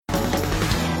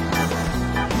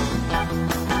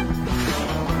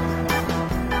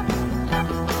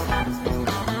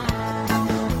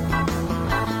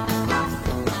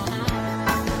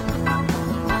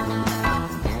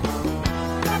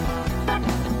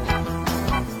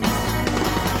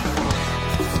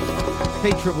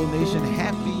Hey, Triple Nation,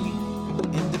 happy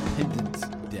Independence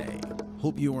Day.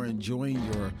 Hope you are enjoying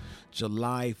your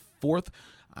July 4th.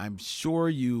 I'm sure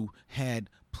you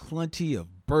had plenty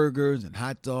of burgers and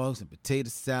hot dogs and potato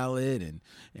salad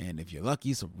and if you're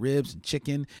lucky, some ribs and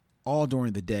chicken all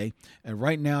during the day. And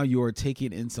right now you are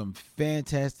taking in some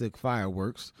fantastic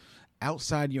fireworks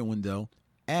outside your window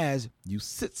as you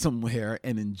sit somewhere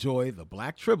and enjoy the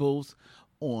Black Tribbles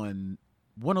on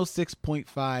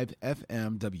 106.5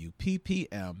 FM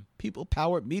WPPM, People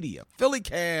Powered Media, Philly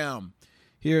Cam,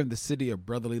 here in the city of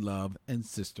brotherly love and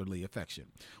sisterly affection.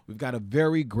 We've got a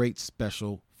very great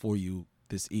special for you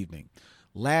this evening.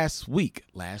 Last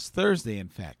Thursday, in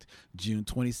fact, June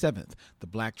 27th, the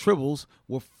Black Tribbles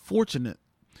were fortunate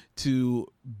to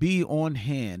be on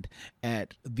hand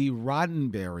at the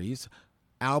Roddenberries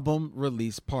album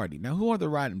release party. Now, who are the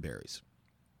Roddenberries?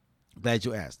 Glad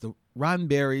you asked. The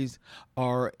Roddenberries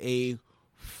are a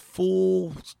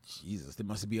full, there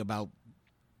must be about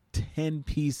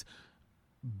 10-piece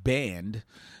band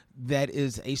that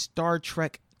is a Star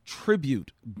Trek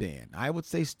tribute band. I would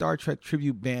say Star Trek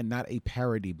tribute band, not a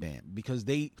parody band, because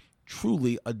they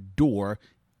truly adore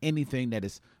anything that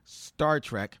is Star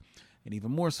Trek, and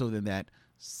even more so than that,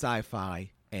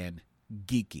 sci-fi and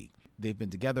geeky. They've been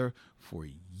together for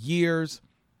years.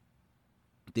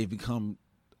 They've become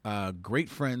great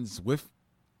friends with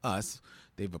us.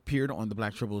 They've appeared on the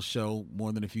Black Tribbles show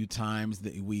more than a few times.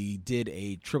 We did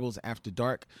a Tribbles After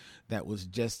Dark that was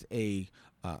just an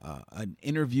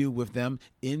interview with them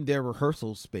in their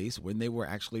rehearsal space when they were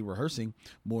actually rehearsing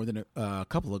more than a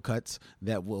couple of cuts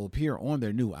that will appear on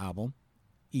their new album,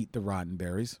 Eat the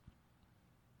Roddenberries.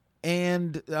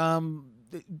 And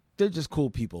they're just cool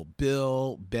people.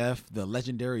 Bill, Beth, the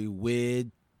legendary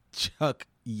Wid, Chuck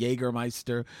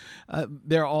Jägermeister.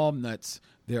 They're all nuts.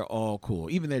 They're all cool.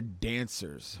 Even their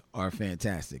dancers are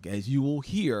fantastic, as you will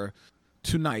hear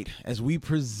tonight as we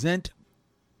present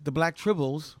the Black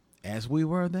Tribbles, as we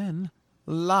were then,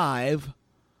 live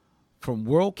from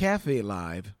World Cafe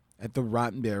Live at the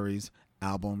Roddenberries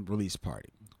album release party.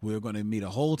 We're going to meet a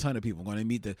whole ton of people. We're going to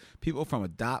meet the people from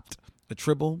Adopt a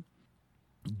Tribble,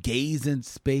 Gaze in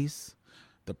Space,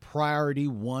 the Priority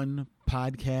One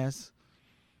podcast,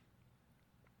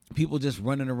 people just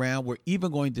running around. We're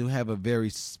even going to have a very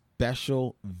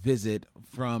special visit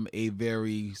from a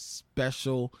very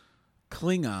special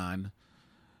Klingon,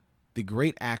 the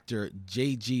great actor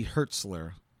J.G.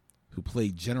 Hertzler, who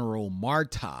played General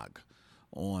Martog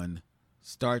on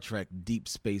Star Trek Deep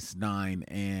Space Nine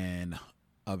and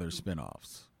other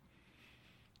spinoffs.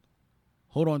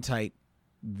 Hold on tight.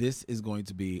 This is going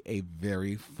to be a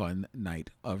very fun night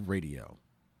of radio.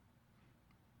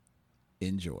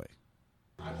 Enjoy.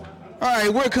 All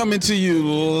right, we're coming to you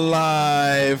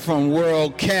live from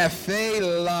World Cafe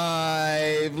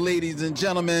Live. Ladies and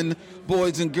gentlemen,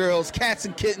 boys and girls, cats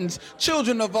and kittens,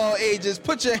 children of all ages,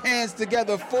 put your hands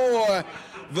together for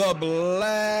the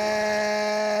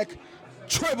Black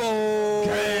Tribbles.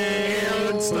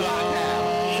 Can't stop.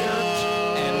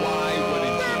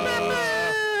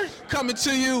 Coming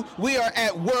to you, we are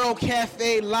at World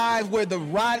Cafe Live, where the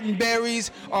Roddenberries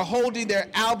are holding their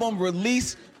album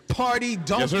release party.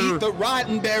 Don't eat the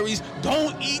Roddenberries.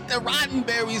 Don't eat the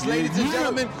Roddenberries, ladies and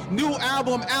gentlemen. New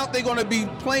album out. They're going to be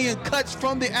playing cuts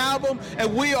from the album,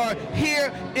 and we are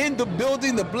here in the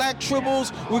building, the Black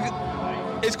Tribbles.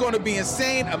 It's going to be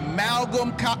insane.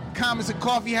 Amalgam Comics and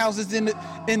Coffee House is in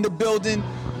the building.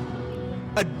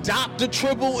 Adopt a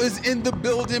Tribble is in the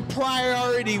building.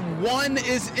 Priority One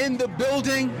is in the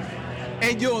building.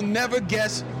 And you'll never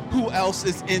guess who else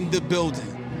is in the building.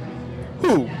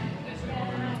 Who?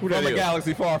 From a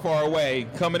galaxy far, far away,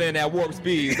 coming in at warp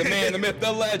speed, the man, the myth,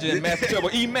 the legend, Master Tribble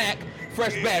E-Mac,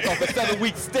 fresh back off a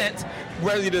 7-week stint,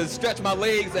 ready to stretch my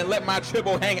legs and let my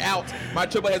Tribble hang out. My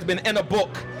Tribble has been in a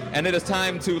book, and it is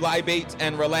time to libate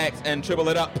and relax and Tribble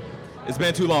it up. It's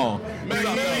been too long.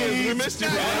 We missed you,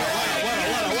 bro.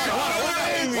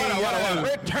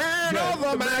 Return of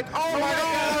the Mac. Oh my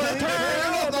God.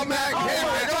 Return of the Mac. Here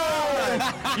we go.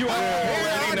 You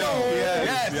already know.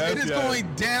 Yes, it is going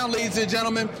down, ladies and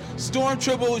gentlemen. Storm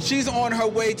Tribble, she's on her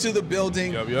way to the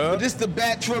building. But this is the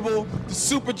Bat Tribble, the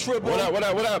Super Tribble. What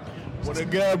up? What a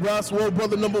guy, Roswell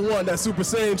brother number one, that Super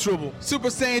Saiyan Tribble. Super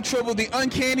Saiyan Tribble, the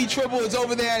Uncanny Tribble is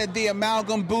over there at the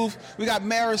Amalgam booth. We got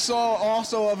Marisol,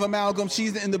 also of Amalgam.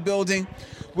 She's in the building.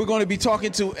 We're going to be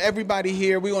talking to everybody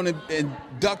here. We're going to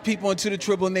induct people into the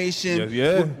Tribble Nation.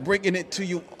 We're bringing it to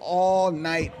you all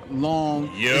night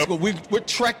long. We're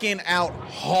trekking out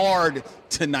hard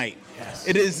tonight. Yes.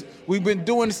 It is. We've been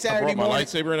doing Saturday morning. I brought my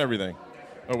lightsaber and everything.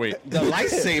 Oh, wait. The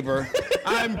lightsaber.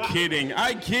 I'm kidding.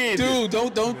 I kid. Dude,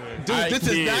 don't. Dude, I this is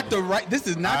kid. not the right. This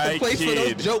is not the I place for those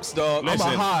kid. jokes, dog. Listen,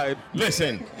 I'ma hide.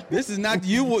 Listen. This is not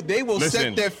you. They will Listen.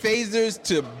 set their phasers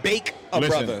to bake a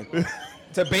Listen. brother.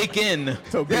 To bake in.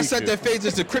 They'll set their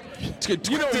phasers to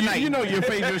kryptonite. You know your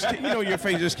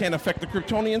phasers can't affect the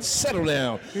Kryptonians. Settle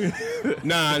down.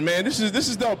 Nah, man, this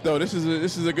is dope though. This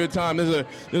is a good time. There's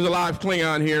a live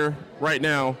Klingon here right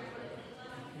now.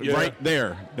 Yeah. Right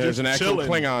there. There's Just an actual chilling.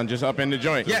 Klingon just up in the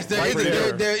joint. Yes, there Right is.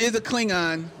 there. There is a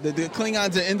Klingon. The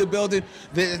Klingons are in the building.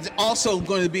 There's also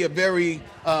going to be a very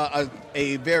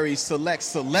select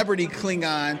celebrity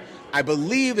Klingon. I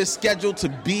believe is scheduled to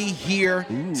be here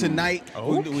tonight.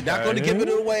 We're not going to give it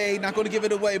away. Not going to give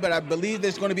it away. But I believe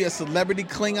there's going to be a celebrity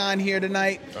Klingon here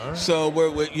tonight. Right. So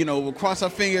we'll cross our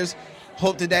fingers.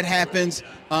 Hope that happens.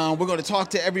 We're going to talk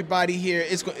to everybody here.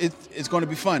 It's going to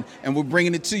be fun, and we're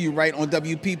bringing it to you right on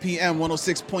WPPM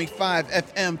 106.5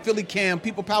 FM, Philly Cam,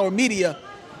 People Power Media,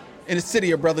 in the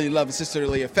city of brotherly love and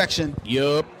sisterly affection.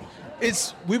 Yup.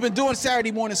 We've been doing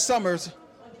Saturday morning summers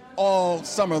all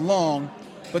summer long,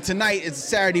 but tonight is a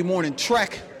Saturday morning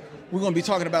trek. We're going to be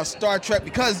talking about Star Trek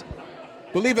because,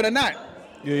 believe it or not,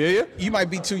 Yeah. you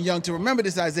might be too young to remember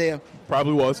this, Isaiah,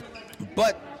 Probably was.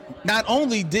 but not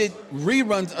only did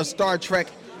reruns of Star Trek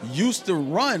used to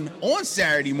run on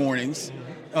Saturday mornings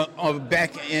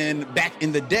back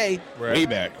in the day, Way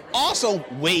back. also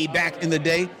way back in the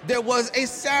day, there was a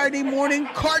Saturday morning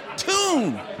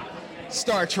cartoon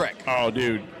Star Trek. Oh,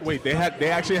 dude. Wait, they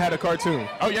actually had a cartoon.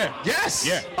 Oh, yeah. Yes.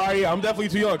 Yeah. Oh yeah, I'm definitely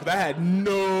too young because I had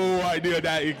no idea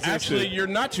that existed. Actually, you're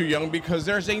not too young because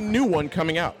there's a new one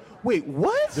coming out. wait,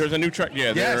 what? There's a new Trek.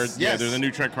 Yeah, Yes, yes. there's a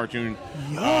new Trek cartoon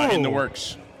Yo. in the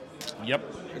works.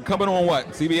 Yep. Coming on what?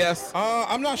 CBS?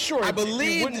 I'm not sure. I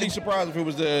believe- You wouldn't be surprised if it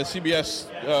was the CBS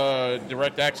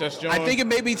Direct Access, John. I think it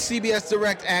may be CBS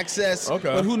Direct Access, Okay.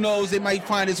 but who knows? It might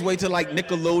find its way to like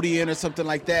Nickelodeon or something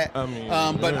like that. I mean,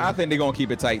 but I think they're going to keep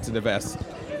it tight to the vest.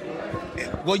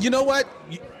 well, you know what?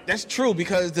 That's true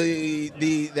because the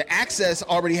Access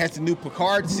already has the new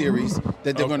Picard series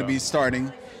that they're going to be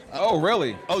starting. Oh,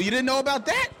 really? Oh, you didn't know about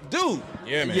that, dude?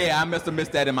 Yeah, man. Yeah, I must have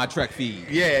missed that in my Trek feed.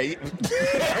 Yeah.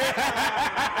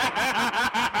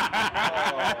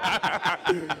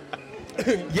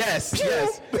 yes.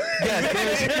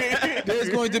 There's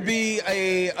going to be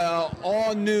a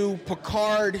all new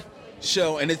Picard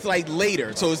show, and it's like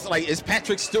later, so it's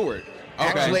Patrick Stewart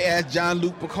actually as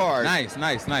Jean-Luc Picard. Nice.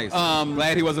 Um,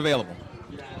 Glad he was available.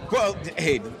 Well,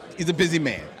 hey, he's a busy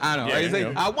man. I know. Yeah, Right?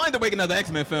 you know. I wanted to make another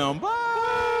X-Men film, but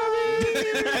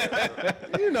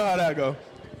you know how that go.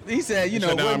 He said, So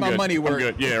now where I'm my good. money I'm work.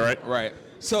 good. Yeah, right. right.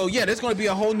 So yeah, there's going to be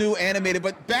a whole new animated.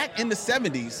 But back in the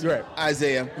 70s, Right.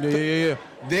 Isaiah, Yeah.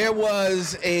 there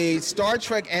was a Star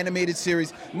Trek animated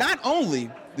series. Not only,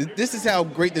 this is how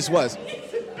great this was.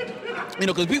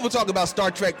 Because people talk about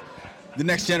Star Trek, The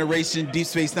Next Generation, Deep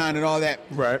Space Nine, and all that.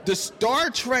 Right. The Star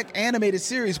Trek animated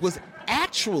series was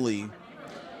actually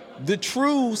the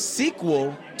true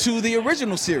sequel to the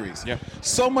original series. Yeah.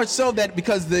 So much so that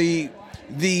because the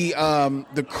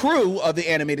crew of the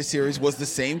animated series was the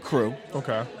same crew.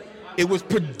 Okay. It was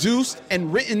produced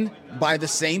and written by the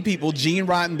same people. Gene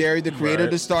Roddenberry, the creator of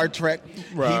Right. the Star Trek,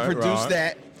 Right, he produced right.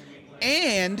 that.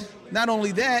 And not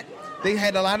only that, they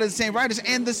had a lot of the same writers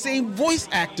and the same voice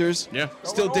actors. Yeah.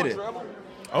 Still did it.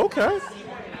 Okay.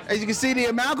 As you can see, the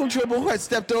Amalgam Tribble had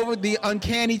stepped over the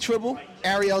Uncanny Tribble,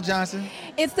 Ariel Johnson.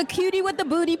 It's the cutie with the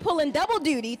booty pulling double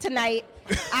duty tonight.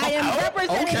 I am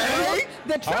representing okay.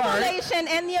 the Triple Nation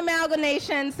and the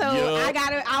Amalgamation, so Yup.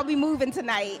 I'll be moving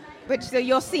tonight, but so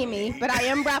you'll see me. But I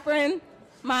am repping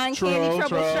my Uncanny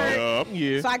Tribble shirt. Yup.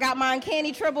 Yeah. So I got my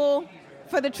Uncanny Tribble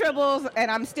for the Tribbles,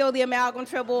 and I'm still the Amalgam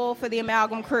Tribble for the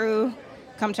Amalgam crew.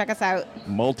 Come check us out.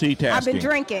 Multitasking. I've been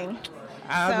drinking.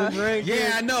 I've been drinking.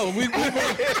 Yeah, I know. We're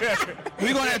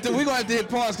gonna have to hit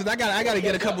pause because I gotta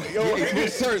get a couple.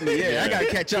 Most certainly, yeah. I gotta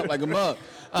catch up like a mug.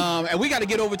 And we got to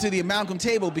get over to the Amalgam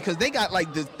table because they got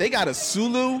a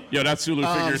Sulu Yo, that Sulu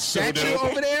figure is so statue dope.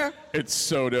 over there. It's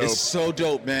so dope. It's so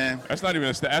dope, man. That's not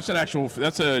even that's an actual.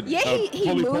 That's a Yeah, he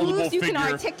fully foldable moves. You figure.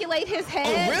 can articulate his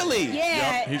head. Oh, really?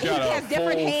 Yeah. Yup, he's He got a has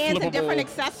different full hands and different flippable,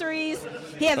 accessories.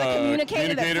 He has a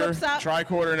communicator that flips up.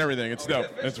 tricorder, and everything. It's dope.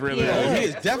 It's really Yeah. Oh, dope. he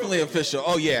is definitely official.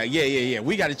 Oh yeah.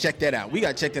 We got to check that out. We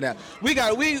are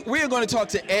going to talk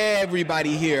to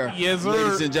everybody here, Yes, sir.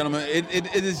 ladies and gentlemen.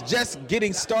 It is just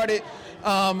getting started.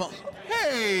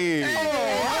 Hey.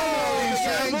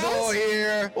 Hey, Sango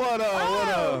here. What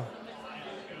up?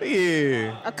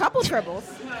 Yeah. A couple triples.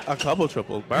 A couple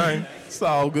triples. Bang. It's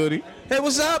all goody. Hey,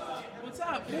 what's up?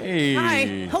 Hey.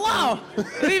 Hi. Hello.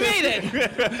 We made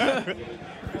it.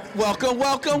 Welcome,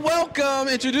 welcome, welcome.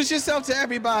 Introduce yourself to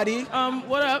everybody.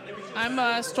 What up?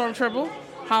 I'm Storm Tribble,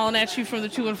 hollering at you from the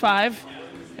 2 and 5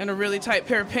 in a really tight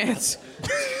pair of pants.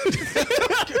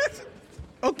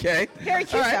 Okay. Very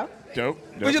cute, All right. Dope.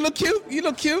 Well, you look cute. You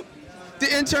look cute.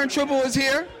 The intern Tribble is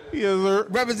here, Yes, sir.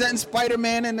 representing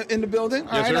Spider-Man in the building.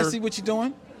 All Yes, right, I sir. see what you're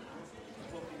doing.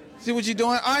 See what you're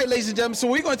doing. All right, ladies and gentlemen. So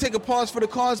we're going to take a pause for the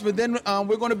cause, but then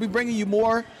we're going to be bringing you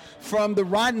more from the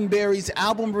Roddenberry's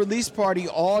album release party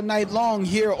all night long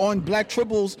here on Black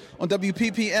Tribbles on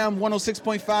WPPM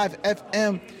 106.5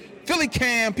 FM, Philly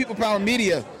Cam, People Power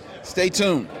Media. Stay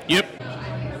tuned. Yep.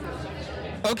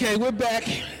 Okay, we're back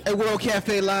at World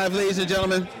Cafe Live, ladies and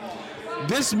gentlemen.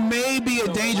 This may be a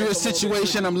dangerous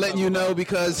situation, I'm letting you know,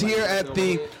 because here at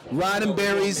the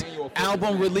Roddenberry's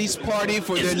album release party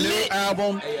for their new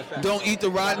album, Don't Eat the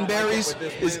Roddenberries,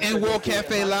 is in World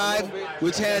Cafe Live,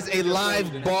 which has a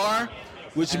live bar,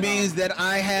 which means that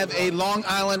I have a Long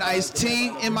Island iced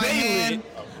tea in my hand,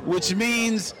 which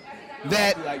means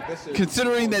that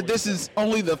considering that this is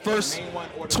only the first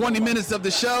 20 minutes of the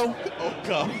show,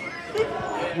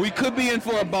 we could be in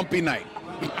for a bumpy night.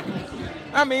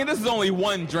 I mean, this is only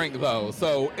one drink, though,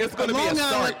 so it's going to be a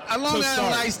start. A Long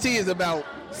Island iced tea is about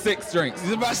 6 drinks.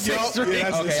 It's about 6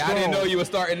 drinks. Okay, I didn't know you were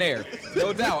starting there.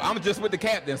 No doubt. I'm just with the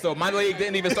captain, so my leg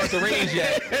didn't even start to range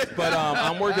yet, but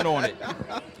I'm working on it.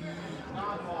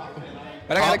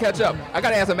 But I got to catch up. I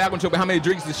got to ask Malcolm Tribble how many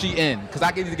drinks is she in, because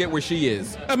I need to get where she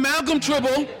is. Malcolm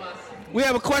Tribble, we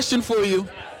have a question for you.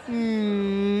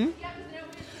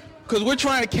 Because we're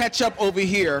trying to catch up over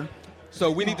here. So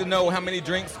we need to know how many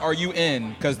drinks are you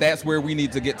in, because that's where we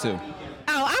need to get to.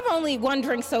 Oh, I've only one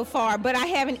drink so far, but I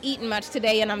haven't eaten much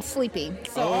today and I'm sleepy.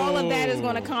 So all of that is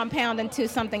going to compound into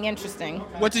something interesting.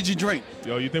 What did you drink?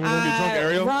 Yo, you think we're gonna get drunk,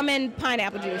 Ariel? Rum and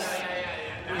pineapple juice.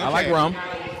 I like rum.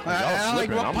 I like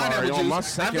slipping. rum I'm pineapple already on my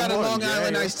juice. I've second got a one. Long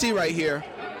Island Yeah. iced tea right here.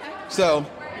 So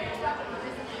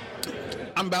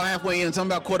I'm about halfway in, so I'm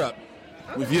about caught up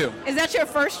with you. Is that your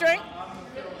first drink?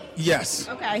 Yes.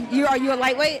 Okay. Are you a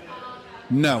lightweight?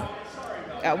 No.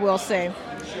 We'll see.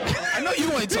 I know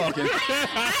you ain't talking.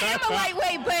 I am a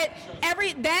lightweight, but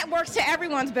that works to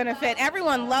everyone's benefit.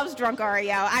 Everyone loves Drunk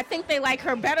Ariel. I think they like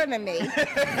her better than me.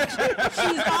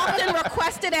 She's often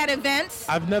requested at events.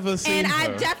 I've never seen And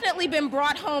her. I've definitely been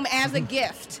brought home as a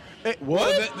gift.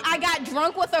 What? I got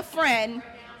drunk with a friend,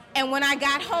 and when I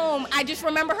got home, I just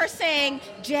remember her saying,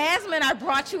 "Jasmine, I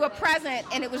brought you a present,"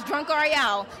 and it was Drunk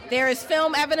Ariel. There is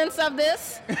film evidence of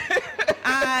this.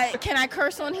 Can I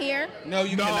curse on here? No,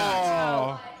 you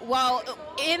cannot. Well,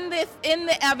 in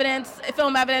the evidence,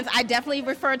 film evidence, I definitely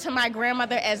refer to my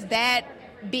grandmother as that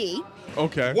B.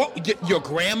 Okay. What? Your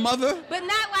grandmother? But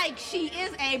not like she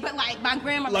is a, but like my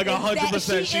grandmother. Like is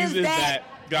 100% she is that.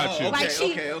 Got you. Oh, Like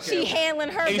okay. she handling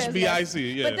her business.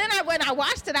 HBIC, yeah. But then when I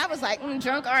watched it, I was like,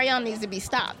 Drunk Ariel needs to be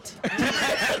stopped. She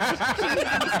needs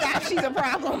to be stopped. She's a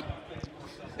problem.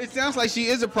 It sounds like she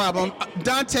is a problem.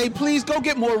 Dante, please go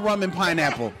get more rum and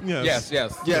pineapple. Yes.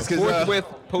 Yes, 'cause, Forthwith,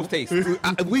 post-haste.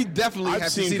 We definitely I've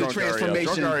have to seen see the Drunk Ariel.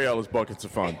 transformation. Drunk Ariel is buckets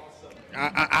of fun.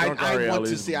 I Drunk want Ariel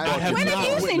to is see. bucket. When have you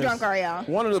seen witnessed. Drunk Ariel?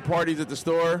 One of the parties at the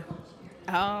store.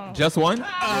 Oh. Just one?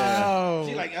 Oh.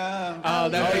 She like, Oh,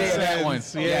 that makes yeah, that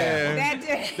sense. one. Yeah.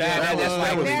 That That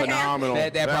was That phenomenal.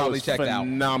 That probably was checked out.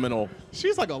 phenomenal.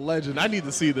 She's like a legend. I need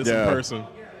to see this Yeah. in person.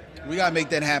 we gotta make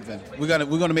that happen. We're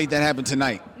gonna make that happen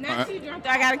tonight. Not too drunk.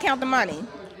 I gotta count the money.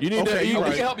 You need to. Oh, You, we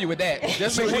can help you with that.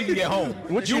 Just make sure you can get home.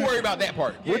 You worry about that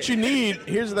part. What you need,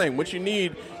 here's the thing. What you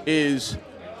need is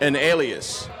an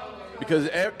alias, because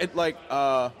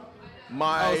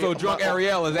my. So Drunk my-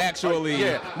 Ariel is actually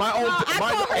my old. I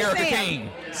call her Erica Sam. Kane.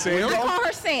 I call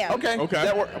her Sam. Okay. Okay.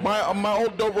 That work. My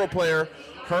old dobro player,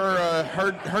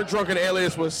 her drunken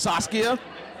alias was Saskia,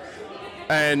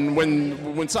 and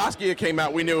when Saskia came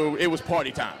out, we knew it was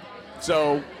party time.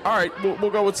 So all right, we'll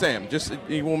go with Sam. Just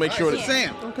we'll make sure So that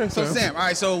Sam. Okay, So Sam. Sam. All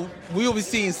right. So we'll be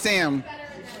seeing Sam.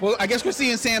 Well, I guess we're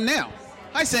seeing Sam now.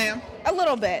 Hi, Sam. A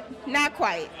little bit. Not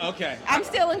quite. Okay. I'm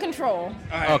still in control.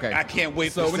 All right. Okay. I can't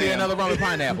wait So for we Sam. need another rum and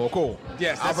pineapple. Cool.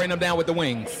 Yes, I'll that's- bring them down with the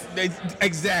wings.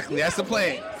 Exactly. That's the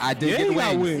plan. I did Yeah, get you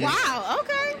got wings. wings. Wow.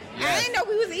 Okay. I Yes. didn't know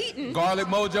we was eating. Garlic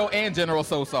Mojo and General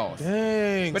So Sauce.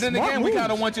 Dang. But then smart again, we kind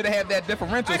of moves. want you to have that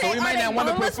differential, so we Are might they not want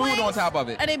to put boneless food on wings? top of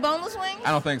it. Are they boneless wings?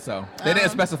 I don't think so. They didn't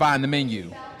specify in the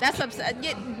menu. That's upset.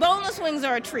 Yeah, boneless wings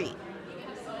are a treat.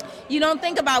 You don't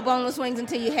think about boneless wings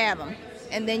until you have them.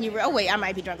 And then oh wait, I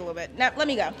might be drunk a little bit. Now, let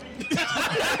me go.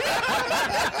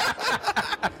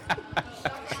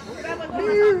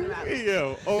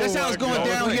 Yo, oh That's how my it's going God.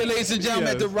 down here, ladies and gentlemen,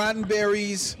 at the Yes.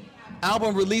 Roddenberry's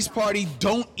album release party.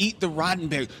 Don't eat the rotten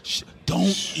berries.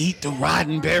 Don't eat the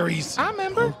rotten berries. I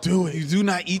remember. Don't do it. You do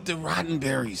not eat the rotten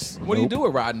berries. What do you do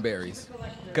with rotten berries?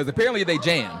 Because apparently they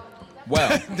jam.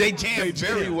 Well, They jam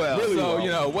very well.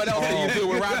 so what else do you do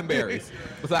with rotten berries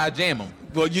besides jam them?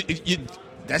 Well, you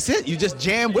that's it. You just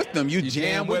jam with them. You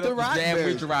jam with the them, rotten jam with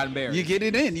berries. the rotten berries. You get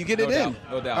it in. You get it No in.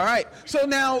 doubt, no doubt. All right. So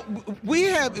now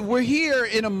we're here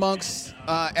in amongst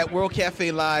at World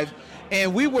Cafe Live,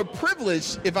 and we were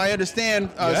privileged, if I understand,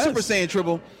 Super Saiyan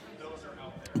Tribble,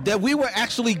 that we were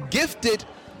actually gifted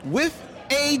with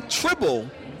a Tribble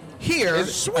here.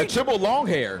 A triple long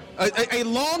hair. A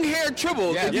long-haired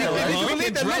Tribble. Yeah, If you- yeah, if you right. believe We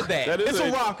can that, dread look- that. That is It's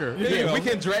a rocker. Yeah, we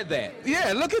can dread that.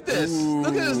 Yeah, look at this. Look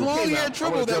at this long-haired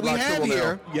Tribble that we have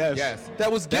here. Yes. Yes.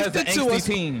 That was That is gifted an to angsty us.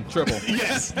 teen triple.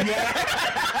 Yes.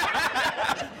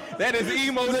 That is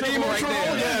emo triple right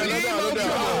there. Yeah, no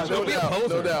doubt. Don't be a poser.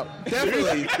 No doubt.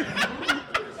 Definitely.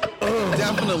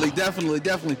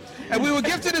 Definitely. And we were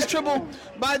gifted this Tribble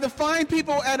by the fine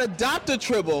people at Adopt a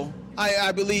Tribble,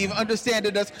 I believe,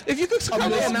 understanded us. If you could come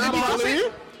Molly. on, maybe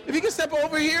Molly. If you could step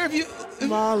over here,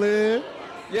 Molly.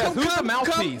 Yes, who's the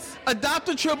mouthpiece? Adopt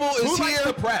a Tribble is Who likes here.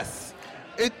 the press?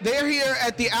 They're here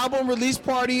at the album release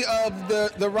party of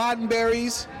the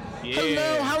Roddenberries.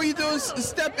 Hello, how are you doing?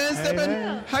 Step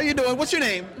in. How you doing? What's your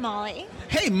name? Molly.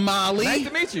 Hey, Molly. Nice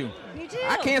to meet you. You do.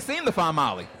 I can't seem to find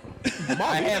Molly.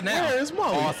 I have now. Where is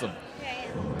Molly? Awesome.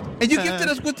 And you gifted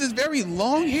us with this very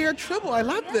long-haired Tribble. I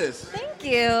love this. Thank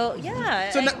you. Yeah.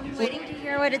 So I'm waiting to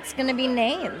hear what it's going to be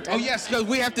named. Oh yes, because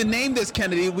we have to name this,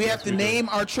 Kennedy. We have to name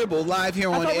our Tribble live here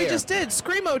I on thought air. we just did.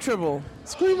 Screamo Tribble.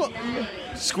 Screamo.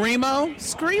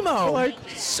 Screamo.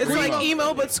 It's like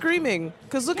emo, but screaming.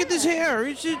 Because look at this hair.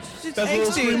 It's That's a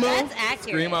little angsty. screamo. That's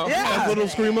accurate. Screamo. Yeah. That's little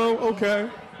screamo. Okay.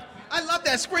 I love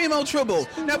that Screamo Tribble.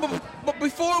 Now, but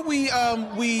before we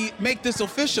make this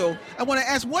official, I want to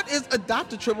ask, what is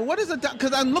Adopt a Tribble? What is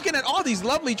because I'm looking at all these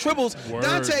lovely Tribbles. Word.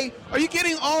 Dante, are you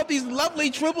getting all these lovely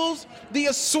Tribbles, the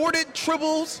assorted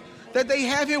Tribbles that they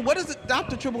have here? What is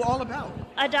Adopt a Tribble all about?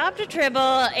 Adopt a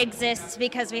Tribble exists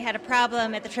because we had a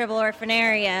problem at the Tribble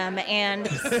Orphanarium, and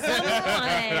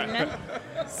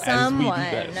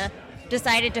someone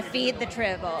decided to feed the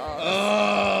Tribbles.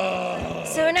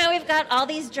 So now we've got all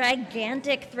these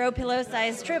gigantic throw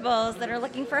pillow-sized Tribbles that are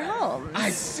looking for homes. I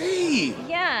see.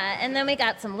 Yeah, and then we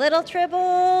got some little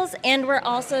Tribbles, and we're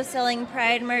also selling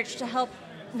Pride merch to help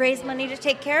raise money to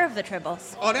take care of the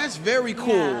Tribbles. Oh, that's very cool.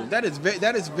 Yeah. That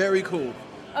is very cool.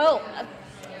 Oh,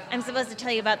 I'm supposed to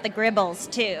tell you about the Gribbles,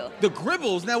 too. The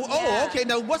Gribbles. Now, Yeah. okay.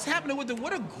 Now, what's happening with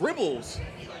what are Gribbles?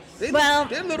 Well-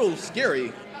 they're a little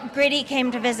scary. Gritty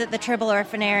came to visit the Tribble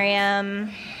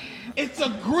Orphanarium. It's a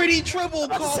gritty Tribble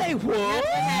called. Say what? That's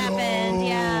what happened,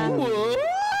 yeah.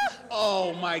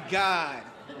 Oh my God.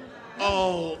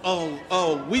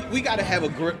 Oh. We gotta have a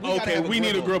grip. Okay, we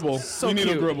need a gribble. We need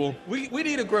a gribble. We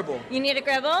need a gribble. You need a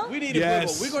Gribble? We need a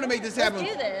Yes. gribble. We're gonna make this Let's happen.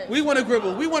 do this. We want a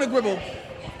gribble. We want a gribble.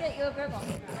 Get you a Gribble.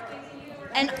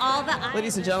 And all the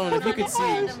Ladies and gentlemen, if you could see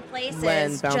random places,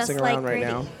 Len just bouncing like around right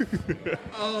Gritty. now.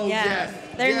 Oh Yeah, yes.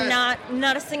 they're yes.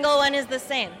 not a single one is the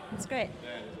same. It's great.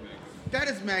 That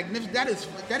is magnificent.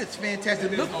 That is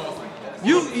fantastic. Look,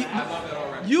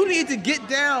 you need to get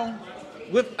down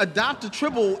with Adopt a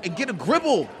Tribble and get a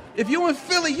gribble. If you're in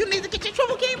Philly, you need to get your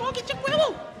Tribble game on. Get your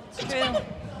gribble. Get your True. gribble.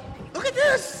 Look at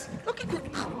this. Look at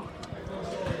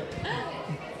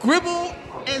Gribble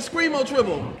and Screamo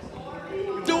Tribble.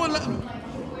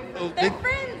 They're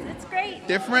friends. It's great.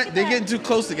 Different. They're getting too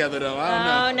close together though.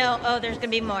 I don't know. Oh no! Oh, there's gonna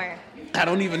be more. I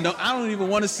don't even know. I don't even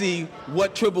want to see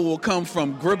what Tribble will come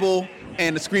from Gribble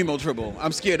and the Screamo Tribble.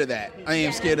 I'm scared of that. I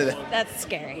am scared of that. That's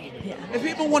scary. Yeah. If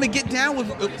people want to get down with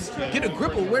get a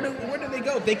Gribble, where do they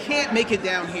go? They can't make it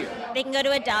down here. They can go to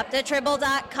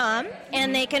adoptatribble.com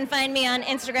and they can find me on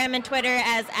Instagram and Twitter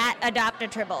as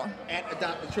 @adoptatribble. At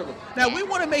Adopt a Tribble. Now we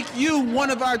want to make you one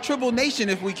of our Tribble Nation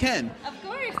if we can. Of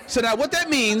course. So now what that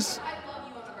means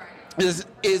is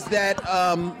that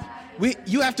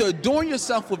you have to adorn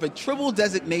yourself with a Tribble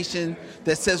designation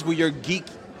that says what you're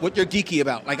geeky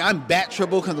about. Like I'm Bat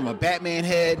Tribble because I'm a Batman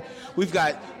head. We've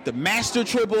got the Master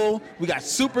Tribble, we got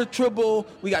Super Tribble,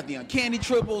 we got the Uncanny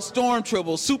Tribble, Storm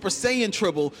Tribble, Super Saiyan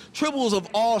Tribble, Tribbles of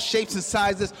all shapes and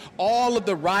sizes. All of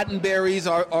the Roddenberries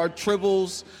are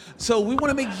Tribbles. So we want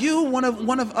to make you one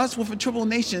of us with a Tribble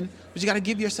Nation, but you got to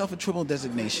give yourself a Tribble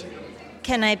designation.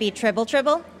 Can I be Tribble?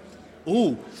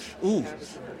 Ooh.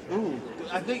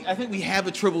 I think we have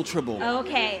a Tribble.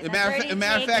 Okay. As a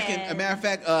matter of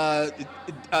fact,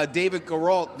 David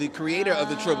Geralt, the creator of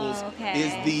the Tribbles,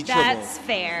 is the Tribble. That's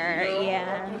fair.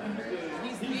 Yeah.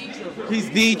 He's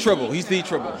the Tribble.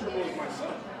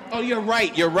 Oh, you're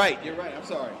right. I'm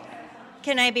sorry.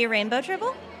 Can I be Rainbow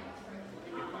Tribble?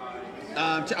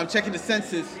 I'm checking the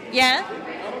census. Yeah?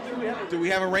 Do we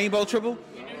have a rainbow tribble?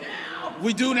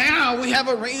 We do now. We have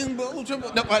a rainbow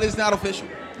tribble. No, but it's not official.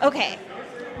 Okay.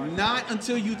 Not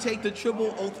until you take the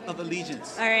triple oath of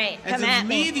allegiance. All right, And come to at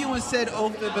me. leave you and said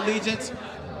oath of allegiance,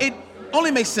 it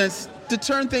only makes sense to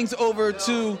turn things over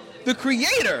to the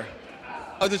creator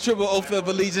of the triple oath of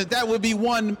allegiance. That would be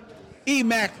one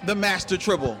Emac, the master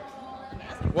tribble.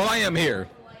 Well, I am here,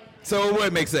 so it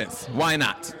would make sense. Why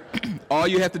not? All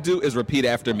you have to do is repeat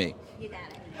after me. You got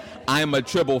it. I am a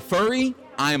tribble furry.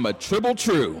 I am a tribble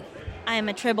true. I am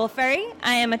a Tribble furry.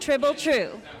 I am a Tribble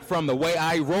true. From the way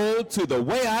I roll to the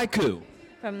way I coo.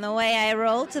 From the way I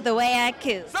roll to the way I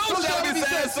coo. So shall it be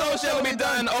said, so shall it be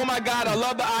done. Oh my God, I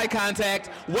love the eye contact.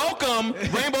 Welcome,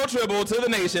 Rainbow Tribble, to the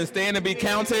nation. Stand and be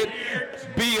counted.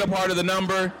 Be a part of the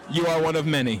number. You are one of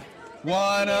many.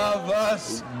 One of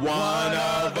us. One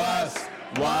of us.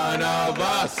 One of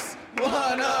us.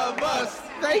 One of us.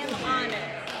 Thank you.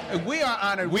 We are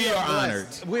honored. We are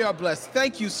blessed. We are blessed.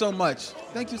 Thank you so much.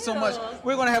 Thank you so much.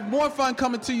 We're going to have more fun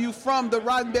coming to you from the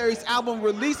Roddenberries album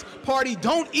release party.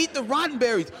 Don't eat the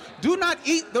Roddenberries. Do not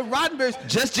eat the Roddenberries.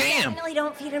 Just jam. Definitely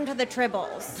don't feed them to the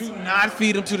Tribbles. Do not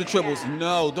feed them to the Tribbles.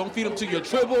 No, don't feed them to your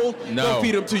Tribble. No. Don't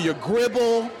feed them to your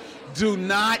Gribble. Do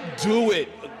not do it.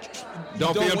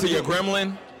 Don't feed them to your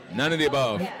Gremlin. gremlin. None of the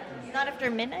above. Not after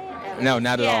midnight? No,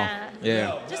 not at all.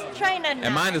 Yeah. Just trying to.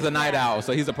 And mine is a night owl,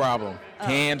 so he's a problem.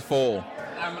 Hand full.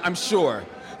 I'm sure.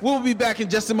 We'll be back in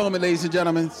just a moment, ladies and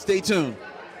gentlemen. Stay tuned.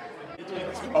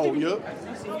 Oh, yeah.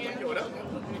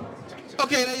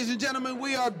 Okay, ladies and gentlemen,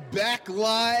 we are back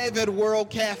live at World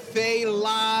Cafe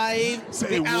Live.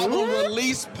 Say the album what?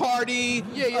 release party of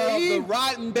the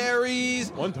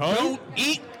Roddenberries. One time. Don't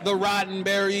eat the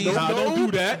Roddenberries. Don't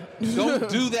do that. Don't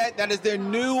do that. That is their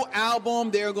new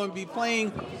album. They're going to be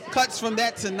playing cuts from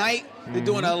that tonight. They're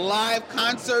doing a live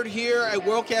concert here at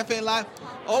World Cafe Live.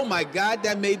 Oh my God,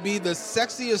 that may be the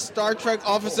sexiest Star Trek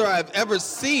officer I've ever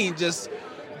seen. Just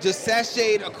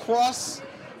sashayed across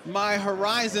my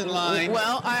horizon line.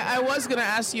 Well, I was going to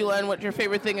ask you, Len, what your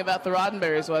favorite thing about the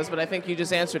Roddenberries was, but I think you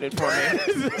just answered it for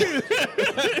me.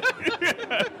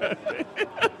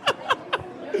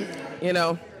 You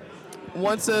know,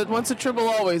 once a Tribble,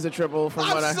 always a Tribble. From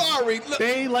what I'm sorry. Look,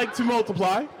 They like to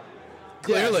multiply.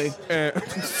 Clearly.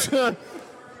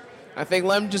 I think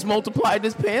Lem just multiplied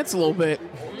his pants a little bit.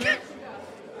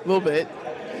 A little bit.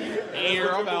 Air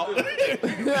about.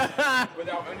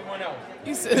 Without anyone else.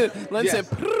 He said, Len said,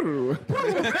 "Prrr."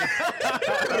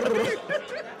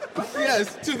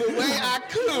 yes, to the way I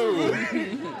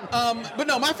could. But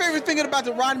no, my favorite thing about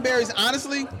the Roddenberries,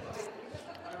 honestly,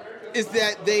 is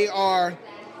that they are.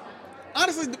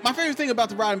 Honestly, my favorite thing about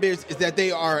the Roddenberries is that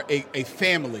they are a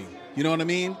family. You know what I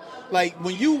mean? Like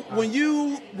we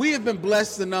have been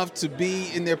blessed enough to be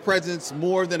in their presence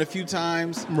more than a few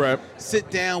times. Right.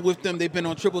 Sit down with them. They've been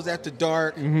on Tribbles After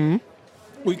Dark. Mm-hmm.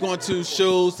 We've gone to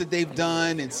shows that they've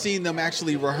done and seen them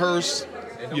actually rehearse.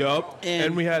 Yup. And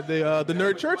And we had the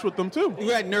Nerd Church with them, too. We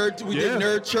had Nerd. We Yeah. did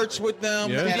Nerd Church with them.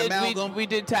 Yeah. We had We Amalgam.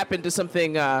 did tap into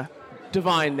something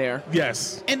divine there.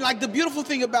 Yes. And like the beautiful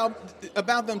thing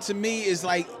about them to me is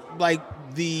like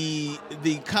the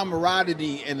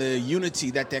camaraderie and the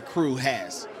unity that crew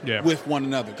has with one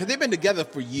another, because they've been together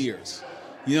for years.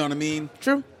 You know what I mean?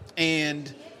 True.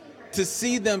 And to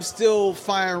see them still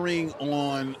firing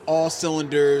on all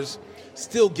cylinders,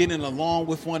 still getting along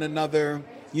with one another,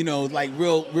 you know, like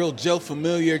real Joe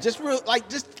familiar, just like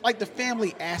the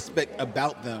family aspect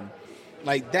about them.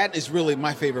 Like that is really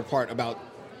my favorite part about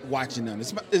watching them.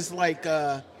 It's like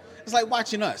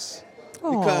watching us.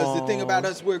 Because the thing about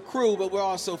us, we're crew, but we're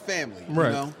also family. Right.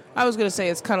 You know? I was gonna say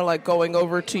it's kind of like going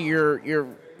over to your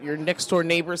next door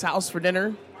neighbor's house for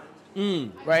dinner.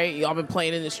 Right? Y'all been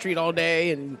playing in the street all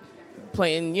day and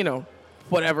playing, you know,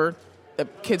 whatever the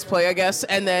kids play, I guess.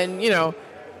 And then, you know,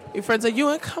 your friend's like, "You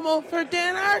want to come over for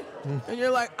dinner?" And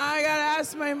you're like, "I gotta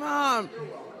ask my mom."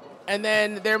 And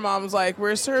then their mom's like,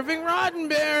 "We're serving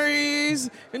Roddenberries,"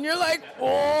 and you're like,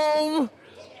 "Oh."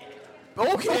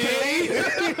 Okay.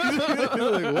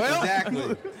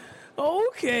 Exactly.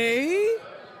 Okay.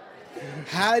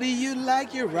 How do you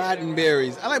like your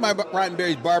Roddenberries? I like my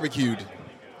Roddenberries barbecued,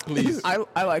 please.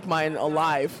 I like mine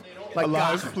alive. Like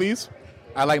Alive, God. please.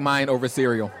 I like mine over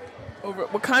cereal. Over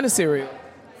what kind of cereal?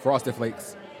 Frosted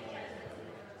Flakes.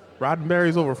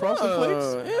 Roddenberries over Frosted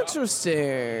Flakes.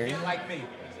 Interesting. Like me.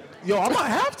 Yo, I might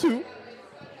have to.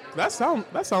 That sound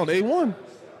A1.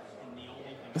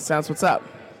 That sounds what's up.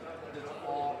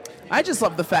 I just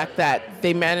love the fact that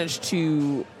they managed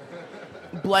to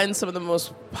blend some of the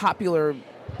most popular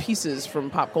pieces from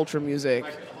pop culture music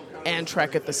and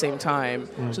Trek at the same time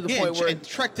to the point where and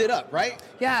trekked it up, right?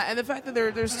 yeah, and the fact that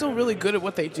they're still really good at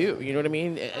what they do. You know what I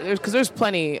mean? Because there's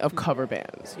plenty of cover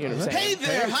bands. You know what I'm saying? Hey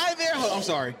there, hi there. Oh, I'm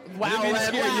sorry. Wow, I didn't mean to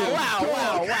scare you.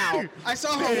 wow. I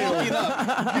saw her walking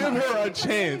up. Give her a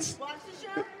chance.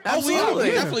 Absolutely.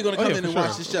 We're definitely going to come in for and sure.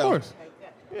 watch the show. Of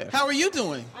course. How are you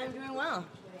doing?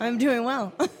 I'm doing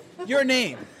well. Your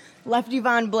name? Lefty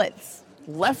Von Blitz.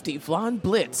 Lefty Von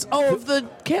Blitz. Oh, of the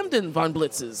Camden Von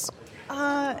Blitzes.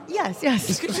 Yes. Sure,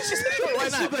 why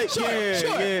not? Sure.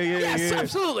 Yes,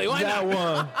 absolutely. Why That not?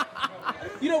 one.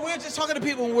 You know, we're just talking to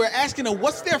people and we're asking them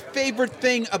what's their favorite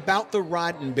thing about the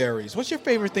Roddenberrys. What's your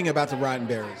favorite thing about the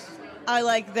Roddenberrys? I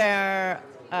like their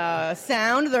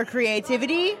sound, their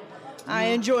creativity. I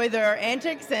enjoy their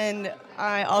antics, and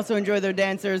I also enjoy their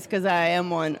dancers because I am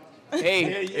one.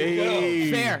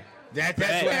 Hey, fair. That's what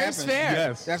happens. Fair.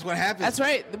 Yes. That's what happens. That's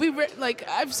right.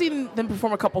 I've seen them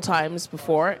perform a couple times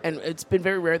before, and it's been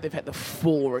very rare they've had the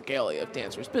full regalia of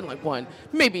dancers. It's been like one,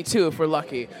 maybe two if we're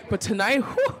lucky. But tonight,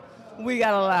 whew, We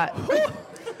got a lot.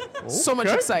 so much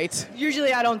excite.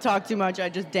 Usually I don't talk too much. I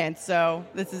just dance, so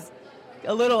this is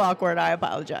a little awkward. I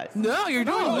apologize. No, you're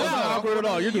doing It's not well. awkward at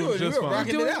all. You're doing just You're fine.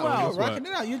 rocking You're it doing out. well. You're rocking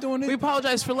it out. You're doing We it.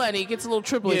 apologize for Lenny. He gets a little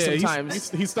tribbly Yeah, sometimes.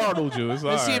 he startled you. It's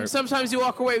all You see him, right. sometimes you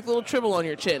walk away with a little tribble on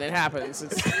your chin. It happens.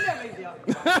 It's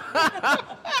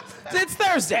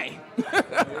Thursday.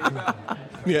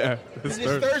 Yeah. It's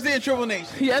It's Thursday at Triple Nation.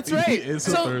 Yeah, that's right. It's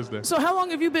a Thursday. So how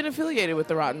long have you been affiliated with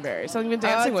the Roddenberrys? How long have you been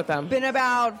dancing with them? Been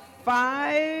about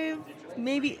 5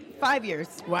 years.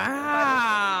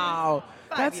 Wow.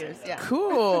 5 years, yeah.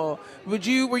 Cool. Were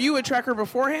you a Trekker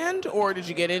beforehand, or did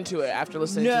you get into it after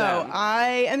listening to No, them?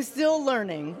 I am still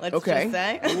learning. Let's Okay. just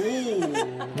say.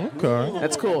 Okay.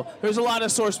 That's cool. There's a lot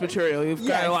of source material. You've got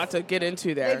Yes. a lot to get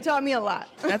into there. They've taught me a lot.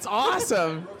 That's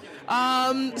awesome.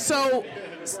 So,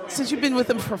 since you've been with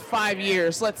them for 5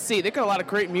 years, let's see. They've got a lot of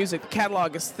great music. The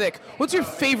catalog is thick. What's your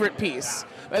favorite piece?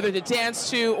 Whether to dance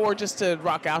to or just to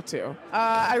rock out to?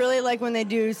 I really like when they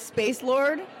do Space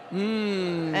Lord.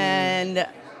 And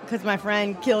because my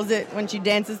friend kills it when she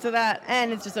dances to that.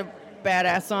 And it's just a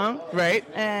badass song. Right.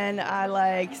 And I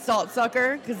like Salt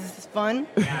Sucker because it's just fun.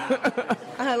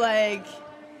 I like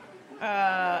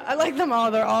them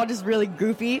all. They're all just really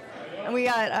goofy. And we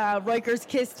got Riker's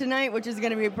Kiss tonight, which is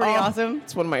going to be pretty awesome.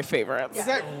 It's one of my favorites. Is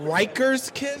that Riker's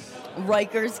Kiss?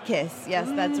 Riker's Kiss. Yes,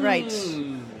 that's right.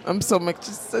 I'm so much.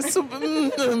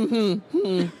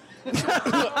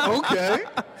 Okay.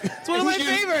 It's one of my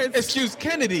favorites. Excuse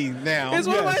Kennedy now. It's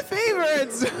one of my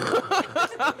favorites.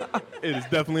 It is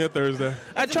definitely a Thursday.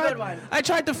 I a good one.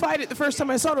 tried to fight it the first time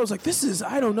I saw it. I was like,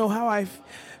 I don't know how I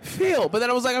feel. But then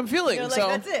I was like, I'm feeling. You're like, so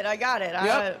that's it. I got it.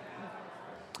 Yep.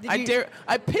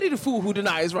 I pity the fool who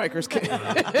denies Riker's Kiss.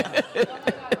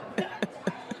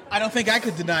 I don't think I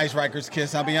could deny Riker's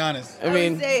Kiss, I'll be honest. I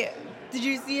mean, Say, did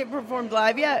you see it performed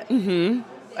live yet? Mm-hmm.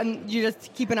 And you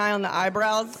just keep an eye on the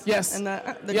eyebrows. Yes. And the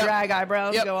Yep. drag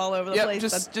eyebrows Yep. go all over the Yep. place.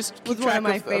 Just was keep one track of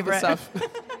my of the favorite stuff.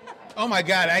 Oh my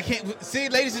God, I can't. See,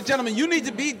 ladies and gentlemen, you need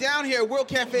to be down here at World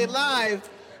Cafe Live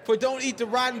for Don't Eat the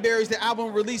Roddenberrys, the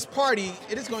album release party.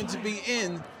 It is going to be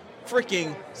in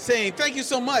freaking Sane. Thank you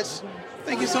so much.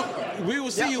 Thank you so much. We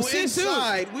will see Yeah, you we'll see you soon.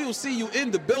 inside. We will see you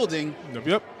in the building.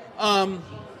 Yep.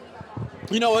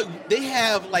 You know what? They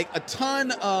have like a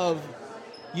ton of,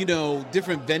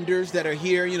 different vendors that are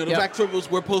here. The Yep. Black Tribbles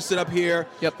were posted up here.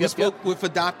 Yep, We yep, spoke with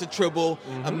Dr. Tribble.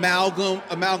 Amalgam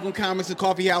Comics and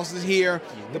Coffee House is here.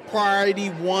 The Priority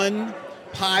One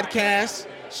podcast,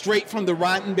 straight from the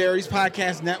Roddenberrys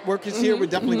Podcast Network, is here. We're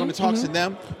definitely going to talk to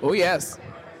them. oh yes.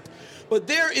 But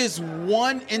there is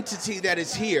one entity that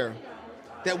is here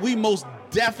that we most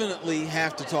definitely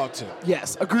have to talk to.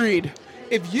 Yes. Agreed.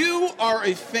 If you are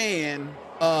a fan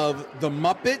of the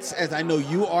Muppets, as I know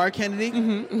you are, Kennedy,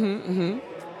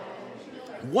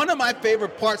 one of my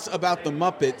favorite parts about the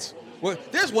Muppets,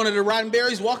 there's one of the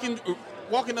Roddenberrys walking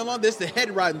along. There's the head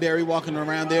Roddenberry walking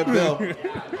around there, Bill.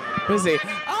 Busy.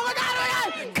 Oh my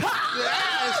God!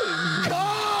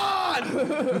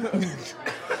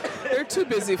 They're too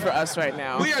busy for us right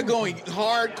now. We are going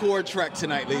hardcore Trek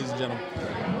tonight, ladies and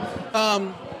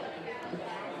gentlemen.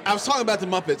 I was talking about the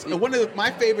Muppets, and one of my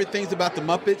favorite things about the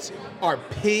Muppets are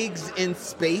pigs in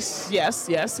space. Yes.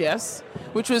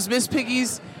 Which was Miss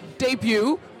Piggy's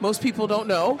debut. Most people don't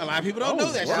know. A lot of people don't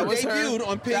know that. She That was debuted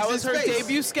on Pigs That was in her Space.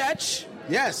 debut sketch.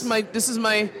 Yes. This is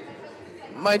my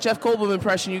Jeff Goldblum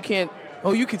impression. You can't.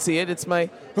 Oh, you can see it. It's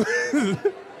my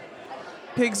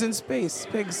pigs in space.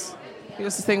 Pigs. He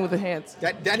does the thing with the hands.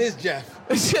 That is Jeff.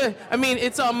 I mean,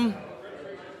 it's a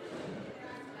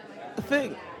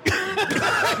thing.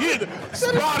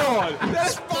 Spot on.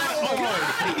 That's spot on.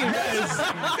 Yes.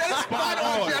 That's spot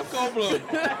on, Jeff Goldblum.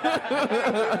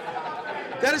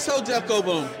 That is so Jeff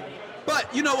Goldblum.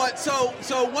 But you know what? So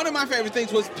one of my favorite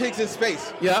things was Pigs in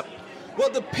Space. Yep. Well,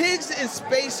 the Pigs in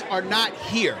Space are not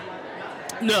here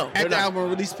No. at the album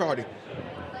release party.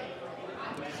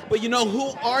 But you know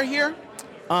who are here?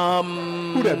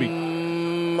 Who'd that be?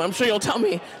 I'm sure you'll tell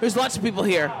me. There's lots of people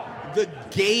here. The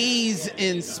Gays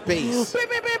in Space.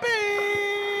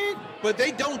 But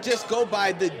they don't just go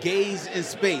by the Gays in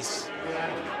Space.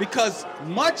 Because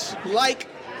much like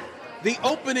the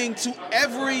opening to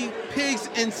every Pigs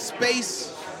in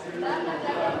Space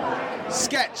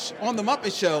sketch on The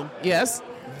Muppet Show, Yes.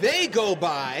 they go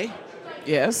by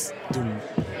Yes.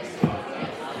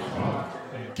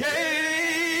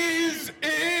 Gays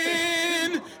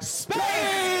in Space!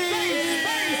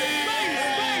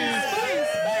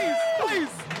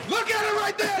 Look at it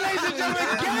right there, ladies and gentlemen.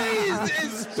 Gays in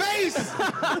Space!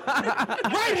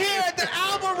 Right here at the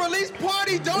album release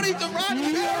party. Don't eat the rotten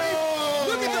berries.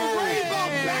 Look at the rainbow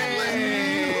bat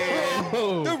lift.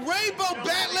 The rainbow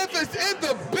bat lift is in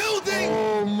the building.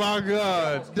 Oh my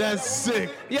God, that's sick.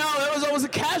 Yo, that was almost a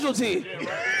casualty. The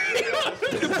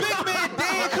big man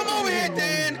Dan, come over here,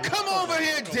 Dan. Come over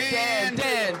here, Dan.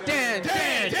 Dan.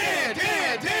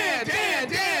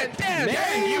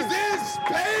 Gays in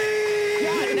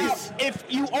Space! Now, if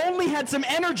you only had some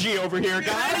energy over here,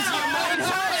 guys, you might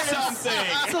have something.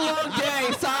 It's a long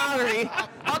day. Sorry.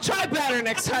 I'll try better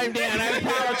next time, Dan. I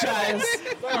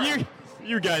apologize.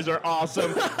 You guys are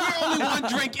awesome. We're only one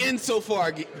drink in so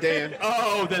far, Dan.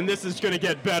 Oh, then this is going to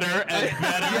get better and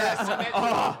better. Yes.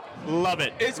 Oh, love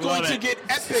it. It's going to get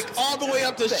epic all the way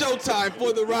up to showtime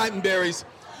for the Roddenberries.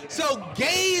 So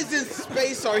Gays in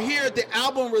Space are here at the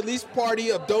album release party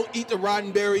of Don't Eat the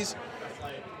Roddenberries.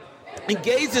 And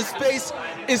Gays in Space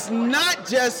is not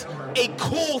just a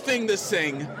cool thing to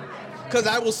sing, because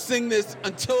I will sing this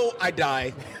until I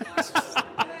die.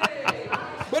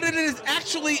 But it is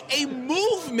actually a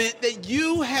movement that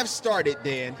you have started,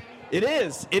 Dan. It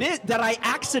is that I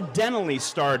accidentally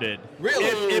started. Really?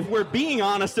 If we're being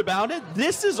honest about it,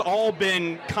 this has all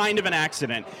been kind of an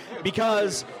accident.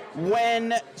 Because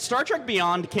when Star Trek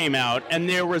Beyond came out and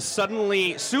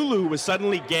Sulu was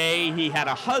suddenly gay, he had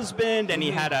a husband and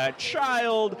he had a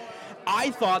child,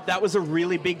 I thought that was a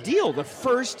really big deal. The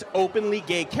first openly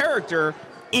gay character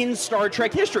in Star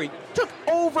Trek history. Took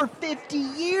over 50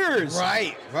 years.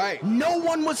 Right. No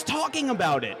one was talking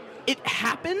about it. It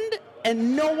happened,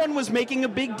 and no one was making a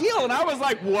big deal. And I was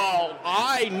like, well,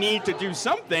 I need to do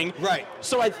something. Right.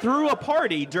 So I threw a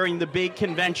party during the big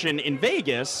convention in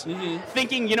Vegas,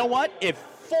 thinking, you know what? If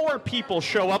 4 people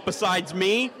show up besides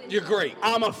me, You're great.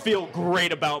 I'm going to feel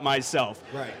great about myself.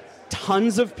 Right.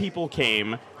 Tons of people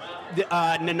came.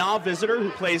 Nana Visitor, who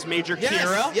plays Major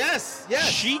Kira. Yes.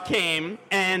 She came,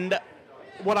 and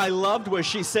what I loved was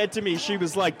she said to me, she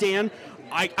was like, Dan,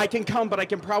 I can come, but I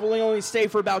can probably only stay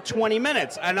for about 20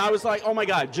 minutes. And I was like, oh my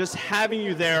God, just having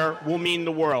you there will mean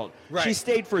the world. Right. She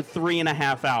stayed for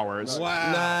 3.5 hours.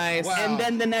 Wow. Nice. Wow. And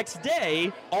then the next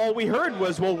day, all we heard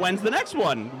was, well, when's the next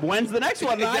one? When's the next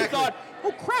one? And I Exactly. thought,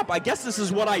 oh crap, I guess this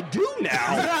is what I do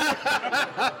now.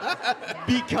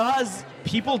 Because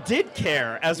people did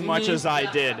care as much as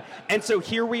I did. And so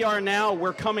here we are now.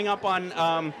 We're coming up on,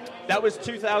 that was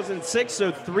 2006,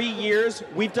 so 3 years.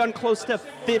 We've done close to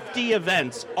 50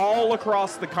 events all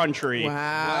across the country.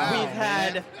 Wow. We've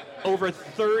had over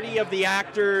 30 of the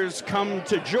actors come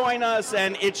to join us,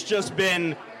 and it's just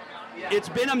been... It's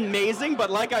been amazing, but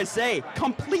like I say,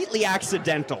 completely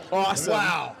accidental. Awesome.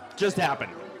 Wow. Just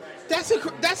happened.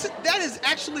 That is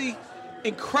actually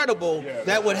incredible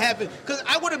that would happen. Because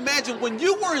I would imagine when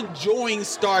you were enjoying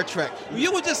Star Trek,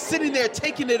 you were just sitting there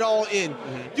taking it all in.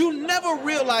 You never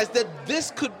realized that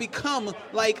this could become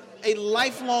like a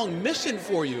lifelong mission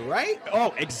for you, right?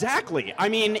 Oh, exactly. I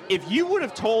mean, if you would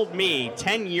have told me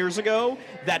 10 years ago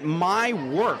that my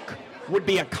work would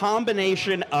be a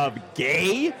combination of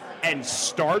gay and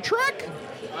Star Trek?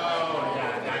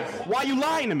 Why are you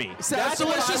lying to me? Sounds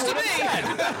delicious to me.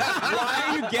 Why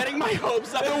are you getting my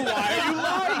hopes up and why are you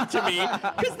lying to me?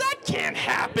 Because that can't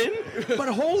happen. But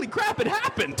holy crap, it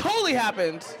happened. Totally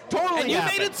happened. Totally And you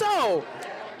happened. made it so.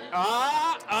 See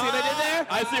what I did there?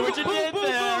 I see what you did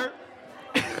there.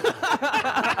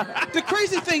 The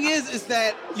crazy thing is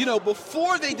that, you know,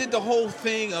 before they did the whole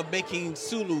thing of making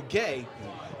Sulu gay,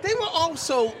 they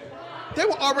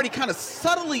were already kind of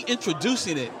subtly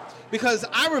introducing it. Because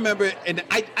I remember, and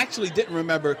I actually didn't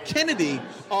remember, Kennedy,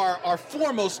 our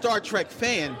foremost Star Trek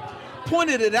fan,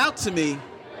 pointed it out to me,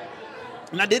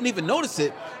 and I didn't even notice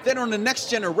it, that on the Next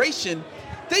Generation,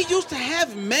 they used to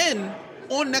have men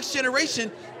on Next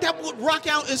Generation that would rock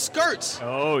out in skirts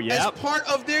Oh, as yep. part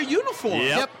of their uniform.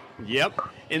 Yep. Yep,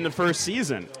 in the first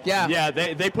season. Yeah. Yeah,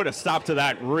 they put a stop to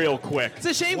that real quick. It's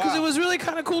a shame because it was really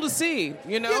kind of cool to see,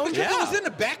 you know? Yeah, because it was in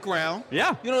the background.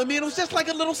 Yeah. You know what I mean? It was just like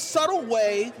a little subtle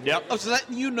way of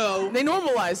letting you know. They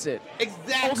normalized it.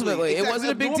 Exactly. Ultimately, it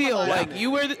wasn't a big deal. Normalized Like,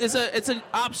 you wear it's an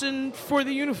option for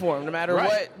the uniform, no matter Right.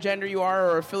 what gender you are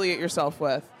or affiliate yourself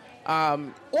with.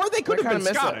 Or they could have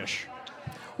been Scottish.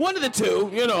 One of the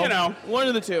two, you know. One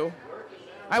of the two.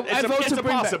 I vote It's to a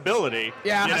bring back- possibility.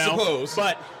 Yeah, you I know? suppose.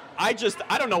 But I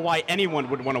don't know why anyone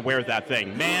would want to wear that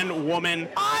thing. Man, woman,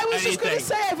 I was just going to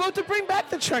anything. say, I vote to bring back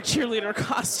the Trek cheerleader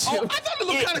costume. Oh, I thought it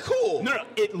looked kind of cool. No,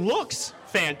 it looks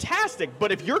fantastic.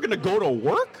 But if you're going to go to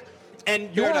work,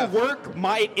 and your work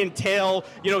might entail,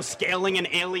 scaling an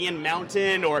alien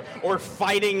mountain or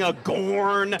fighting a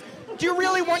Gorn, do you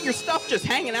really want your stuff just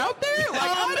hanging out there? Like,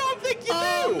 I don't think you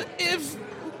do. If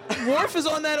Worf is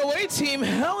on that away team,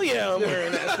 hell yeah, I'm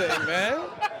wearing that thing, man.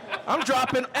 I'm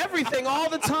dropping everything all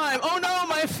the time. Oh no,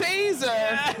 my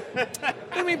phaser.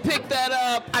 Let me pick that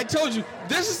up. I told you,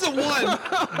 this is the one.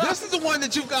 This is the one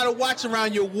that you've got to watch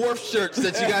around your Worf shirts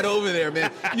that you got over there,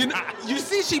 man. You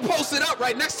see, she posted up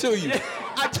right next to you.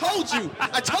 I told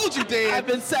you, Dan. I've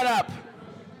been set up.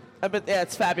 Yeah,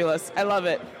 it's fabulous. I love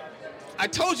it. I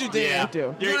told you, Dan. Yeah. I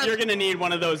do. You're going to need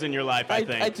one of those in your life, I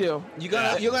think. I do. You're gonna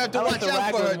have to watch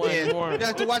out for her, Dan. You're gonna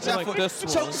have to watch out for her.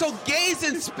 So gays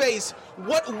in space.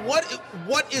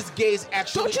 What is gays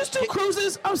actually? Don't you just do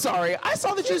cruises? I'm sorry. I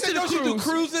saw that you did a Don't cruise. you do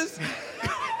cruises?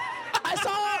 I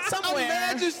saw somewhere. I'm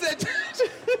mad you said.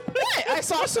 I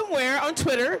saw somewhere on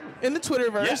Twitter, in the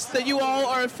Twitterverse, that you all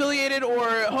are affiliated or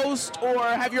host or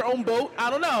have your own boat. I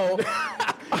don't know.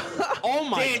 Oh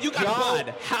my Dan, you got a God.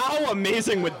 boat. How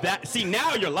amazing would that... See,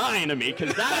 now you're lying to me,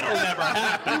 because that'll never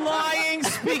happen. Lying,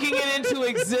 speaking it into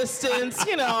existence,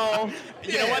 You know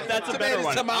what? That's a better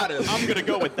one. Tomatoes. I'm going to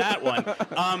go with that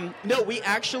one. No, we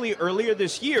actually, earlier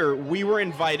this year, we were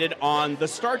invited on the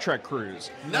Star Trek cruise.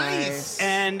 Nice.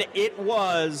 And it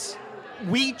was...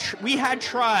 We had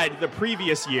tried the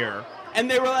previous year, and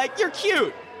they were like, you're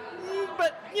cute,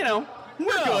 but,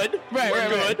 we're good. We're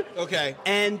good. Okay.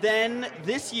 And then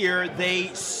this year, they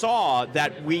saw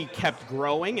that we kept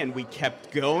growing and we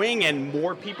kept going, and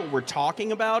more people were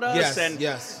talking about us. Yes, and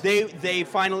yes. They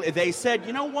finally said,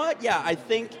 you know what? Yeah, I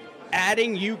think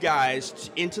adding you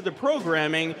guys into the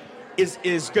programming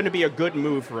is going to be a good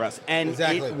move for us. And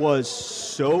Exactly. it was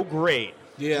so great.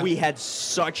 Yeah. We had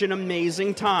such an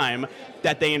amazing time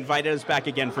that they invited us back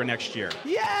again for next year.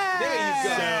 Yeah.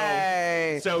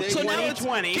 There you go. So now it's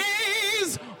 2020.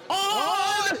 gays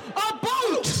on a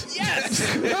boat. Yes.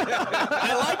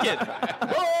 I like it.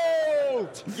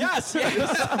 Boat. Yes.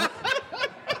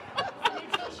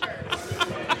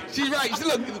 She's right.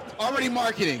 Look, already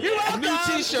marketing. You're welcome. New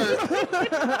T-shirt.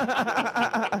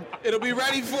 It'll be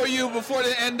ready for you before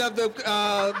the end of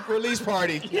the release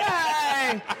party.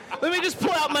 Yay! Let me just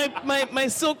pull out my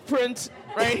silk print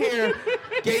right here.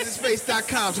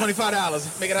 Gaysinspace.com,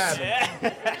 $25. Make it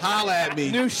happen. Holla at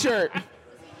me. New shirt.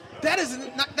 That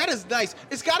is nice.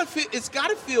 It's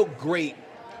gotta feel great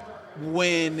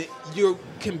when you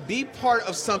can be part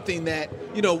of something that,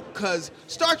 because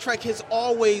Star Trek has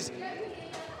always,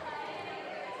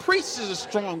 preached is a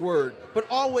strong word, but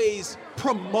always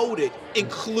promoted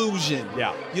inclusion.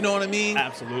 Yeah. You know what I mean?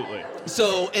 Absolutely.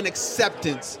 So, and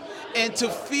acceptance. And to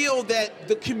feel that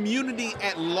the community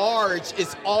at large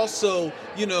is also,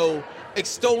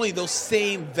 extolling those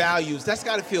same values, that's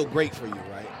got to feel great for you,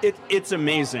 right? It's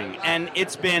amazing. And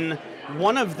it's been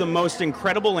one of the most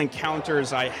incredible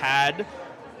encounters I had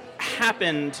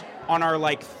happened on our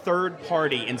third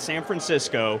party in San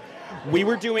Francisco. We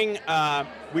were doing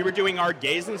our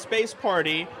Gays in Space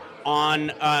party on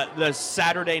the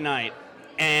Saturday night,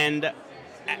 and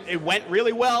it went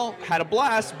really well. Had a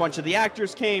blast. A bunch of the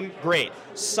actors came. Great.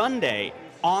 Sunday,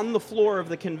 on the floor of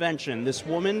the convention, this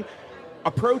woman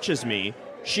approaches me.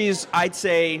 She's, I'd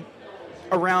say,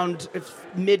 around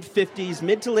mid-50s,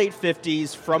 mid to late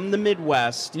 50s, from the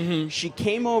Midwest. Mm-hmm. She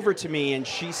came over to me and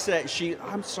she said,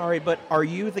 I'm sorry, but are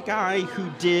you the guy who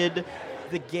did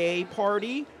the gay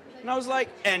party? And I was like,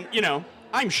 and,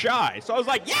 I'm shy. So I was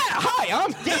like, yeah, hi,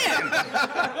 I'm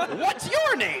Dan. What's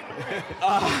your name?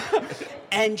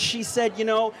 And she said,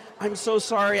 I'm so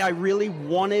sorry. I really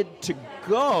wanted to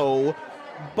go,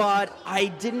 but I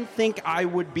didn't think I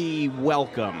would be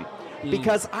welcome.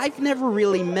 Because I've never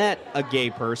really met a gay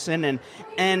person,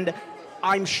 and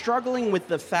I'm struggling with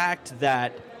the fact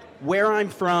that where I'm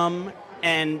from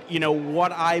and,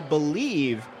 what I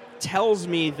believe tells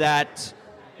me that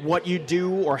what you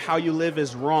do or how you live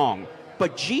is wrong.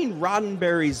 But Gene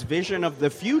Roddenberry's vision of the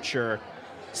future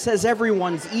says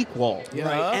everyone's equal.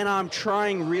 Yeah. And I'm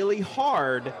trying really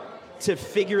hard to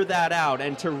figure that out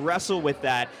and to wrestle with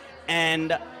that.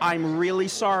 And I'm really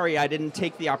sorry I didn't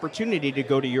take the opportunity to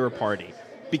go to your party,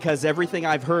 because everything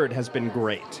I've heard has been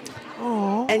great.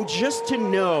 Aww. And just to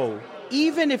know,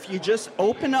 even if you just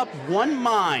open up one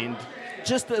mind,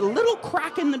 just a little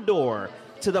crack in the door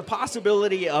to the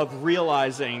possibility of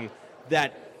realizing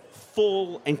that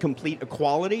full and complete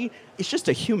equality is just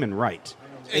a human right.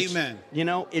 Amen.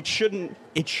 It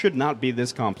should not be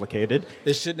this complicated.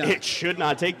 It should not. It should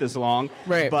not take this long.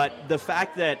 Right. But the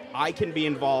fact that I can be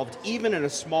involved, even in a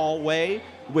small way,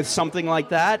 with something like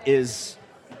that is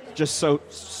just so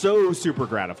super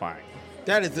gratifying.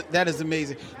 That is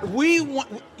amazing. We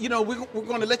want, we're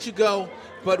going to let you go,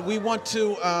 but we want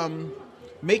to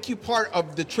make you part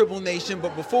of the Tribble Nation.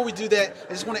 But before we do that,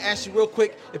 I just want to ask you real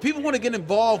quick, if people want to get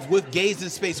involved with Gays in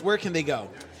Space, where can they go?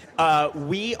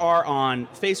 We are on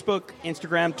Facebook,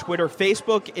 Instagram, Twitter.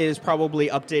 Facebook is probably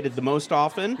updated the most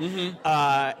often. Mm-hmm.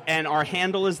 And our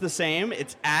handle is the same.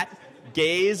 It's at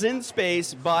Gays in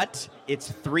Space, but it's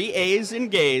 3 A's in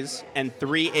gays and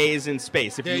 3 A's in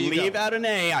space. If you leave out an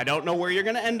A, I don't know where you're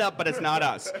going to end up, but it's not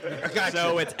us.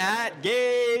 So it's at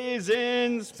Gays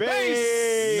in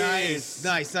Space.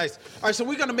 Nice. All right, so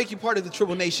we're going to make you part of the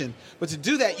Tribble Nation. But to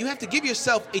do that, you have to give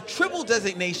yourself a Tribble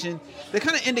designation that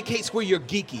kind of indicates where you're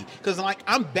geeky. Because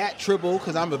I'm Bat Tribble,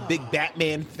 because I'm a big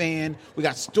Batman fan. We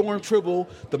got Storm Tribble,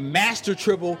 the Master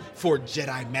Tribble for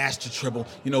Jedi Master Tribble.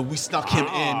 We snuck him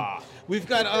in. We've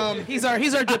got he's our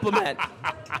diplomat.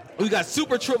 We got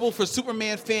Super Tribble for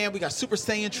Superman fan. We got Super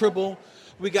Saiyan Tribble.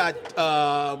 We got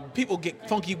people get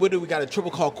funky with it. We got a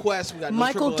Tribble called Quest. We got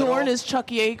Michael Dorn is Chuck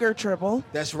Yeager Tribble.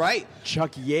 That's right.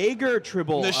 Chuck Yeager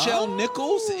Tribble. Nichelle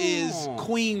Nichols is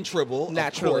Queen Tribble.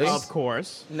 Naturally. Of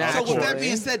course. So with that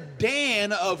being said,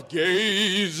 Dan of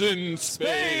Gays in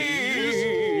Space.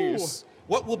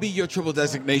 What will be your Tribble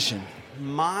designation?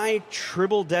 My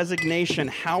Tribble designation.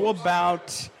 How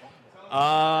about?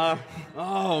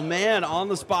 Oh man, on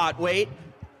the spot. Wait.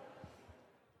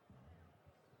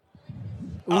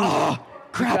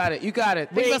 Crap. You got it.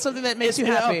 Think about something that makes you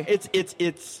happy.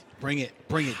 It's. Bring it,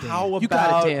 Dan. How about? You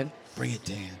got it, Dan. Bring it,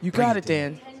 Dan. You got it,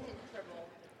 Dan.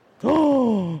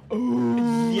 Oh.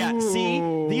 Yeah, see?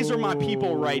 These are my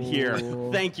people right here.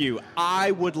 Thank you.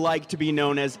 I would like to be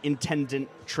known as Intendant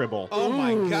Tribble. Oh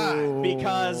my God.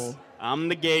 Because I'm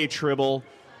the gay Tribble.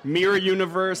 Mirror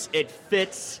universe, it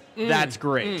fits. That's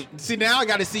great. See, now I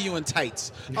got to see you in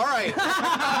tights. All right.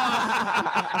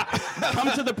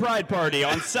 Come to the Pride Party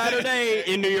on Saturday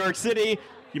in New York City.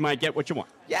 You might get what you want.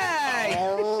 Yay!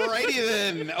 All righty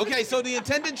then. Okay, so the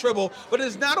Intendant Tribble, but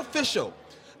it's not official.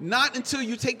 Not until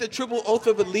you take the Tribble Oath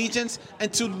of Allegiance,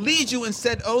 and to lead you in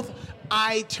said oath,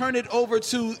 I turn it over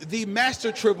to the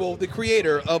Master Tribble, the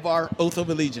creator of our Oath of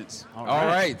Allegiance. All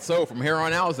right. So from here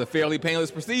on out, it's a fairly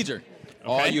painless procedure.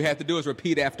 Okay. All you have to do is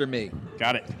repeat after me.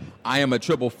 Got it. I am a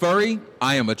Tribble furry.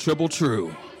 I am a Tribble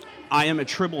true. I am a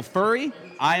Tribble furry.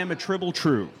 I am a Tribble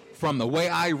true. From the way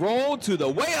I roll to the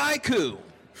way I coo.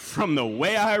 From the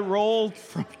way I roll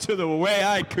to the way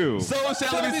I coo. So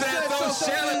shall it be said, so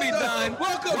shall it be done.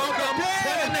 Welcome to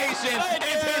the nation.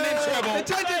 Intendant Tribble.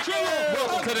 Intendant Tribble.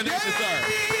 Welcome to the nation, sir.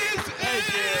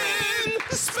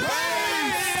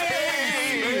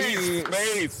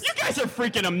 Space. You guys are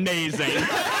freaking amazing.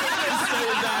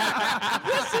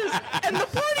 And the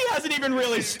party hasn't even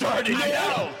really started yet. I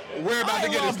know. We're about to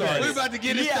get it started. We're about to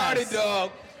get it started,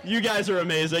 dog. You guys are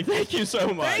amazing. Thank you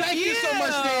so much. Thank you so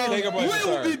much, Dan. We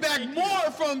will be back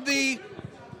more from the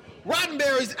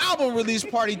Roddenberry's album release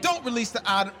party. Don't release the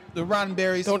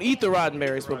Roddenberries. Don't eat the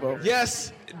Roddenberries, Bobo.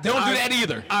 Yes. Don't do that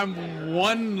either. I'm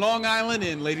one Long Island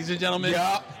in, ladies and gentlemen.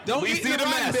 Yeah. Don't eat the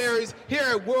Roddenberries. Here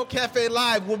at World Cafe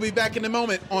Live. We'll be back in a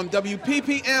moment on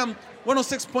WPPM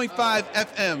 106.5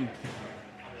 FM,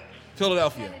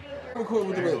 Philadelphia. All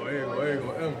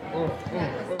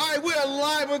right, we are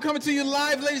live. We're coming to you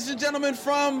live, ladies and gentlemen,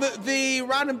 from the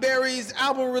Roddenberries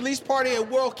album release party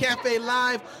at World Cafe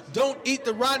Live. Don't eat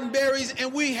the Roddenberries,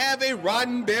 and we have a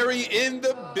Roddenberry in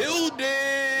the building.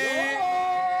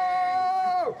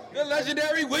 The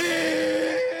legendary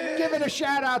Win. Giving a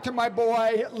shout out to my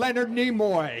boy Leonard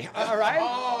Nimoy. All right,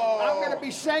 I'm going to be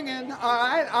singing. All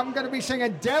right, I'm going to be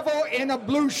singing "Devil in a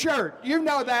Blue Shirt." You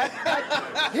know that.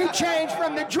 He changed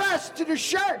from the dress to the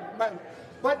shirt.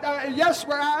 But yes,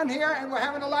 we're on here and we're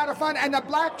having a lot of fun, and the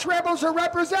Black Tribbles are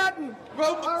representing.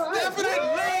 Well, definitely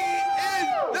in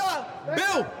the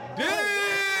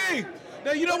building.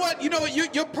 Now you know what?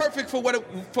 You're perfect for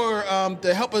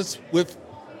to help us with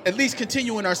at least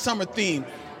continuing our summer theme.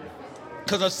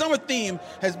 because our summer theme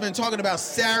has been talking about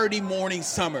Saturday morning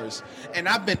summers. And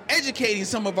I've been educating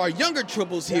some of our younger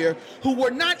tribbles here who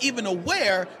were not even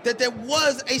aware that there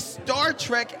was a Star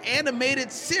Trek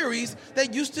animated series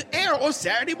that used to air on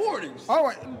Saturday mornings.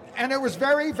 Oh, and it was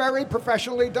very, very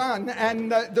professionally done, and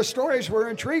the stories were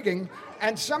intriguing.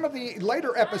 And some of the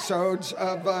later episodes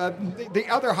of the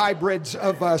other hybrids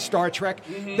of Star Trek,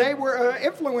 they were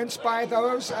influenced by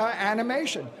those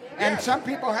animation. And some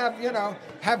people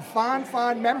have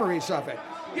fond memories of it.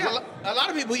 Yeah, a lot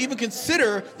of people even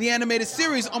consider the animated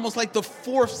series almost like the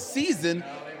fourth season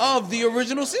of the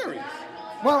original series.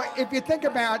 Well, if you think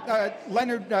about Bill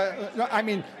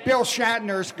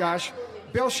Shatner's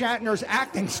Bill Shatner's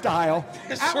acting style,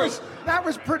 that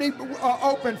was pretty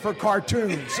open for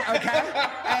cartoons, okay?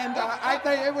 And I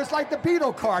think it was like the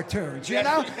Beatle cartoons, you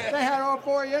know? They had all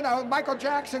four, Michael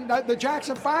Jackson, the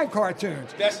Jackson 5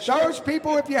 cartoons. Those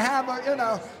people, if you have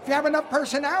enough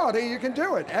personality, you can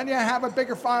do it. And you have a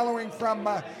bigger following from,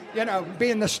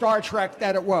 being the Star Trek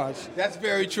that it was. That's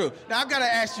very true. Now, I've got to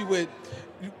ask you,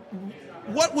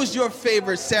 what was your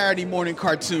favorite Saturday morning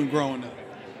cartoon growing up?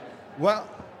 Well,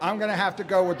 I'm going to have to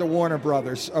go with the Warner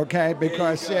Brothers, okay?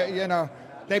 Because,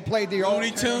 they played the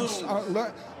Looney Tunes.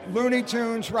 Looney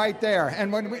Tunes right there.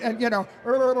 And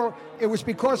it was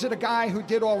because of the guy who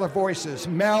did all the voices,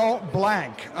 Mel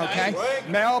Blanc, okay? Right.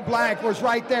 Mel Blanc was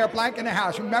right there, Blanc in the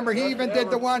House. Remember, he even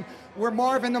did the one where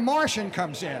Marvin the Martian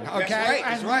comes in, okay?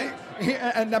 That's right.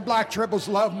 And the Black Tribbles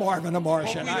love Marvin the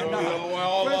Martian. I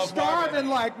know. We're starving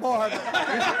like Marvin.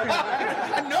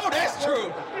 I know that's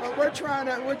true. We're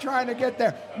trying to get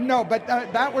there. No, but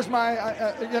that was my,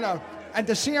 and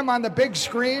to see him on the big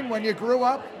screen when you grew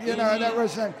up, that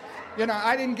was, I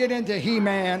didn't get into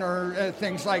He-Man or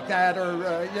things like that, or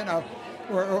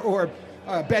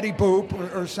Betty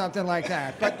Boop or something like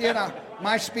that. But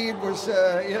my speed was,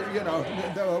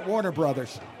 the Warner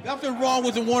Brothers. Nothing wrong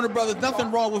with the Warner Brothers.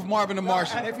 Nothing wrong with Marvin the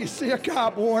Martian. And if you see a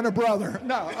cop, Warner Brother.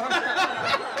 No.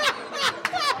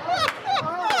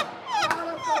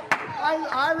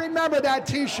 I remember that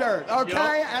T-shirt,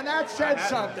 okay? Yep. And that said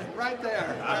something right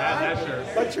there. I had that shirt.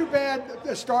 But too bad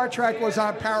the Star Trek was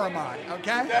on Paramount,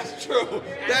 okay? That's true.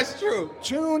 That's true.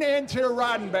 Tune into the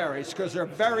Roddenberries because they're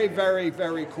very, very,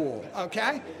 very cool,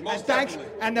 okay? Most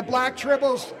definitely. And the Black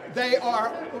Tribbles, they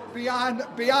are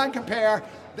beyond compare.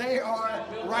 They are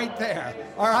right there.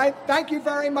 All right? Thank you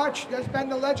very much. There's been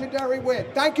the legendary Win.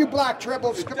 Thank you, Black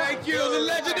Tribbles. Thank you, the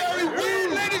legendary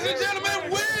Win, ladies and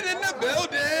gentlemen. Win in the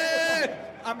building.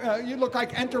 You look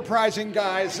like enterprising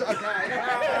guys. Okay. You see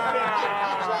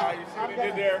what he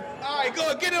did there? All right,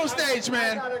 go get on stage,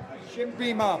 man. I gotta Jim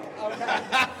Beam up. Okay.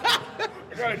 I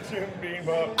got a Jim Beam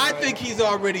up. I think he's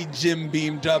already Jim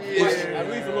beamed up. At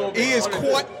least a little bit.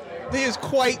 He is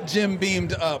quite Jim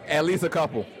beamed up. At least a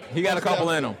couple. He got a couple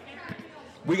in him.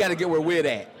 We got to get where Wid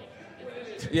at.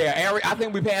 Yeah, I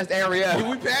think we passed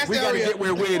Ariel. We passed We got to Ariel. get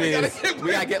where Wid is.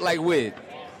 We got to get like Wid.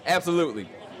 Absolutely.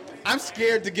 I'm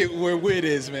scared to get where Wid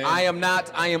is, man. I am not.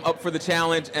 I am up for the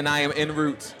challenge, and I am en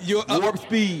route. You're up. Warp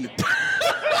speed.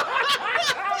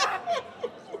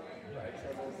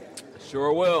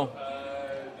 Sure will.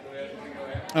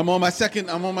 I'm on my second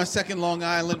Long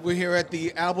Island. We're here at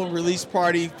the album release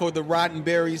party for the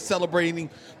Roddenberries, celebrating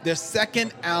their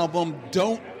second album,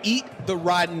 Don't Eat the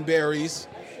Roddenberries.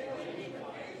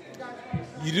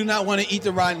 You do not want to eat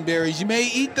the Roddenberries. You may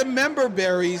eat the member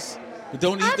berries, but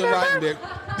don't eat the Roddenberries.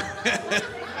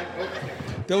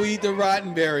 Don't eat the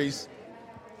Roddenberries.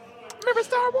 Remember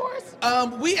Star Wars?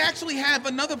 We actually have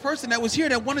another person that was here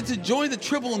that wanted to join the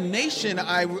Tribble Nation,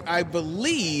 I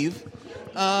believe.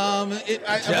 I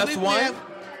believe one?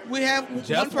 We have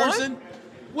one person.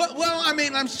 Well, I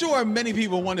mean, I'm sure many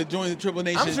people want to join the Tribble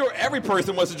Nation. I'm sure every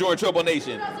person wants to join Tribble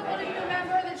Nation. Who doesn't want to be a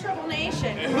member of the Tribble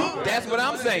Nation? That's what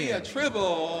I'm saying. A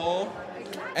Tribble.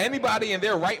 Anybody in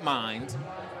their right mind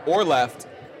or left.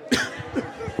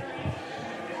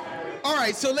 All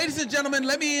right, so ladies and gentlemen,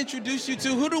 let me introduce you to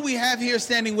who do we have here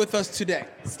standing with us today?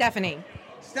 Stephanie.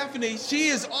 Stephanie, she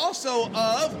is also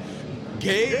of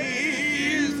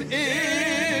Gaze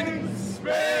in Space.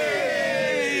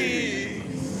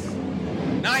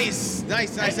 Nice.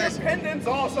 Independence,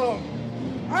 awesome.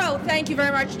 Oh, thank you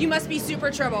very much. You must be Super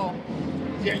Tribble.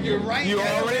 Yeah, you're right. You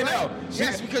Yeah, already you're right. know.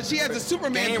 Yes, because she has a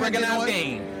Superman Game pendant recognized on.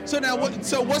 game. So now,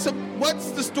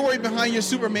 what's the story behind your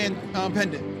Superman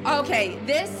pendant? Okay,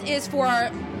 this is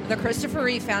for the Christopher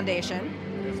Reeve Foundation,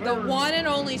 the one and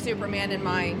only Superman in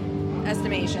my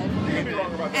estimation.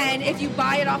 And if you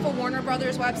buy it off of Warner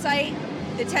Brothers website,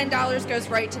 the $10 goes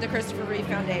right to the Christopher Reeve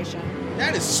Foundation.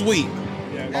 That is sweet.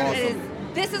 Yeah, It is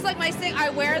This is like my thing. I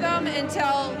wear them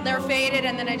until they're faded,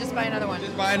 and then I just buy another one.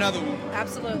 Just buy another one.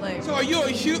 Absolutely. So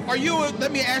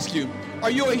let me ask you,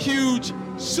 are you a huge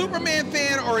Superman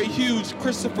fan or a huge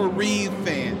Christopher Reeve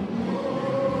fan?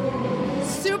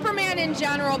 Superman in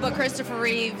general, but Christopher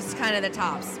Reeve's kind of the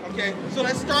tops. Okay, so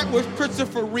let's start with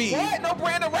Christopher Reeve. What? No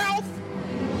Brandon Routh?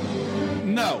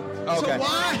 No. Okay. So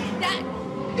why?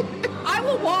 I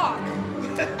will walk.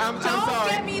 I'm Don't sorry.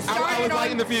 get me started I was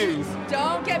lighting the fuse.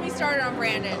 Don't get me started on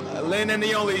Brandon. Lynn and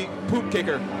the only poop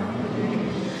kicker.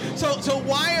 So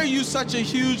why are you such a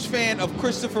huge fan of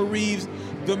Christopher Reeves,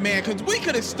 the man? Because we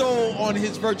could have stole on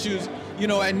his virtues,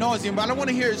 ad nauseum, but I want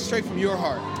to hear it straight from your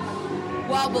heart.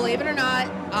 Well, believe it or not,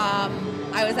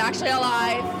 I was actually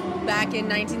alive back in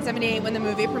 1978 when the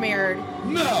movie premiered.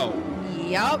 No.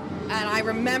 Yep. And I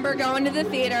remember going to the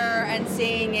theater and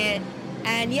seeing it.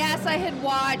 And yes, I had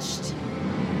watched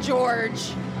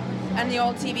George and the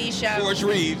old TV show. George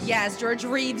Reeves. Yes, George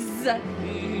Reeves.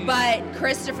 But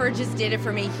Christopher just did it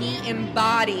for me. He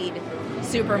embodied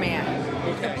Superman.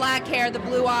 Okay. The black hair, the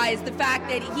blue eyes, the fact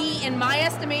that he, in my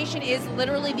estimation, is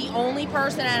literally the only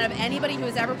person out of anybody who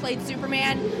has ever played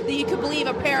Superman that you could believe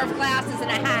a pair of glasses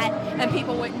and a hat and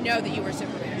people wouldn't know that you were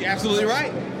Superman. You're absolutely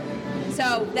right.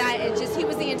 So he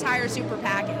was the entire super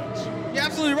package. You're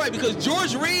absolutely right, because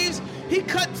George Reeves, he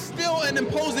cut still an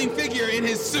imposing figure in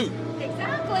his suit.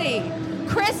 Exactly.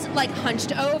 Chris,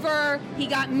 hunched over. He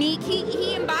got meek.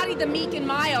 He embodied the meek and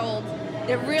mild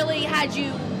that really had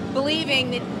you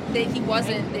believing that he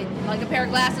wasn't, that a pair of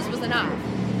glasses was enough.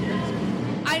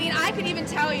 I mean, I could even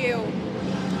tell you,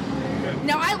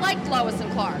 now I liked Lois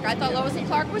and Clark. I thought Lois and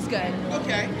Clark was good.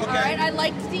 Okay. All right, I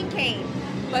liked Dean Cain.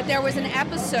 But there was an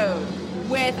episode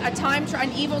with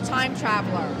an evil time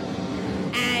traveler.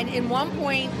 And in one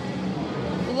point,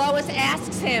 Lois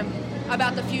asks him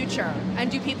about the future and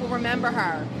do people remember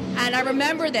her? And I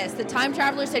remember this. The time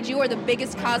traveler said, "You are the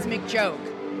biggest cosmic joke."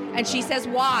 And she says,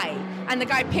 "Why?" And the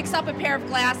guy picks up a pair of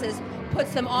glasses,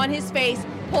 puts them on his face,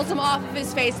 pulls them off of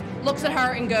his face, looks at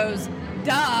her and goes,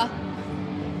 "Duh."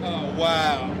 Oh,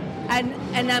 wow.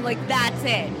 And I'm like, that's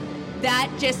it. That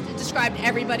just described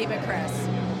everybody but Chris.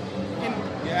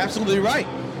 You're absolutely right.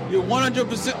 You're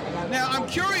 100%. Now, I'm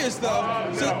curious, though.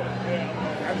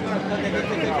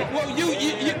 Well,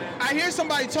 I hear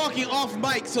somebody talking off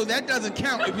mic, so that doesn't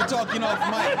count if you're talking off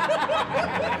mic.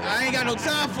 I ain't got no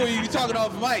time for you talking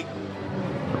off mic.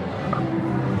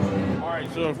 All right,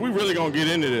 so if we really gonna get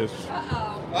into this,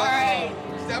 All right.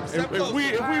 if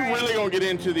we really gonna get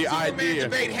into the idea,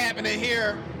 debate happening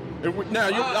here. Now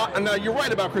you're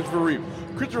right about Christopher Reeve.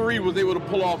 Christopher Reeve was able to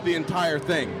pull off the entire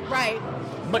thing. Right.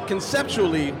 But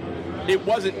conceptually, it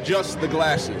wasn't just the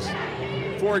glasses.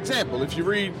 For example, if you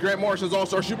read Grant Morrison's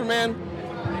All-Star Superman,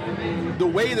 the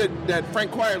way that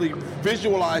Frank Quietly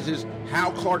visualizes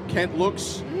how Clark Kent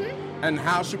looks and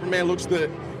how Superman looks, the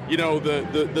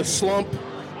slump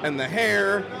and the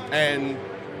hair, and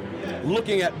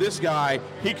looking at this guy,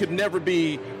 he could never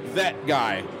be that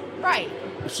guy. Right.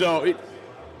 So,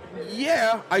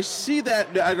 I see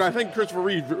that. I think Christopher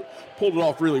Reeve pulled it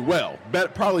off really well.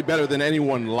 Probably better than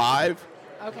anyone live.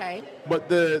 Okay. But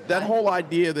that whole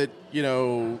idea that,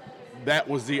 that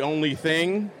was the only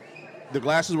thing, the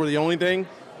glasses were the only thing.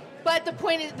 But the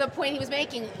point he was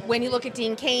making, when you look at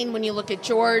Dean Cain, when you look at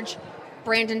George,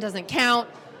 Brandon doesn't count.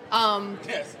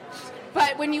 Yes.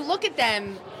 But when you look at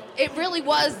them, it really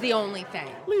was the only thing.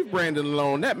 Leave Brandon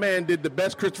alone. That man did the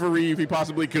best Christopher Reeve he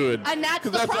possibly could. And that's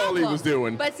the problem. Because that's all he was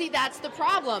doing. But see, that's the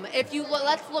problem. If you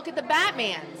let's look at the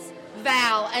Batmans,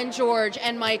 Val and George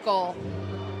and Michael.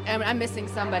 And I'm missing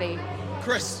somebody.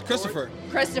 Christopher.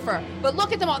 But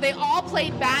look at them all. They all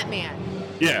played Batman.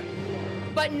 Yeah.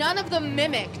 But none of them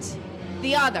mimicked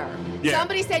the other. Yeah.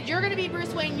 Somebody said, "You're going to be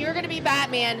Bruce Wayne, you're going to be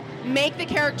Batman, make the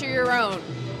character your own."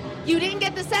 You didn't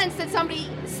get the sense that somebody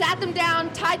sat them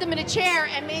down, tied them in a chair,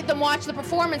 and made them watch the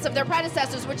performance of their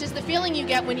predecessors, which is the feeling you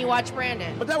get when you watch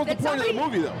Brandon. But that was the point of the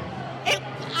movie, though.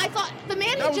 I thought the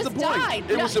man had just died.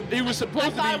 It was supposed to be. I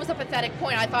thought it was a pathetic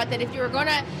point. I thought that if you were going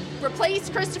to replace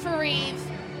Christopher Reeve,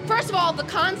 first of all, the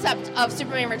concept of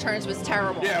Superman Returns was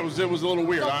terrible. Yeah, it was a little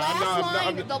weird.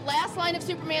 The last line of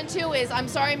Superman 2 is, "I'm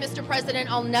sorry, Mr.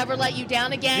 President, I'll never let you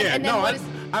down again." Yeah, and then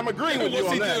I'm agreeing with you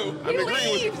on that. He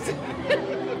leaves.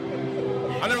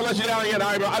 I'll never let you down again.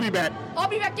 I'll be back. I'll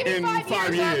be back. Give me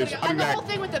 5 years. I'll be And the back. whole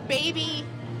thing with the baby,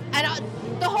 and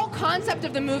the whole concept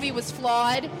of the movie was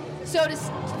flawed. So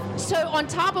on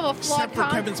top of a flawed Except for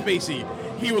Kevin Spacey,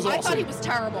 he was awesome. I thought he was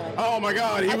terrible. Oh my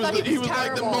God, he was like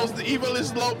the most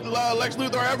evilest Lex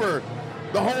Luthor ever.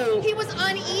 He was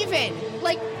uneven.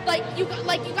 you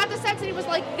got the sense that he was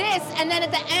like this, and then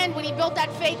at the end when he built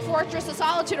that fake Fortress of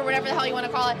Solitude or whatever the hell you want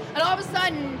to call it, and all of a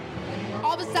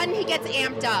sudden he gets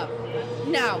amped up.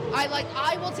 No,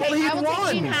 I will take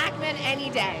Gene Hackman any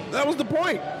day. That was the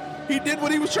point. He did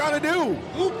what he was trying to do.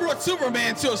 Who brought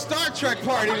Superman to a Star Trek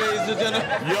party, ladies and gentlemen?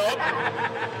 Yup.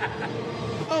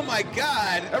 Oh my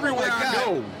God! Everywhere I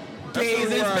go.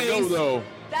 Gays in space. Though.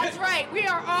 That's right. We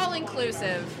are all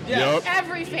inclusive. Yep.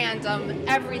 Every fandom,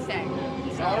 everything.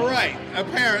 So, All right.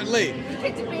 Apparently. you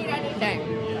can debate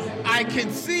anything. I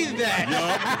can see that.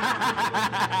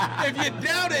 If you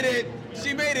doubted it,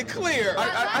 she made it clear.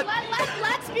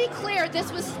 Let's be clear.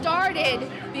 This was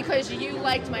started because you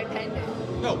liked my pendant.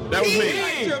 No, that was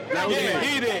me. That was me.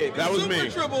 He did. That was me.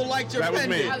 Super Triple liked your That was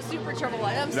pendant. me. I was Super Triple.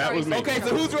 I'm That sorry. was me. Okay,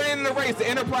 so who's winning the race, the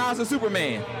Enterprise or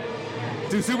Superman?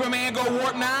 Do Superman go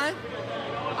warp 9?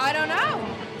 I don't know.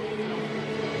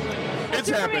 It's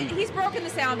happened. He's broken the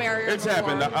sound barrier. It's before.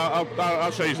 happened.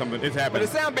 I'll show you something. It's But happened. the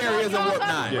sound barrier isn't No, warp it's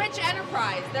on 9. Rich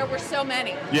Enterprise. There were so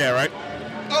many. Yeah, right?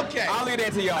 Okay. I'll leave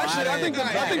that to y'all. Actually, I think the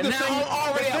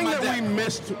thing that we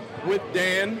missed with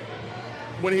Dan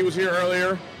when he was here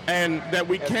earlier, and that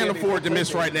we can't afford to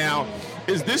miss right now,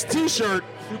 is this T-shirt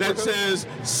that says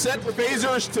 "Set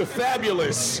phasers to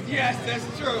fabulous." Yes,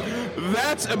 that's true.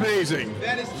 That's amazing.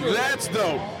 That is true. That's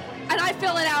dope. And I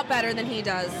fill it out better than he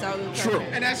does. So True.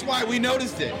 And that's why we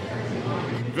noticed it.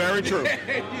 Very true.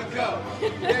 There you go.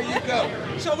 There you go.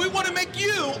 So we want to make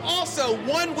you also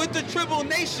one with the Tribble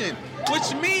Nation,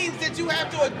 which means that you have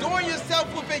to adorn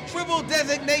yourself with a Tribble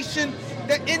designation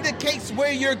that indicates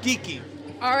where you're geeky.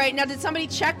 All right. Now, did somebody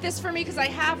check this for me? Because I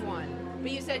have one.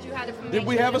 But you said you had it from. Did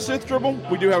we have a Sith Tribble?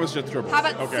 We do have a Sith Tribble. How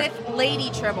about Okay. Sith Lady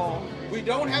Tribble? We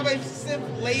don't have a Sith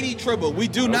Lady Tribble. We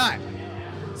do not.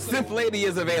 Sith Lady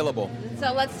is available.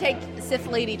 So let's take Sith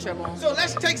Lady Tribble. So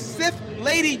let's take Sith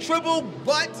Lady Tribble,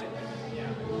 but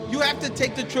you have to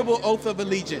take the Tribble Oath of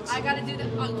Allegiance. I gotta do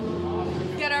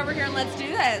the. Get over here and let's do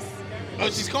this. Oh,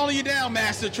 she's calling you down,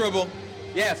 Master Tribble.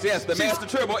 Yes, the Master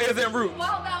Tribble is en route.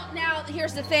 Well, now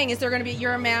here's the thing: is there gonna be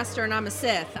you're a master and I'm a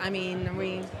Sith? I mean,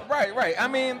 we. Right. I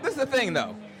mean, this is the thing,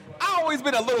 though. I've always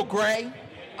been a little gray.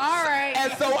 All right.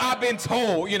 And so I've been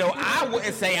told, I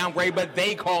wouldn't say I'm gray, but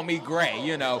they call me gray,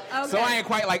 So Okay. I ain't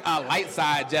quite like a light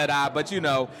side Jedi, but,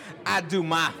 I do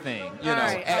my thing, All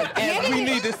right. And we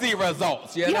need to see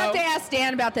results, You have to ask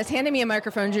Dan about this. Handing me a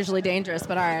microphone is usually dangerous,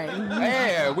 but all right.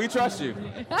 Yeah, we trust you.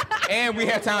 And we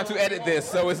have time to edit this,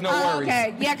 so it's no worries.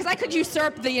 Okay. Yeah, because I could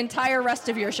usurp the entire rest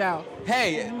of your show.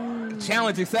 Hey,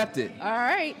 challenge accepted. All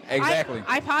right. Exactly.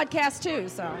 I podcast too,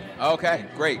 so. Okay,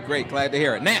 great. Glad to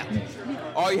hear it. Now,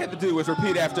 all you have to do is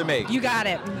repeat after me. You got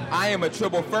it. I am a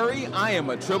Tribble furry. I am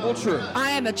a Tribble true.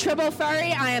 I am a Tribble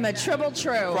furry. I am a Tribble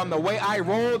true. From the way I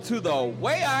roll to the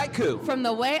way I coo. From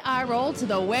the way I roll to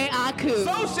the way I coo.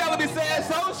 So shall it be said,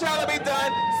 so shall it be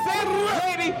done. Sith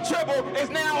Lady Tribble is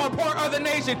now a part of the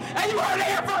nation. And you heard it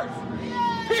here first.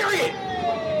 Period.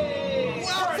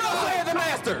 Well, so says the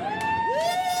master.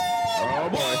 Oh,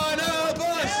 boy. One of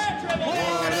us.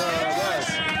 One of us.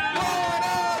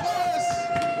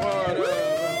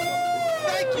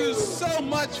 Thank you so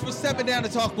much for stepping down to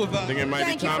talk with us. I think it might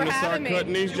Thank be you time for to start having me.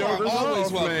 cutting these You are jokers always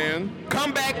off, welcome. man.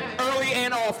 Come back early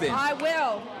and often. I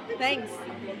will. Thanks.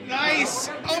 Nice.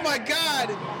 Oh my God.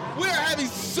 We're having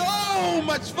so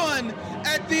much fun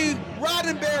at the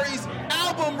Roddenberry's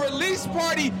album release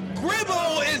party.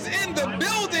 Gribble is in the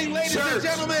building, ladies and Church,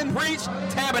 gentlemen. preach,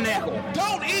 tabernacle.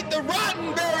 Don't eat the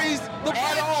Roddenberries. The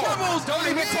At all. Tribbles Don't are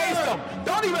even here. taste them.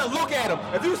 Don't even look at them.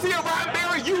 If you see a rotten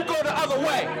berry, you go the other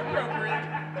way.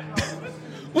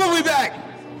 We'll be back.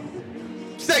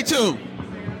 Stay tuned.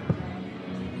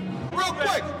 Real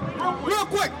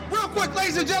quick,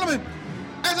 ladies and gentlemen.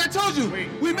 As I told you,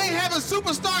 we may have a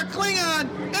superstar Klingon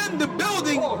in the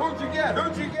building. Oh, who'd you get?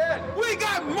 We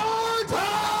got Mortog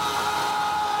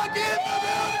in the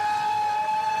building!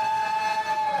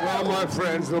 Well, my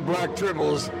friends, the Black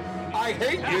Tribbles, I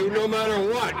hate you no matter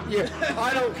what.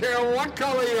 I don't care what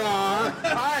color you are.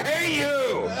 I hate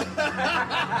you.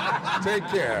 Take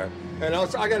care. And I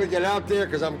got to get out there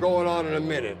because I'm going on in a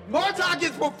minute. Mortog is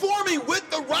performing with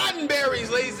the Roddenberries,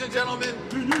 ladies and gentlemen.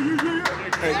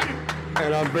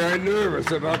 And I'm very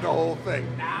nervous about the whole thing.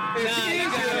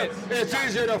 It's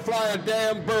easier to fly a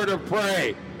damn bird of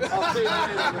prey. I'll see you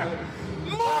later.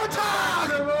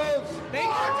 Mortog!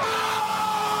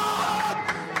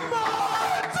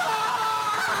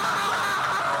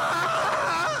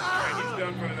 He's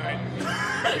done for the night.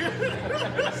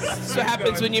 That's what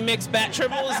happens when you mix Bat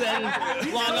Tribbles and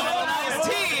Long Island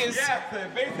iced teas. Yeah,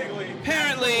 basically.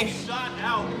 Apparently, Shot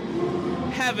out.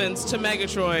 heavens to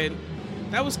Megatroid.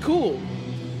 That was cool.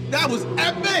 That was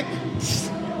epic. He's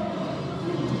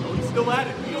still at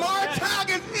it. Martag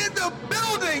is in the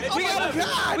building. Oh my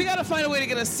God. We gotta find a way to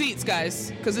get us seats,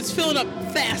 guys, because it's filling up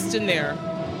fast in there.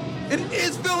 It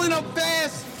is filling up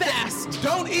fast.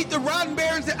 Don't Eat the Rotten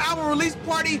Berries, the album release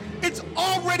party. It's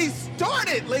already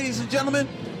started, ladies and gentlemen.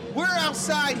 We're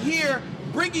outside here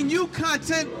bringing you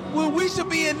content when we should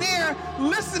be in there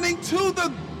listening to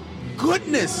the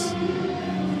goodness.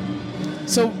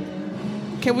 So,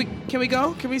 can we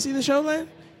go? Can we see the show, Len?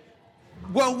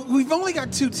 Well, we've only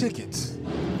got 2 tickets.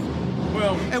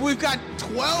 Well, and we've got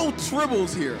 12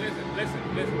 tribbles here. Listen.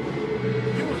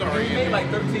 He was already made like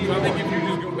 13. So I think if you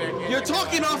just go back in. You're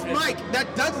talking off mic.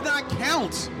 That does not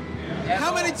count.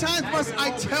 How many times must I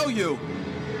tell you?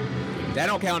 That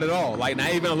don't count at all. Like,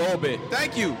 not even a little bit.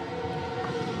 Thank you.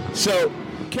 So,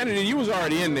 Kennedy, you was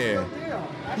already in there.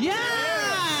 Yeah.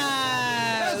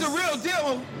 That's a real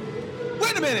deal.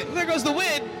 Wait a minute. There goes the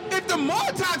Wid. If the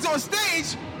Martag's on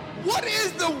stage, what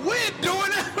is the Wid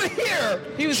doing out here?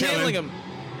 He was handling him.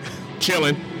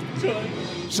 Chilling.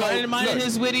 So, minding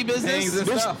his witty business.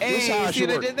 This how I see should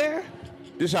what I work. did there?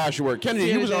 This is how it should work. Kennedy,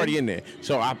 See he what was I did? already in there.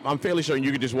 So I'm fairly certain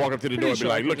you could just walk up to the door and be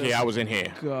like, look here, I was in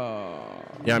here.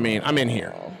 Yeah, I mean, I'm in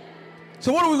here.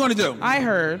 So what are we going to do? I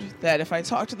heard that if I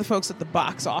talk to the folks at the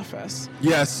box office,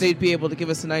 yes, they'd be able to give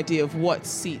us an idea of what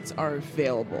seats are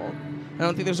available. I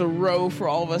don't think there's a row for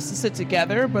all of us to sit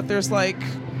together, but there's like...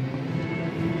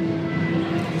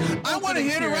 I want to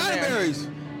hear the Roddenberries.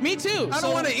 Me too. I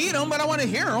don't want to eat them, but I want to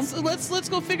hear them. So let's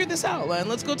go figure this out, Len.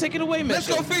 Let's go take it away mission. Let's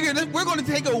go figure this. We're going to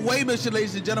take a away mission,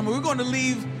 ladies and gentlemen. We're going to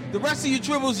leave the rest of you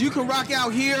tribbles. You can rock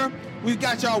out here. We've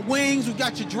got your wings. We've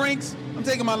got your drinks. I'm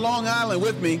taking my Long Island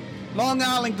with me. Long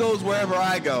Island goes wherever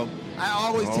I go. I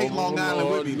always take Long Island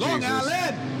with me. Long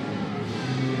Island!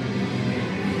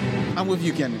 I'm with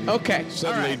you, Kennedy. Okay.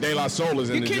 Suddenly, De La Soul is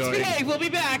in You the kids joint. behave. We'll be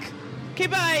back. Okay,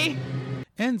 bye.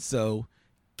 And so,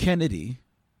 Kennedy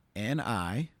and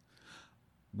I,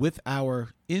 with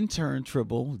our intern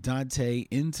tribble, Dante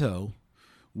in tow,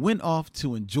 went off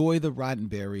to enjoy the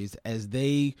Roddenberries as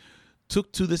they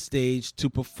took to the stage to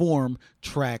perform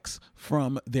tracks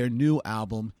from their new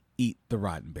album, Eat the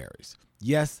Roddenberries.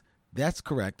 Yes, that's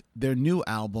correct. Their new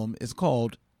album is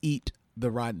called Eat the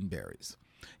Roddenberries,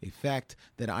 a fact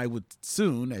that I would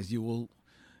soon, as you will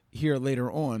hear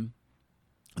later on,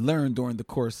 learn during the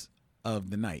course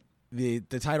of the night. The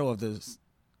title of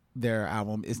their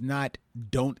album is not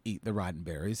Don't Eat the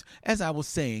Roddenberries, as I was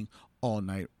saying all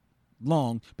night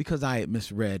long because I had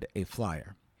misread a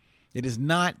flyer. It is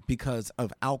not because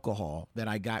of alcohol that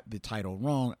I got the title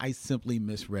wrong. I simply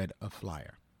misread a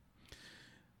flyer.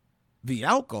 The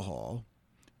alcohol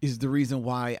is the reason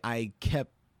why I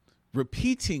kept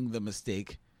repeating the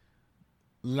mistake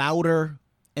louder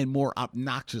and more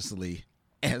obnoxiously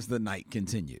as the night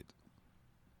continued.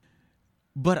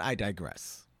 But I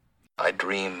digress. I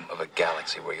dream of a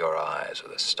galaxy where your eyes are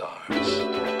the stars.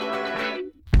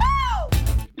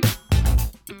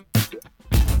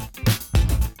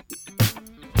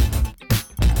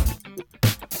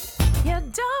 You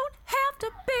don't have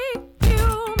to be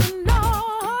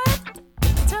humanoid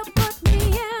to put me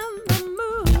in the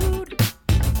mood.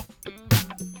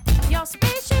 Your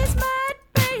species might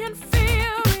be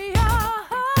inferior,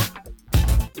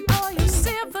 or your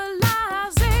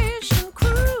civilization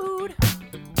crude.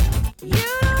 You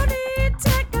don't need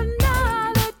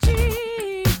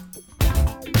technology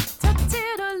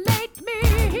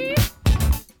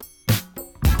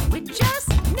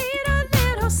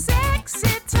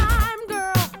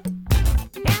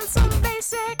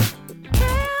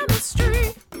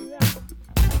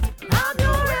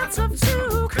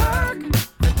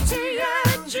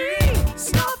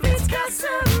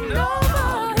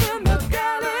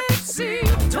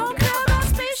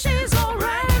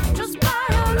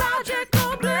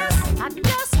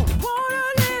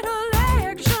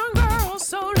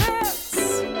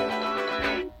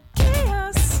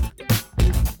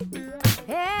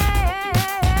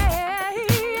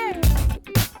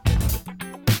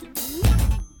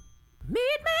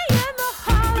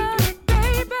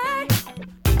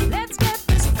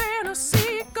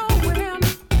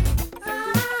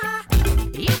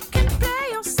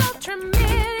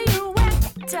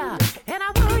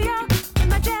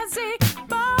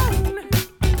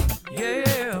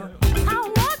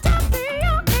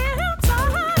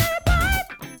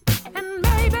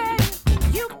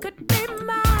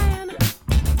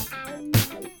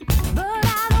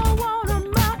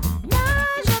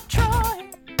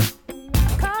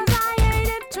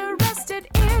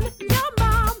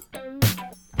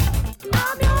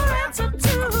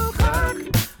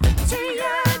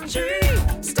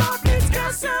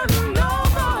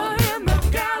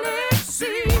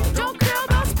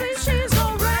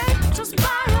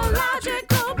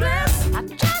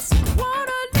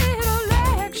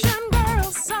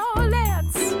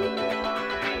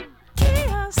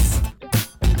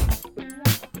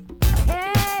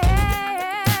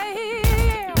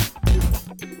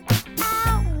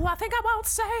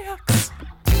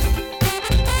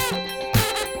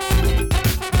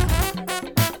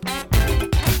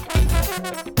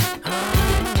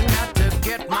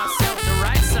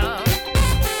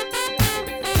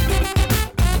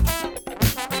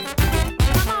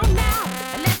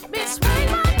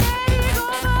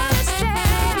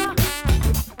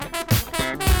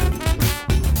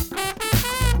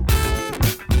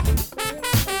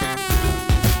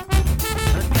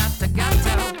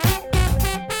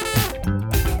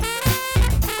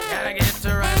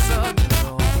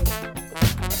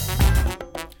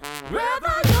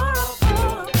Whether you're a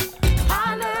poor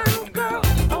Highland girl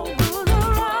or ruler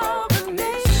of the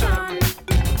nation,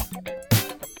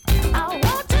 I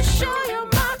want to show you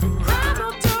my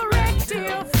final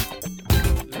directive.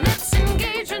 Let's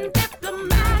engage in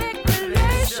diplomatic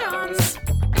relations.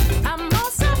 I'm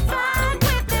also fine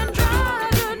with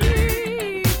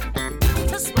androgyny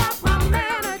to spark my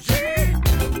energy.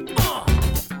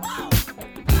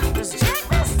 Just check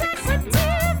the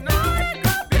sensitive,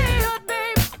 nautical beard,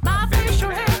 babe. My facial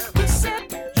hair will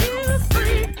set you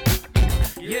free.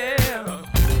 Yeah,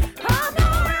 I'm no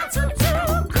answer to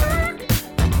Kirk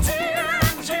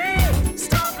TNG.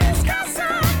 Stop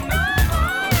discussing no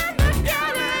more in the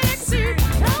galaxy.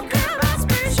 Don't care about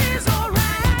species or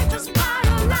rank, just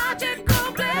biological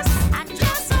bliss. I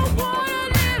just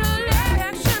want a little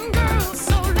action, girl.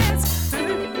 So let's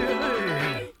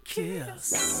kiss.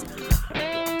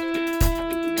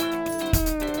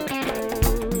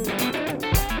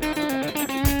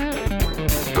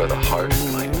 You're the heart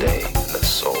in my day and the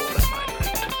soul in my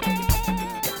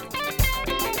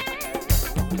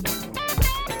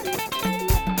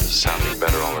night. Sounding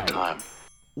better all the time.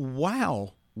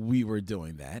 While we were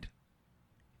doing that,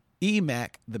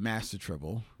 Emac, the Master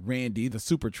Tribble, Randy, the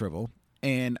Super Tribble,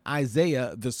 and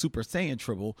Isaiah, the Super Saiyan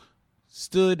Tribble,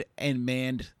 stood and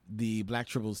manned the Black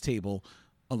Tribbles table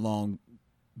along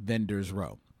Vendors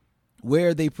Row,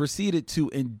 where they proceeded to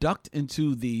induct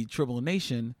into the Tribble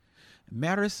Nation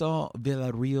Marisol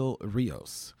Villarreal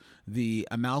Rios, the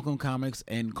Amalgam Comics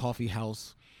and Coffee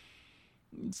House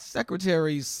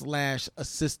secretary /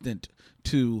 assistant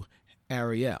to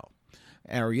Ariel.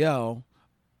 Ariel,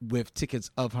 with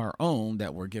tickets of her own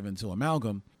that were given to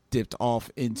Amalgam, dipped off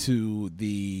into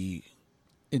the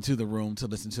room to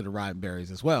listen to the Roddenberries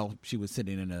as well. She was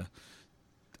sitting in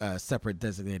a separate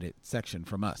designated section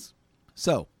from us.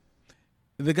 So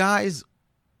the guys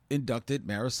inducted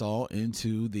Marisol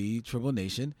into the Tribble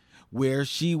Nation, where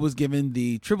she was given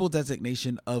the Tribble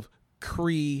designation of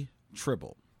Kree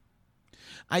Tribble.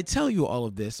 I tell you all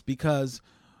of this because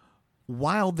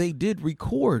while they did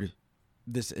record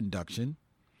this induction,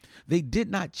 they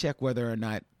did not check whether or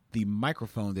not the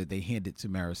microphone that they handed to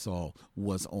Marisol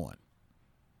was on.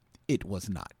 It was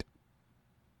not.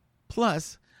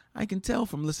 Plus, I can tell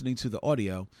from listening to the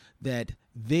audio that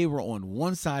they were on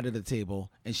one side of the table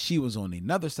and she was on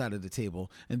another side of the table,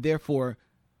 and therefore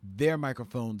their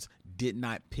microphones did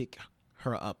not pick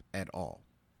her up at all.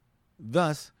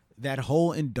 Thus, that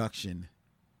whole induction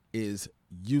is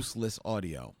useless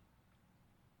audio.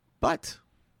 But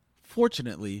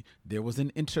fortunately, there was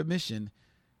an intermission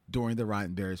during the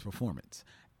Roddenberries performance,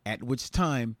 at which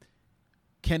time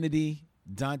Kennedy,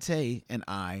 Dante, and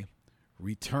I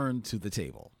returned to the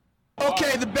table.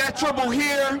 Okay, the Bat Trouble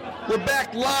here. We're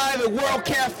back live at World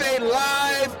Cafe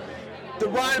Live. The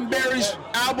Roddenberries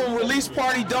album release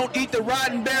party, Don't Eat the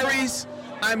Roddenberries.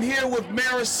 I'm here with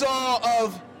Marisol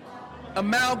of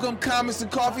Amalgam Comics and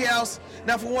Coffee House.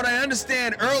 Now, from what I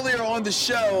understand, earlier on the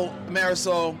show,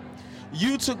 Marisol,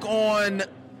 you took on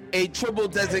a Tribble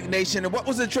designation. And what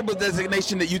was the Tribble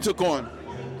designation that you took on?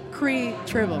 Kree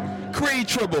Tribble. Kree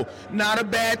Tribble. Not a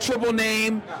bad Tribble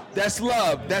name. That's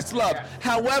love. That's love.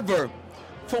 However,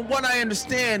 from what I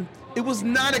understand, it was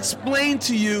not explained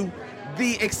to you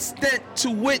the extent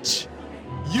to which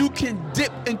you can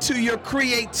dip into your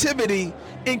creativity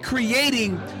in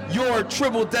creating your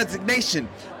Tribble designation.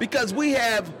 Because we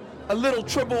have a little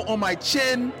Tribble on my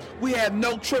chin, we have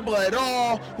no Tribble at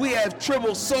all, we have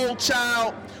Tribble Soul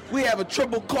Child, we have a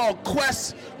Tribble called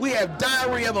Quest, we have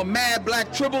Diary of a Mad Black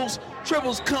Tribbles.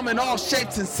 Tribbles come in all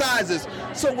shapes and sizes.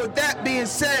 So with that being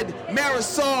said,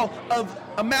 Marisol of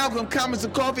Amalgam Comics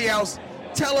and Coffee House,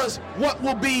 tell us what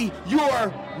will be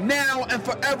your now and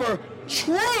forever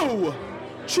true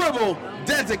Tribble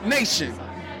designation.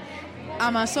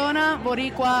 Amazona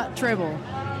Boricua Tribble.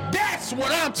 That's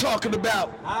what I'm talking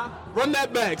about. Run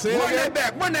that back. Say Run that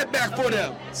back. Run that back for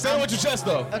them. Say it with your chest,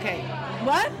 though. Okay.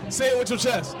 What? Say it with your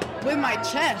chest. With my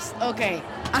chest. Okay.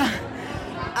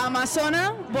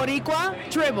 Amazona Boricua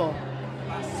Tribble.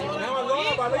 Amazona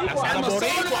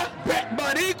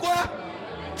Boricua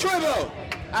Tribble.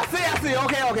 Así,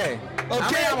 okay. Okay.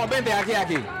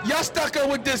 Y'all stuck up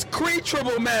with this Kree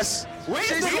Tribble mess.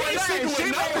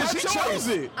 She chose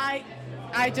it.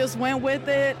 I just went with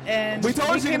it, and we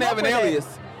told you can have an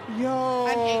alias.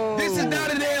 Yo. This is not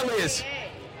an alias.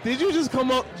 Did you just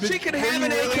come up? She could have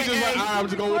an AKA. Just like, I'm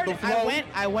just going with the flow.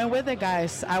 I went with it,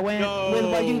 guys. I went with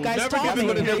what you guys taught me.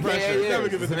 Never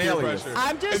give it the peer pressure.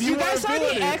 I'm just, If you guys weren't are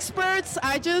doing the it- experts.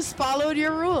 I just followed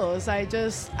your rules. I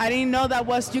didn't know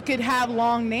you could have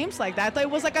long names like that. I thought it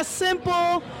was like a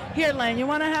simple, here, Len, you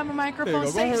want to have a microphone? There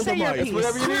you go. Go hold Say the your mic. It's piece.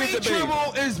 whatever you need Creed it to be.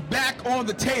 Tribble is back on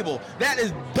the table. That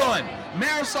is done.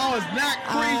 Marisol is not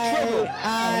Creed Tribble.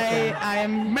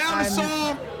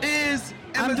 Marisol is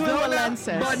I'm doing what Len Amazona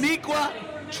says. Baniqua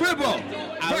Tribble.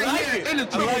 Right like here it. in the I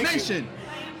Tribble like it. Nation.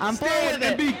 I'm playing Stand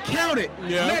with and it. be counted.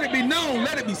 Yeah. Let it be known.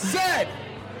 Let it be said.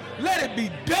 Let it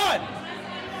be done.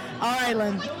 All right,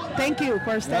 Len. Thank you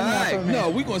for standing up for me. No,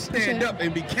 we're going to stand up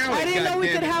and be counted. I didn't know we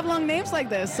could goddammit. have long names like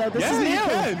this, so this Yeah, is new. you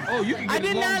can. Oh, you can get I as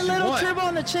did long not as you little want. Tribble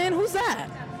on the chin. Who's that?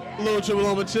 Little Tribble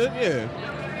on my chin, yeah.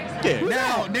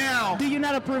 Yeah. Now, Do you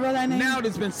not approve of that name? now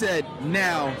that's been said,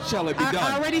 now shall it be I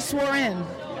done. already swore in.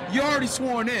 You already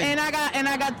sworn in. And I got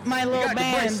my little got the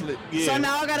band. bracelet. So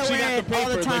now I gotta She wear got it the all the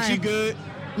papers, time. like she good.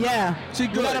 Yeah. She You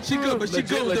good, gotta she good, prove- but she Legit,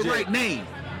 good with the legit. right name.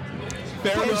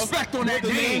 Fair Put enough. respect on that The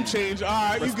name name. change. All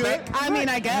right, you good? I mean,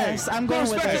 I guess I'm Put going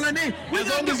with respect this. on that name. We As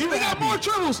got, long as you we got happy. more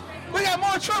tribbles. We got more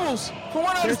tribbles. For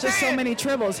one There's just so understand. many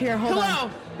tribbles here. Hold on.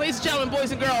 Hello, ladies and gentlemen,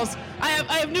 boys and girls. I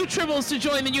have new tribbles to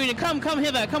join the union. Come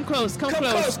hither. Come close. Come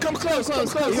close. Come close.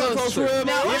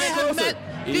 Now I have met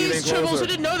these Even tribbles closer. who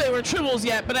didn't know they were tribbles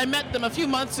yet, but I met them a few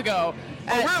months ago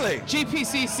at really?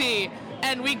 GPCC,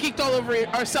 and we geeked all over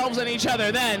ourselves and each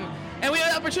other then. And we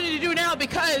have the opportunity to do now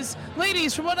because,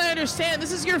 ladies, from what I understand,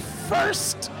 this is your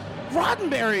first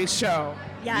Roddenberry show.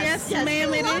 Yes, ma'am,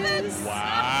 it is.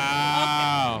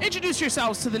 Wow. Introduce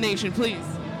yourselves to the nation, please.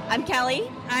 I'm Kelly.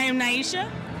 I am Naisha.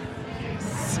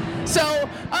 So,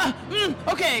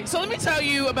 okay, so let me tell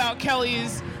you about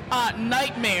Kelly's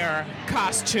nightmare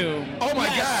costume. Oh my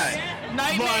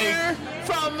Nightmare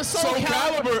from Soul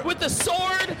Calibur with the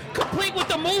sword, complete with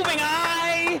the moving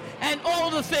eye, and all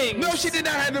the things. No, she did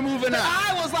not have the moving The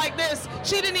eye. eye was like this.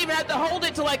 She didn't even have to hold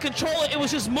it to like control it. It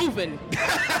was just moving.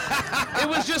 It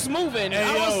was just moving.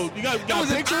 Hey, yo, you got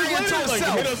was an pictures eye later? unto Like,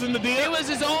 itself. hit us in the DM? It was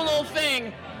his own little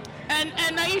thing. And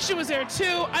Naisha was there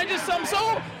too. I'm so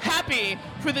happy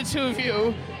for the two of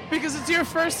you because it's your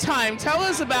first time. Tell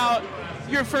us about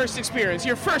your first experience,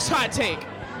 your first hot take.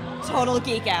 Total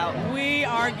geek out. We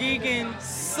are geeking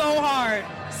so hard,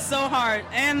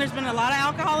 and there's been a lot of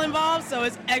alcohol involved, so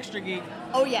it's extra geek.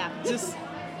 Oh yeah. Just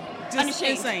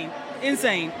Unashamed.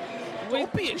 insane.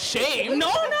 Don't be ashamed.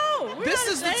 No, we're This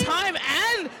not is ashamed. the time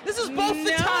and this is both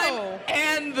the No. time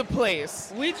and the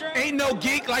place. We try. Ain't no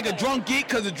geek like a drunk geek,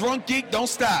 because a drunk geek don't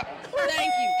stop.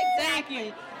 Thank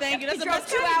you. That's You the drove best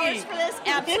 2 kind of hours geek. for this.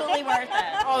 Absolutely worth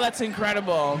it. Oh, that's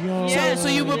incredible. Yes. So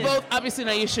you were both, obviously,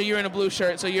 Naisha, you're in a blue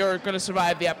shirt, so you're going to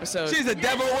survive the episode. She's a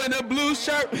devil in a blue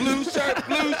shirt, blue shirt,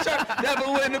 blue shirt,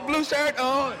 devil in a blue shirt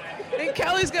on. And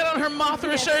Kelly's got on her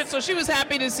Mothra shirt, so she was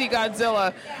happy to see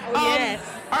Godzilla. Yes.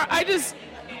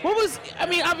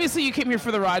 Obviously you came here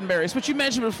for the Roddenberries, but you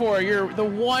mentioned before you're the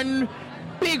one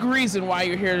big reason why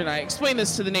you're here tonight. Explain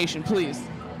this to the nation, please.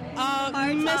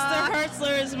 Mr.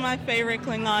 Hertzler is my favorite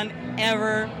Klingon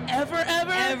ever. Ever.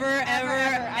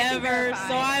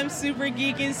 So I'm super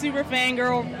geeking, super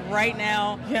fangirl right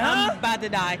now. Yeah? I'm about to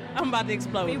die. I'm about to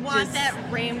explode. We want that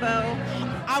rainbow.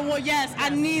 I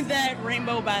need that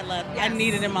rainbow bat left. I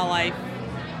need it in my life.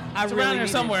 I It's really around here need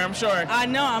it. somewhere, I'm sure. I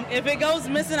know. If it goes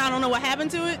missing, I don't know what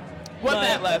happened to it. What but,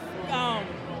 bat left?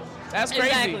 That's crazy.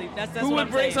 Exactly. That's Who what would I'm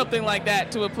bring saying. something like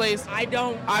that to a place? I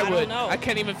don't would. know. I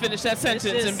can't even finish that sentence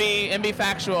just- and be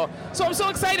factual. So I'm so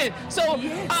excited. So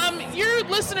you're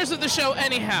listeners of the show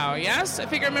anyhow, yes? I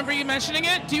think I remember you mentioning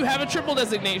it. Do you have a triple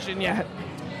designation yet?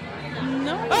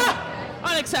 No.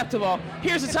 Unacceptable.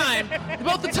 Here's the time.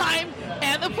 Both the time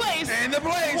and the place. And the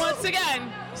place. Once again.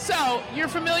 So you're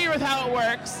familiar with how it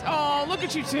works. Oh, look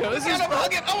at you two. This is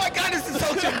Oh my God, this is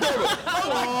so Chipotle. Oh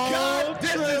my God,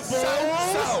 this is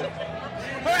so.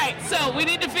 All right, so we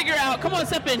need to figure out. Come on,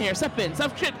 step in here. Step in.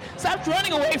 Stop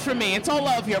running away from me. It's all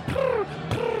love here.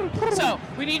 So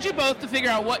we need you both to figure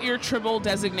out what your triple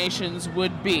designations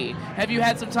would be. Have you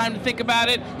had some time to think about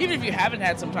it? Even if you haven't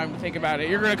had some time to think about it,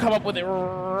 you're going to come up with it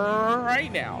right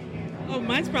now. Oh,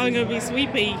 mine's probably gonna be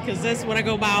Sweet Pea because that's what I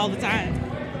go by all the time.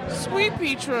 Sweet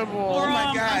Pea Tribble. Or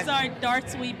my God. I'm sorry, Darth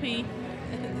Sweet Pea.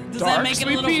 Does Dark that make it a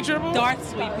Sweet little Pea Tribble? Darth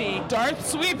Sweet Pea? Darth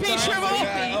Sweet Pea Darth Tribble? Sweet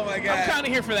Pea. Oh my God. I'm kind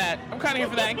of here for that.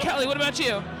 And Kelly, what about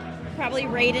you? Probably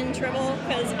Raiden Tribble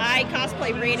because I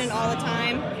cosplay Raiden all the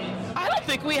time. I don't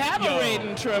think we have a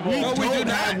Raiden Tribble. No, we do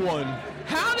not have one.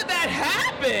 How did that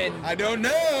happen? I don't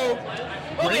know.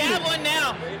 Well, we have one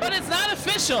now, but it's not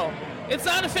official. It's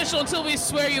not official until we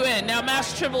swear you in. Now,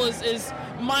 Master Tribble is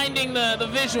minding the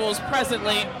visuals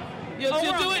presently. You'll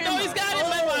do it? No, he's got it.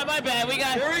 My bad. We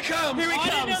got. Here he comes. Here he I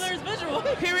comes. didn't know there was visual.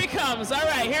 Here he comes. All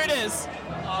right, here it is.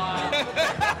 All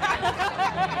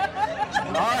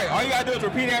right, all you gotta do is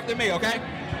repeat after me, okay?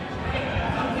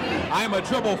 I am a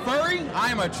triple furry.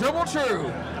 I am a triple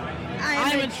true.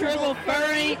 I'm a triple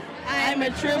furry. I'm a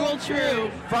triple true.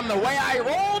 From the way I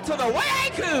roll to the way I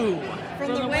coo.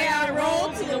 From the way I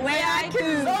roll to the way I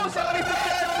coo. So shall it be done.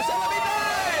 So shall it be done.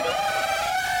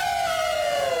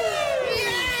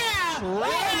 Yeah!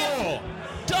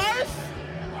 Darth,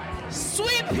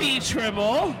 Sweet Pea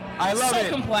Tribble. I love so it.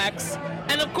 complex.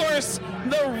 And of course,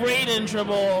 the Raiden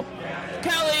Tribble.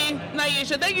 Kelly,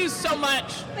 Naisha, thank you so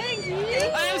much. Thank you.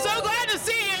 I am so glad to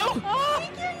see you. Oh,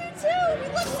 thank you, you too. We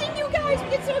love seeing you guys. We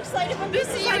get so excited when we This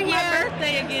see is you like here. my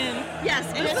birthday again. Yes,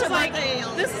 and This it's is her like birthday.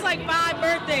 this is like 5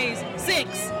 birthdays.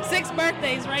 6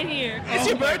 birthdays right here. It's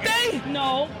your birthday?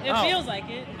 No, it Oh. feels like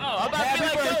it. Oh, I'm about to be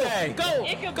like, birthday. Go.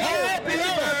 It could Go. be Happy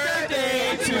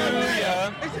birthday to ya.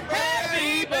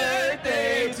 Happy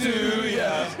birthday to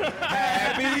ya.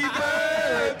 Happy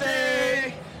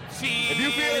birthday. If you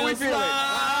feel it, we feel it.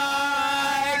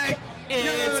 like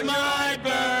it's my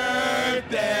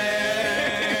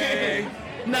birthday.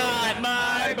 Not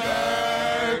my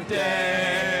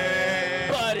birthday.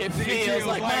 But it feels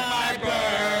like my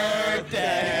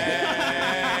birthday.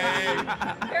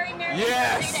 Very merry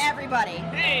Yes. birthday to everybody.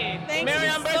 Hey, Thank Mary,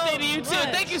 you on birthday so to you too.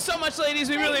 much. Thank you so much, ladies.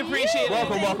 We really appreciate it.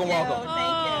 Welcome, welcome, welcome.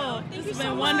 Oh, this has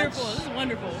been wonderful. This is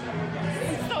wonderful.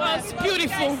 Oh, it's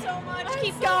beautiful. So much.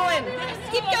 Keep going.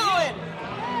 Keep going.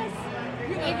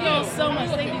 Thank you all so much.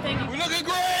 Thank you. Thank you. We're looking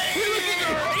great. We're looking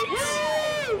great.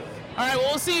 All right, well,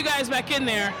 we'll see you guys back in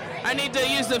there. I need to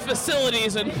use the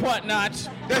facilities and whatnot.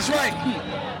 That's right.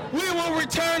 We will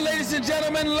return, ladies and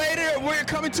gentlemen, later. We're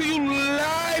coming to you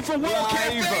live from World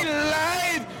Cafe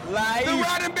Live. The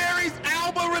Roddenberry's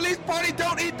album release party.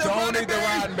 Don't eat the Don't eat the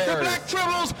Roddenberries. The Roddenberries. Black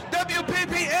Tribbles,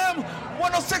 WPPM,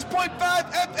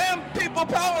 106.5 FM, People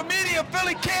Power Media,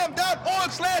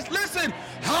 PhillyCam.org/listen.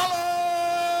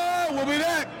 Holla! We'll be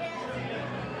back.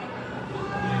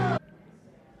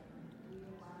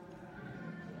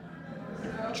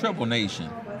 Triple Nation,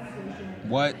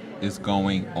 what is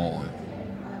going on?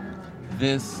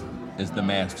 This is the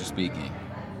Master speaking.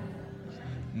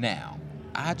 Now,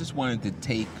 I just wanted to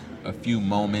take a few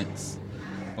moments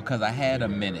because I had a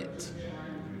minute,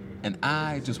 and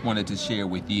I just wanted to share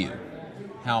with you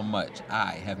how much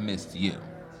I have missed you.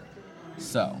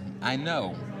 So, I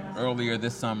know earlier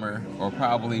this summer, or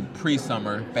probably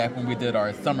pre-summer, back when we did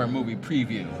our summer movie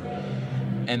preview,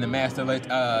 and the Master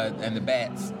and the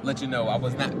Bats let you know I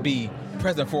was not be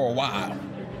present for a while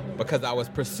because I was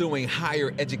pursuing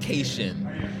higher education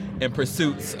in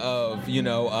pursuits of,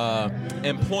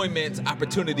 employment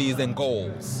opportunities and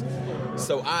goals.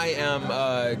 So I am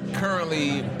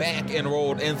currently back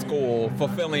enrolled in school,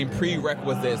 fulfilling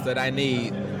prerequisites that I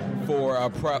need for a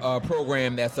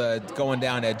program that's going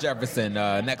down at Jefferson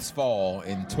next fall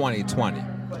in 2020.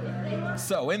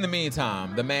 So in the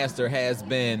meantime, the Master has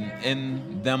been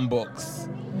in them books,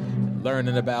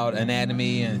 learning about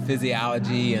anatomy and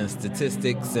physiology and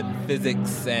statistics and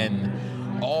physics and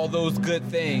all those good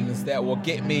things that will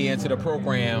get me into the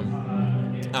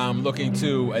program I'm looking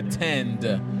to attend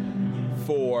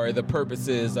for the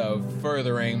purposes of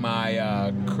furthering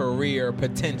my career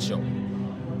potential.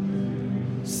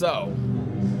 So,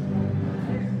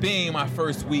 being my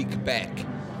first week back,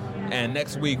 and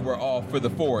next week we're off for the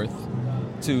 4th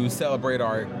to celebrate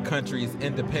our country's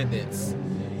independence,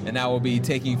 and I will be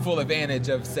taking full advantage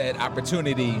of said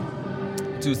opportunity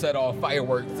to set off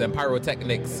fireworks and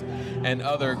pyrotechnics and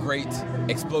other great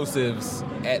explosives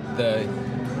at the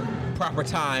proper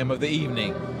time of the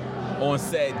evening on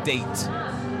said date.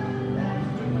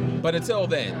 But until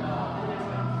then,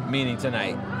 meaning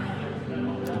tonight,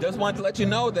 just wanted to let you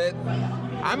know that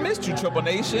I missed you, Triple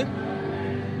Nation.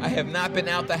 I have not been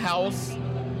out the house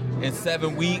in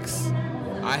 7 weeks.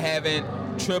 I haven't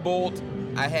tribbled.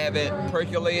 I haven't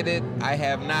percolated. I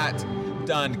have not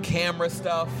done camera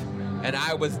stuff. And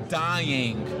I was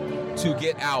dying to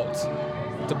get out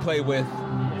to play with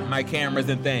my cameras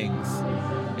and things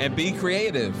and be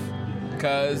creative,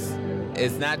 because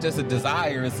it's not just a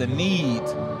desire, it's a need.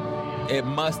 It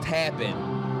must happen.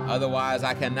 Otherwise,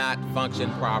 I cannot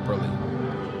function properly.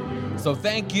 So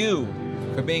thank you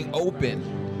for being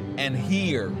open and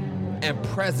here and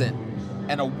present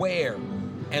and aware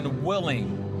and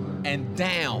willing and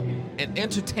down and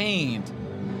entertained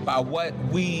by what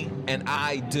we and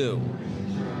I do.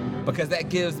 Because that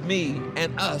gives me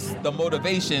and us the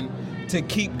motivation to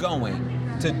keep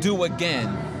going, to do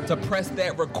again, to press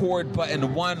that record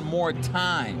button one more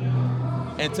time,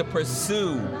 and to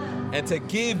pursue and to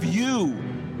give you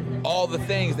all the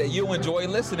things that you enjoy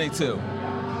listening to.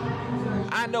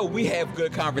 I know we have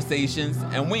good conversations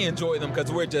and we enjoy them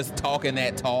because we're just talking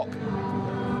that talk.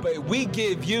 But we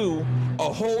give you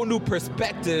a whole new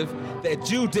perspective that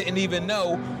you didn't even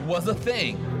know was a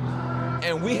thing.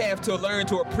 And we have to learn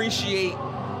to appreciate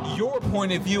your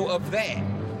point of view of that,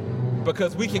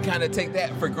 because we can kind of take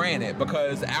that for granted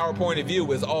because our point of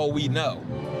view is all we know.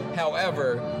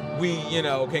 However, we,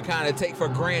 can kind of take for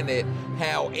granted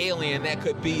how alien that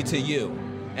could be to you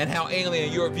and how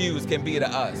alien your views can be to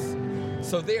us.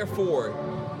 So therefore,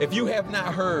 if you have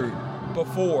not heard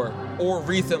before or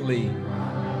recently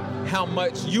how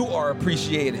much you are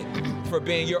appreciated for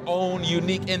being your own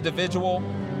unique individual,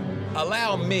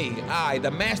 allow me,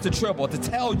 the Master Tribble, to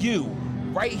tell you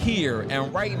right here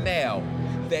and right now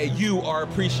that you are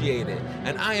appreciated.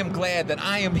 And I am glad that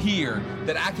I am here,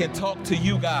 that I can talk to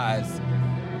you guys,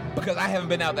 because I haven't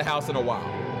been out the house in a while.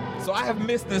 So I have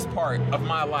missed this part of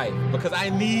my life because I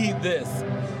need this.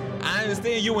 I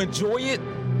understand you enjoy it,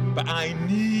 but I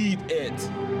need it.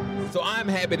 So I'm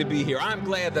happy to be here. I'm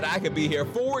glad that I could be here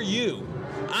for you.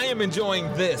 I am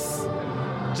enjoying this.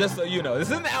 Just so you know, this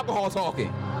isn't alcohol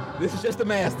talking. This is just the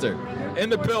Master in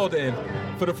the building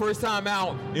for the first time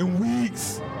out in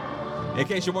weeks. In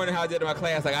case you're wondering how I did in my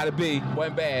class, I got a B.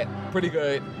 Wasn't bad. Pretty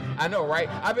good. I know, right?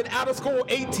 I've been out of school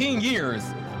 18 years,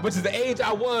 which is the age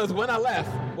I was when I left.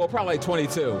 Well, probably like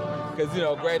 22, because,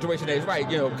 graduation age, right,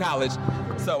 college.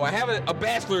 So I have a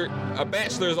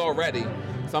bachelor's already.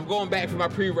 So I'm going back for my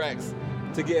prereqs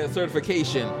to get a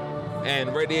certification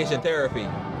and radiation therapy.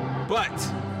 But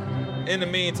in the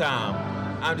meantime,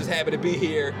 I'm just happy to be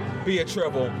here, be a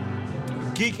Tribble,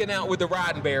 geeking out with the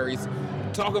Roddenberries,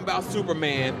 talking about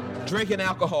Superman, drinking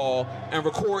alcohol, and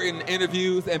recording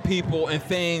interviews and people and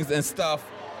things and stuff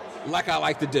like I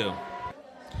like to do.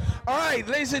 All right,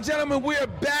 ladies and gentlemen, we're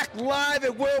back live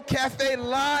at World Cafe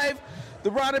Live. The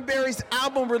Roddenberries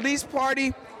album release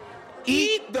party.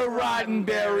 Eat the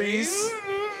Roddenberries.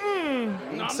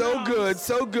 So good,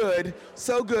 so good,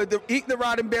 so good. Eat the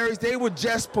Roddenberries, they were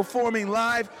just performing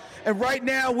live. And right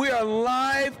now we are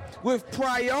live with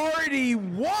Priority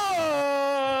One.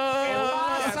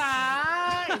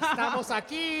 Estamos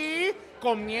aquí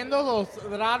comiendo los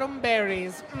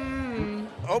Roddenberries.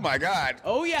 Oh my God.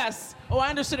 Oh yes. Oh, I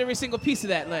understood every single piece of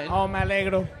that, Len. Oh, me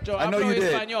alegro. Yo I know hablo you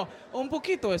did. español. Un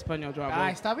poquito español yo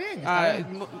hablo. Está bien.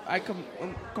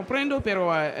 Comprendo,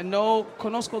 pero no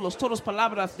conozco los todas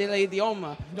palabras del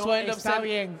idioma. No, so I end up está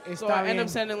bien. So I end up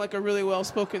sounding like a really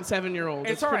well-spoken 7-year-old.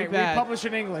 It's all right. pretty bad. We publish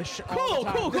in English. Cool.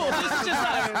 This is just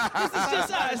us. This is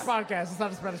just us. Podcast. It's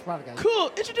not a Spanish podcast.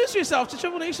 Cool. Introduce yourself to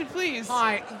Tribble Nation, please.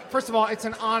 Hi. First of all, it's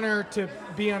an honor to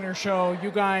be on your show.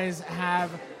 You guys have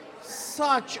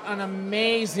such an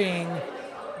amazing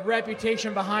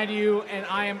reputation behind you, and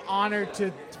I am honored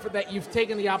that you've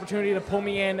taken the opportunity to pull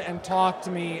me in and talk to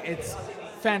me. It's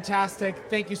fantastic.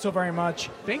 Thank you so very much.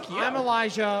 Thank you. I'm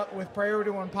Elijah with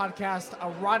Priority One Podcast,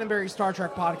 a Roddenberry Star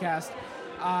Trek podcast.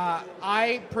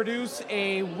 I produce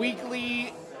a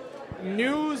weekly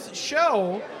news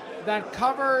show that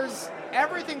covers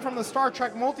everything from the Star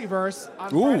Trek multiverse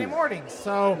on Friday mornings.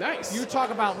 So nice. You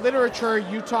talk about literature,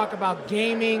 you talk about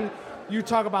gaming, you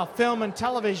talk about film and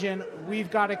television. We've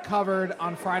got it covered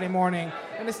on Friday morning.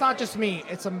 And it's not just me.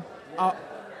 It's a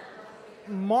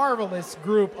marvelous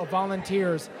group of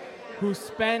volunteers who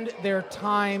spend their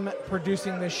time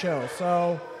producing this show.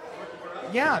 So,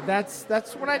 yeah, that's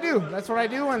what I do. That's what I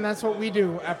do, and that's what we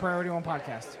do at Priority One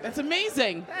Podcast. That's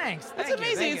amazing. Thanks. That's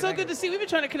amazing. It's so good to see. We've been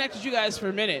trying to connect with you guys for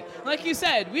a minute. Like you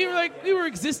said, we were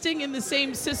existing in the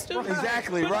same system.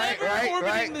 Exactly. But Right.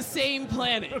 orbiting the same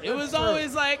planet. It was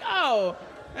always like, oh,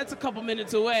 that's a couple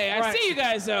minutes away. I see you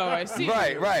guys though. I see.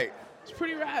 Right. It's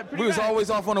pretty rad. We was always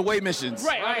off on away missions.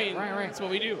 Right. Right. That's what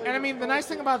we do. And I mean, the nice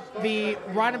thing about the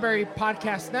Roddenberry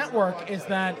Podcast Network is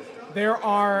that there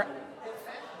are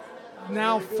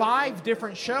now 5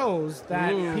 different shows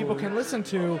that people can listen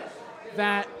to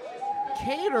that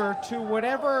cater to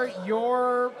whatever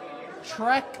your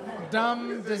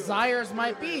Trek-dumb desires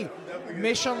might be.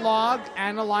 Mission Log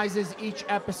analyzes each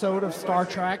episode of Star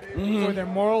Trek for their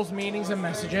morals, meanings, and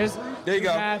messages. There you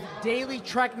go. Have Daily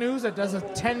Trek News that does a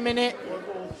 10-minute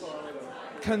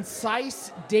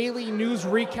concise daily news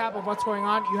recap of what's going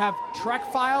on. You have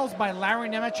Trek Files by Larry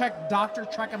Nemeczek, Dr.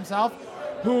 Trek himself,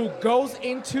 who goes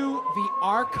into the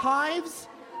archives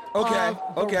of the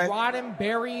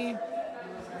Roddenberry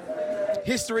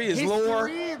history, lore.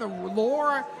 The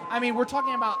lore. I mean, we're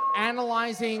talking about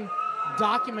analyzing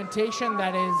documentation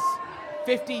that is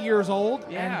 50 years old,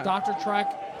 and Dr.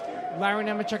 Trek, Larry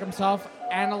Nemeczek himself,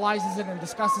 analyzes it and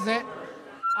discusses it.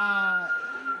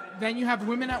 Then you have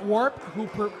Women at Warp, who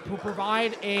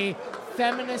provide a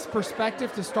feminist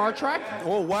perspective to Star Trek.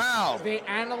 Oh, wow. They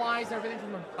analyze everything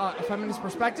from a feminist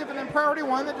perspective. And then Priority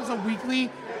One, that does a weekly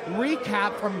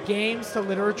recap from games to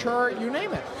literature, you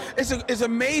name it. It's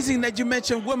amazing that you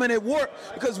mentioned Women at Warp,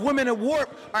 because Women at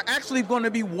Warp are actually going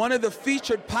to be one of the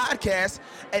featured podcasts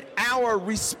at our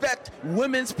Respect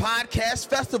Women's Podcast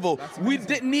Festival. We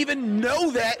didn't even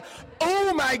know that.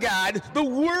 Oh my God, the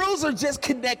worlds are just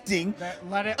connecting.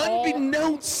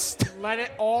 Unbeknownst. Let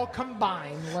it all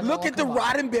combine. Look at the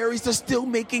Roddenberrys, they're still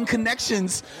making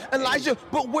connections. Elijah,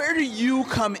 but where do you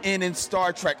come in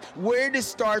Star Trek? Where does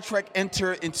Star Trek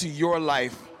enter into your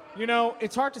life? You know,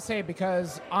 it's hard to say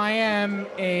because I am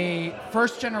a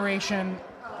first-generation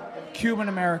Cuban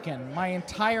American. My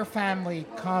entire family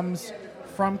comes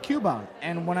from Cuba.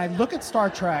 And when I look at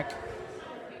Star Trek,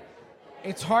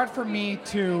 it's hard for me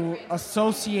to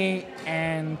associate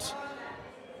and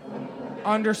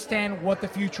understand what the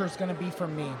future is going to be for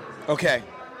me. Okay.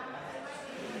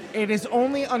 It is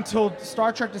only until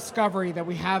Star Trek Discovery that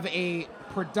we have a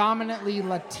predominantly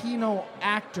Latino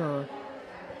actor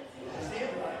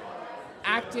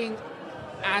acting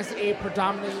as a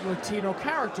predominantly Latino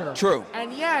character. True.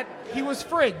 And yet, he was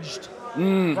fringed.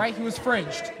 Right? He was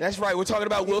fringed. That's right. We're talking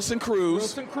about Wilson Cruz.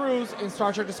 Wilson Cruz in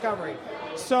Star Trek Discovery.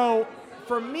 So,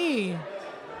 for me,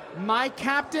 my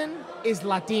captain is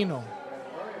Latino.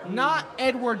 Not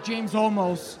Edward James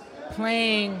Olmos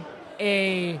playing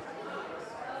a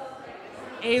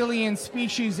alien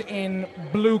species in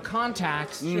blue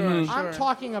contacts. I'm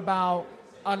talking about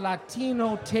a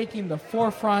Latino taking the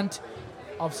forefront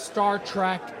of Star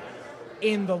Trek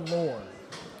in the lore.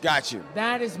 Got you.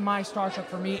 That is my Star Trek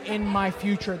for me in my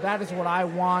future. That is what I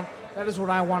want. That is what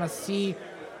I want to see.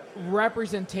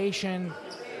 Representation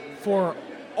for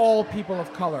all people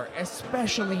of color,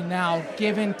 especially now,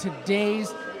 given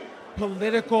today's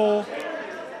political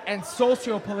and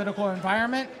socio-political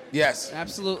environment. Yes.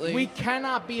 Absolutely. We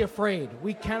cannot be afraid.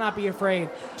 We cannot be afraid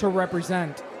to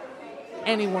represent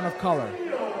anyone of color.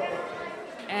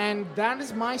 And that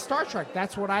is my Star Trek.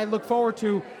 That's what I look forward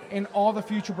to in all the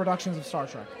future productions of Star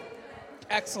Trek.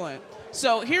 Excellent.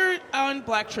 So here on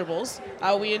Black Tribbles,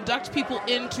 we induct people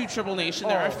into Tribble Nation.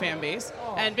 They're our fan base.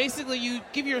 And basically you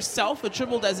give yourself a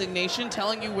Tribble designation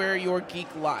telling you where your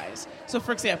geek lies. So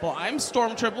for example, I'm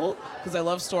Storm Tribble, because I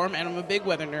love Storm and I'm a big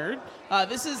weather nerd.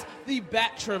 This is the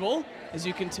Bat Tribble, as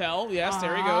you can tell. Yes,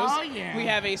 there he goes. Oh, yeah. We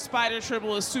have a Spider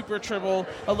Tribble, a Super Tribble,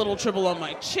 a little Tribble on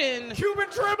my chin. Cuban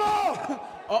Tribble!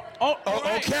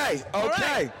 Okay.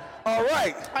 All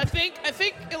right. I think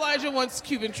Elijah wants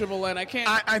Cuban Tribble, and I can't.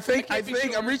 I think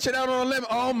I'm reaching out on a limb.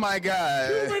 Oh my God.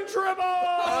 Cuban Tribble!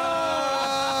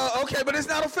 Okay, but it's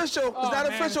not official. It's not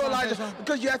official, it's not Elijah, official.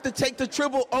 because you have to take the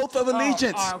Tribble Oath of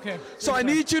Allegiance. Okay. So I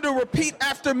need you to repeat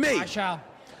after me. I shall.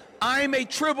 I'm a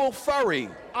Tribble furry.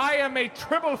 I am a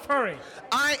Tribble furry.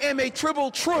 I am a Tribble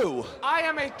true. I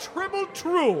am a Tribble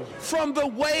true. From the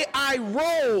way I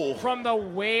roll. From the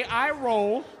way I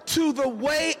roll. To the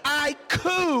way I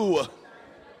coo.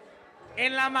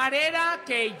 En la manera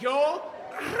que yo.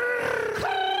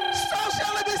 So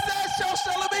shall it be said, so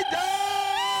shall it be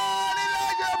done.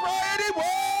 Elijah Brady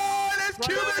One is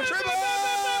Cuban Tribble.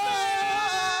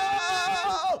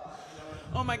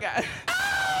 Oh my God.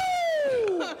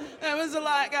 That was a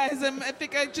lot, guys. I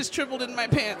think I just tripled in my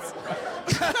pants.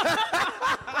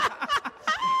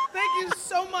 Thank you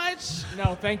so much.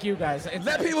 No, thank you, guys.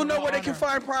 Let people know where they can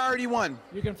find Priority One.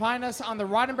 You can find us on the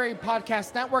Roddenberry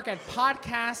Podcast Network at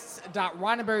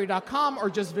podcasts.roddenberry.com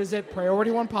or just visit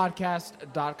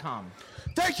PriorityOnePodcast.com.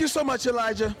 Thank you so much,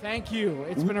 Elijah. Thank you.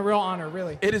 It's been a real honor,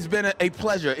 really. It has been a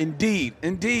pleasure, indeed.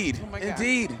 Oh my God.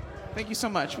 Indeed. Thank you so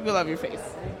much. We love your face.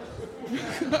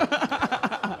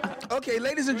 Okay,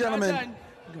 ladies and gentlemen,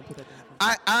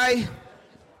 I'm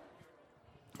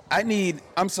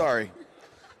sorry.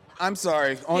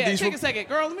 Take a second.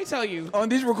 Girl, let me tell you. On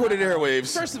these recorded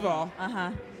airwaves. First of all,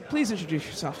 please introduce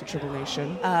yourself to Tribble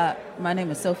Nation. My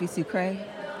name is Sophie Sucre.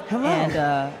 Hello. And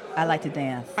I like to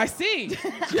dance. I see.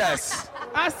 Yes.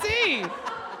 I see.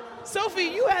 Sophie,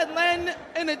 you had Len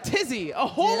in a tizzy, a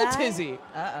whole tizzy.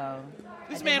 Uh-oh.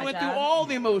 This man went through all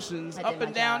the emotions, up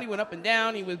and down. He went up and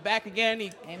down. He was back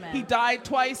again. He died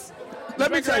twice.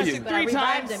 Let me tell you. 3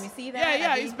 times. Him. You see that?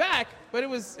 Yeah, he's back. But it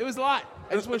was a lot.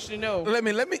 I just want you to know. Let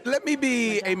me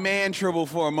be a man Tribble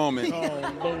for a moment.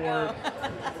 Oh Lord!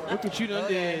 Look what you done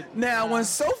did. Now, when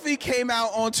Sophie came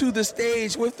out onto the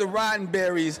stage with the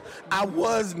Roddenberries, I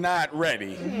was not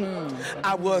ready.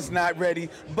 I was not ready,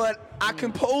 but I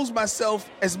composed myself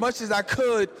as much as I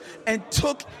could and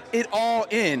took it all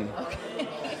in.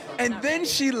 And then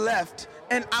she left,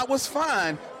 and I was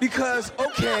fine because,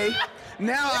 okay,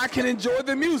 Now I can enjoy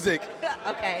the music.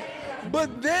 Okay.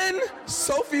 But then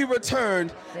Sophie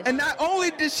returned, and not only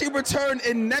did she return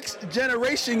in next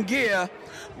generation gear,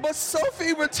 but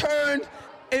Sophie returned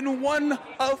in one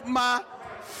of my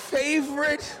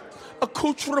favorite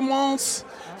accoutrements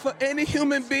for any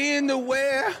human being to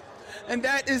wear, and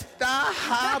that is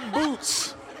thigh-high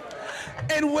boots.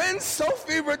 And when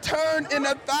Sophie returned in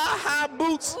the thigh-high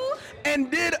boots and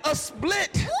did a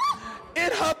split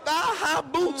in her thigh-high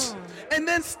boots and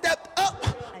then stepped up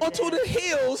onto the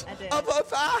heels of her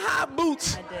thigh-high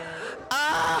boots,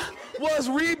 I was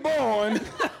reborn.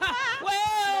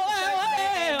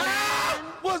 I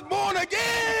was born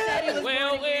again.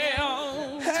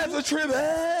 As a tribute.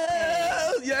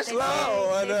 Yes,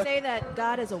 Lord. They say that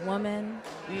God is a woman,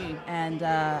 and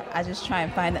I just try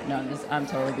and find that. No, I'm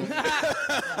totally busy.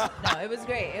 No, it was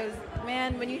great. It was,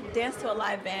 man, when you dance to a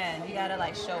live band, you gotta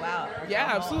like show out. Yeah,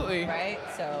 absolutely. Right.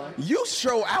 So You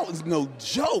show out is no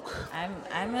joke.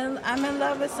 I'm in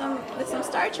love with some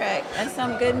Star Trek and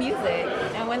some good music.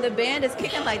 And when the band is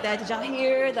kicking like that, did y'all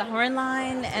hear the horn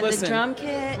line and the drum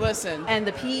kit? Listen. And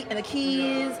the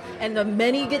keys and the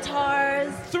many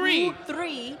guitars. Three of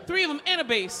them and a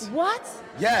bass. What?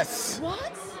 Yes.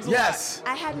 What? Yes.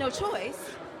 I had no choice.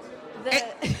 I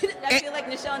feel like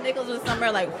Nichelle Nichols was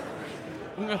somewhere like,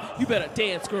 you better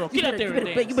dance, girl. Get out there and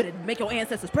dance. You better make your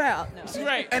ancestors proud. No. That's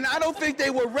right. And I don't think they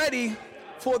were ready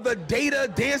for the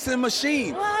Data dancing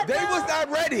machine. What? They was not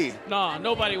ready. No,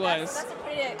 nobody was. That's a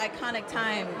pretty iconic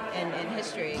time in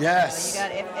history. Yes. So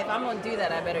you got if I'm gonna do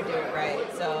that, I better do it right.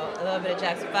 So a little bit of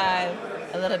Jackson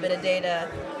 5, a little bit of Data,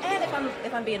 and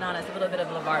if I'm being honest, a little bit of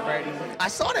LeVar Burton. I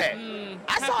saw that.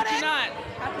 I saw that.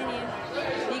 How can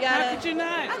you? You gotta. How could you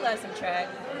not? I love some Trek,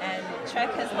 and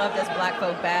Trek has loved us black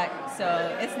folk back.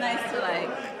 So it's nice to like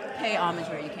pay homage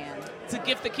where you can. It's a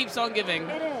gift that keeps on giving.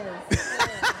 It is.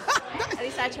 At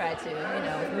least I try to,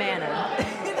 manna.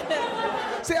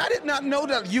 See, I did not know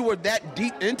that you were that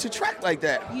deep into Trek like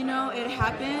that. It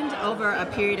happened over a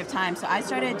period of time. So I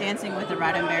started dancing with the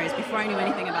Roddenberrys before I knew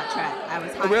anything about Trek. I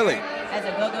was hired as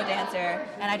a go-go dancer,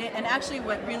 and actually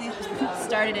what really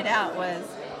started it out was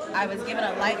I was given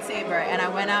a lightsaber and I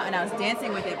went out and I was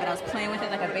dancing with it, but I was playing with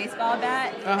it like a baseball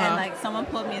bat. And like someone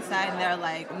pulled me aside and they're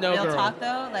like, No, real girl. talk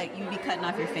though, like you'd be cutting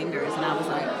off your fingers. And I was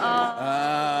like,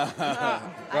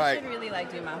 I should really like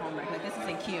do my homework. Like this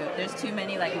isn't cute. There's too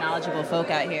many like knowledgeable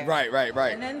folk out here. Right.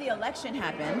 And then the election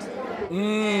happened.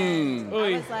 Mm.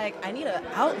 I was like, I need an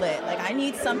outlet. Like I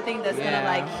need something that's gonna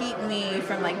like keep me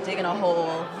from like digging a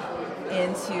hole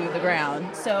into the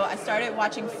ground. So I started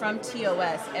watching from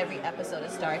TOS every episode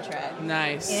of Star Trek.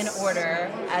 Nice. In order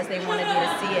as they wanted me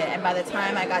to see it. And by the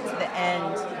time I got to the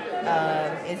end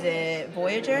of, is it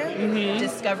Voyager?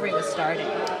 Discovery was starting.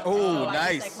 Oh, I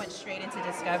nice. just, went straight into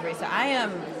Discovery. So I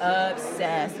am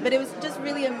obsessed. But it was just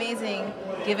really amazing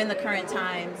given the current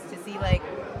times to see like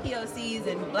POCs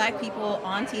and black people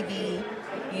on TV,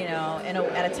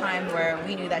 at a time where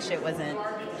we knew that shit wasn't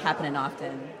happening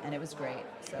often, and it was great.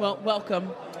 So. Well,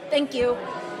 welcome. Thank you.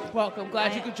 Welcome.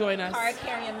 Glad you could join us. Card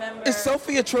carrying member. Is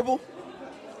Sophie a Tribble?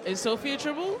 Is Sophie a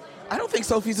Tribble? I don't think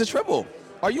Sophie's a Tribble.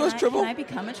 Are you a Tribble? Can I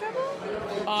become a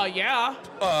Tribble? Yeah.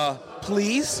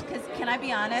 Please? Can I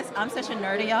be honest? I'm such a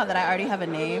nerd, y'all, that I already have a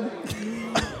name.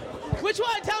 Which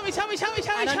one? Tell me.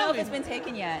 I don't know if it's been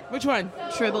taken yet. Which one?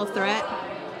 Triple Threat.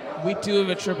 We do have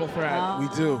a triple threat. We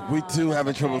do have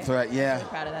a triple threat, yeah. I'm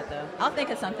proud of that, though. I'll think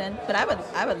of something, but I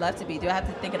would love to be. Do I have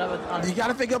to think it over? You got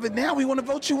to think of it now. We want to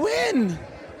vote you in.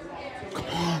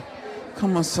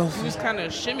 Come on, Sophie. Just kind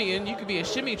of shimmying. You could be a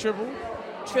shimmy triple.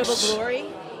 Triple Glory.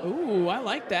 Ooh, I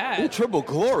like that. Ooh, Triple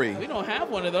Glory. We don't have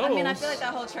one of those. I mean, I feel like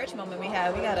that whole church moment we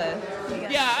gotta.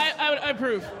 Yeah, I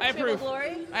approve. Triple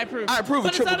Glory? I approve. I approve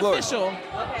of But Triple Glory. it's not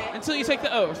official until you take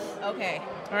the oath. Okay.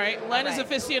 All right. Len is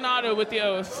aficionado with the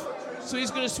oath, so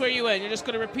he's going to swear you in. You're just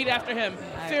going to repeat after him.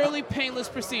 Fairly painless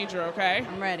procedure, okay?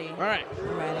 I'm ready. All right.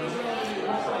 I'm ready.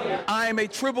 I am a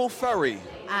Tribble furry.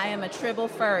 I am a Tribble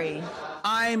furry.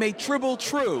 I am a Tribble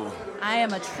true. I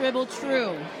am a Tribble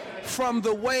true. From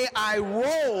the way I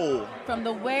roll. From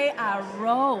the way I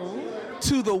roll.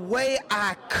 To the way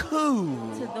I coo.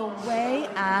 To the way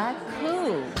I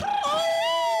coo.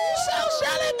 So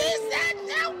shall it be said,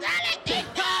 so shall it be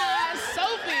done.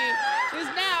 Sophie is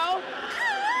now.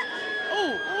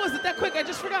 Oh, what was it that quick? I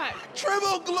just forgot.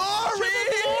 Tribble Glory.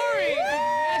 Tribble Glory.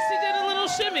 Yes, she did a little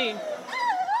shimmy.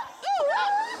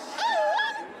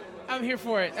 I'm here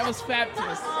for it. That was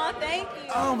fabulous. Oh, thank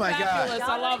you. Oh my Fabulous. God.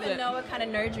 I loved don't even it. know what kind of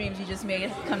nerd dreams you just made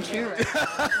come true.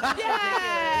 Right?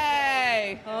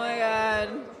 Yay! Oh my God.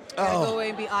 Gotta go away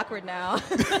and be awkward now.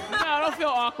 No, don't feel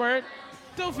awkward.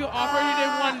 Don't feel awkward. You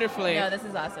did wonderfully. No, this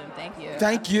is awesome. Thank you.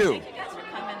 Thank you. Thank you guys for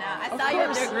saw you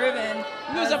up there grooving.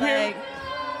 He was up here. Like,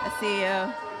 I see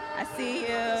you. I see you.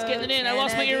 Just getting it in. I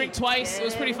lost my earring twice. It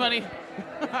was pretty funny.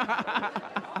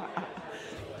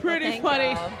 Pretty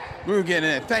funny. We were getting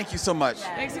it. Thank you so much.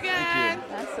 Thanks again.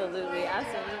 Absolutely.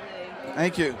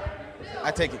 Thank you.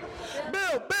 I take it.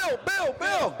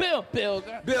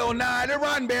 Bill Nye, the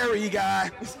Roddenberry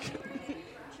guy.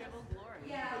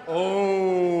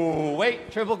 Oh,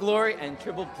 wait, Triple Glory and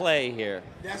Triple Play here.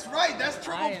 That's right, that's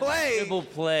Triple Play. Triple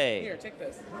Play. Here, take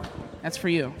this. That's for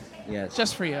you. Yes.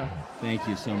 Just for you. Thank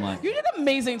you so much. You did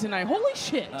amazing tonight. Holy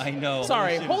shit. I know.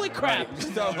 Sorry. Holy Holy shit. crap.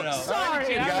 No.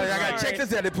 Sorry. I gotta check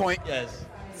this edit point. Yes.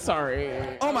 Sorry.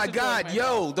 Oh my God,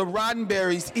 yo, the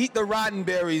Roddenberries, eat the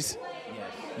Roddenberries.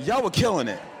 Yes. Y'all were killing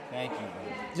it. Thank you.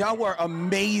 Y'all were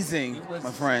amazing,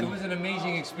 my friend. It was an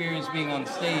amazing experience being on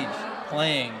stage,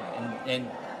 playing, and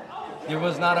there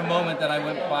was not a moment that I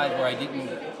went by where I didn't.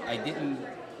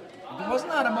 There was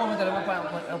not a moment that I went by.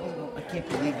 I can't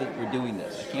believe that we're doing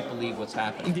this. I can't believe what's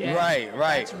happening. Yeah. Right.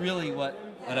 That's really what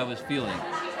I was feeling.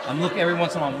 Every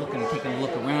once in a while, I'm looking, taking a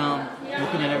look around,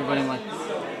 looking at everybody, I'm like,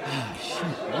 oh,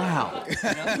 shit, wow. You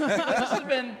know?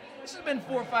 This has been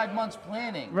 4 or 5 months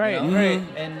planning. Right. You know? Right.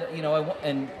 And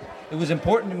and it was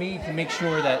important to me to make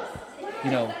sure that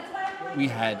we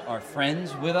had our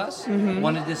friends with us.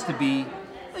 Wanted this to be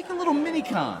like a little mini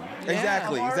con.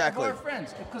 Exactly. Of our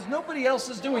friends, because nobody else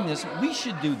is doing this. We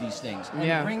should do these things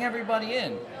and bring everybody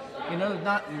in.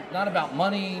 Not about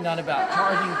money, not about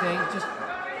charging things. Just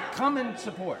come and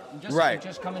support.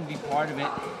 Just come and be part of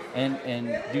it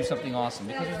and do something awesome.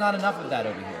 Because there's not enough of that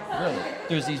over here. Really,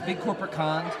 there's these big corporate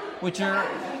cons which are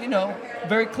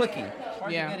very cliquey. It's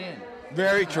hard to get in.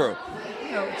 Very true.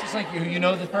 It's just like you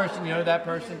know this person, you know that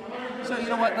person. So you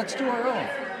know what? Let's do our own.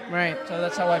 Right. So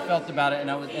that's how I felt about it,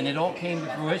 and it all came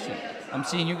to fruition. I'm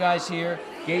seeing you guys here,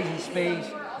 Gage in Space,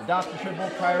 Dr. Triple,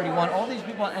 Priority One, all these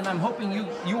people, and I'm hoping you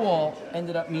all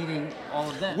ended up meeting all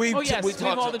of them. We talked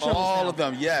to all of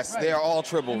them. Yes, Right. they are all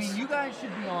Tribbles. I mean, you guys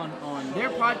should be on their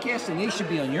podcast, and they should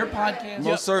be on your podcast.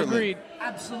 Most certainly. Agreed.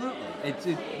 Absolutely.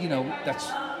 That's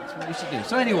what we should do.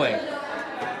 So anyway,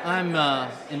 I'm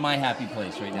in my happy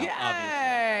place right now.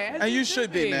 Yay! And you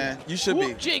should be, man. You should Whoop,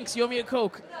 be. Jinx, you owe me a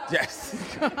Coke. Yes.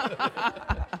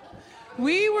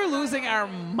 We were losing our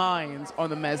minds on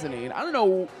the mezzanine. I don't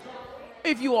know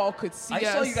if you all could see us. I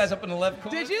saw you guys up in the left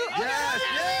corner. Did you? Yes.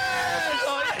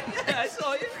 I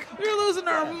saw you. We were losing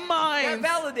our minds.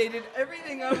 That validated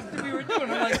everything we were doing.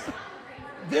 I'm like,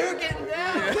 they're getting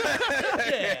down.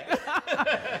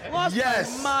 Lost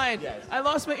Yes. my mind. Yes. I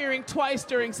lost my earring twice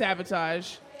during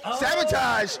Sabotage.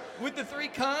 Sabotage. With the 3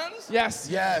 cons? Yes.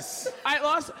 Yes. I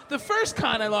lost the first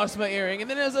con. I lost my earring, and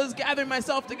then as I was gathering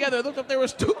myself together, I looked up. There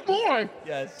was 2 more.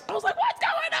 Yes. I was like, "What's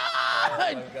going on?" Oh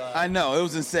my God. I know, it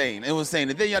was insane. It was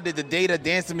insane. And then y'all did the data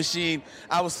dancing machine.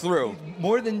 I was through.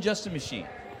 More than just a machine.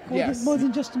 Yes. More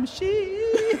than just a machine.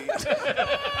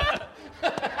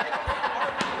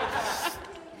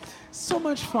 So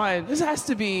much fun. This has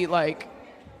to be like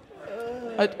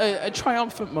a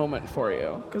triumphant moment for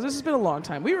you, because this has been a long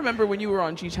time. We remember when you were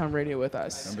on G-Town Radio with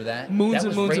us. Remember that? Moons That and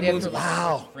was moons right and moons. after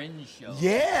Wow. the Fringe show.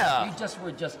 Yeah.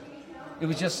 It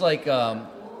was just like,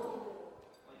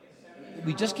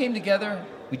 we just came together.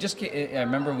 I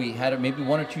remember we had maybe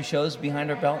 1 or 2 shows behind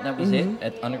our belt, and that was it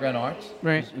at Underground Arts.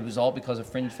 Right. It was all because of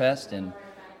Fringe Fest, and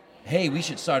hey, we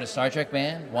should start a Star Trek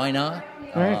band. Why not?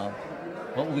 Right.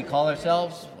 What would we call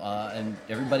ourselves? And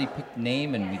everybody picked the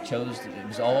name, and we chose. It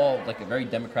was all like a very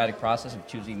democratic process of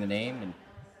choosing the name, and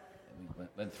we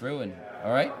went through. And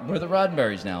all right, we're the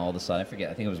Roddenberries now. All of a sudden, I forget.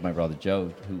 I think it was my brother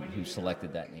Joe who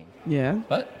selected that name. Yeah.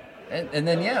 But and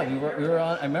then we were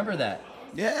on. I remember that.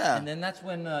 Yeah. And then that's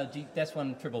when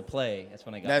Triple Play. That's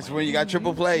when I got. That's mine. when you got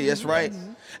Triple Play. That's right.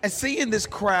 And seeing this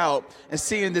crowd and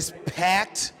seeing this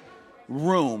packed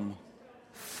room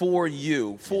for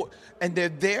you, and they're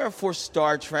there for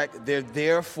Star Trek. They're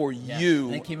there for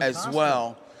you They came in as costume.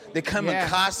 well. They come in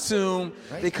costume.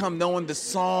 Right. They come knowing the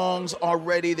songs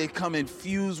already. They come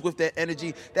infused with that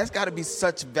energy. That's got to be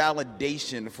such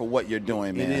validation for what you're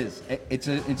doing, man. It is.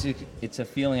 It's a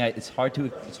feeling. It's hard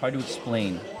to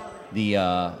explain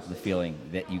the feeling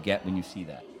that you get when you see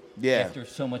that. Yeah. After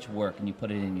so much work and you put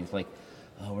it in, it's like,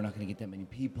 oh, we're not going to get that many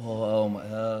people. Oh my,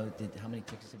 how many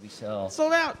tickets did we sell?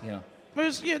 Sold out. You know.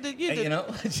 It's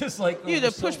just like you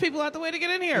had to push people out the way to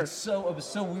get in here. We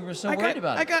were so worried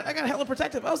about it. I got hella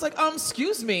protective. I was like,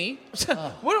 excuse me,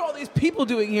 what are all these people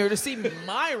doing here to see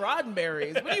my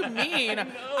Roddenberries? What do you mean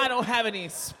I don't have any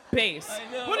space?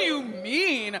 What do you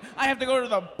mean I have to go to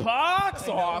the box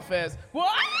office?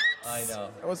 What? I know.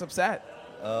 I was upset,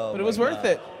 Oh, but it was worth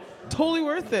it. Totally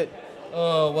worth it.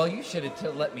 Oh, well, you should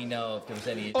have let me know if there was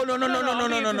any. Oh, no.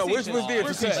 We're being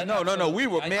facetious. No. We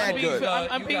were mad good.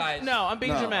 I'm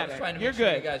being dramatic. You're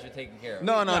good. You guys are taking care of.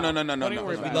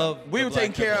 No. We were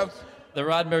taking care of. The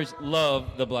Roddenberrys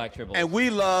love the Black Tribbles. And we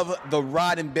love the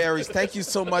Roddenberrys. Thank you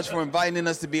so much for inviting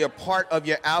us to be a part of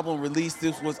your album release.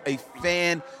 This was a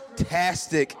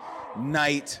fantastic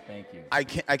night. Thank you. I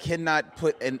cannot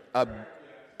put a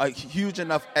huge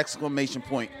enough exclamation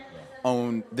point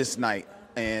on this night.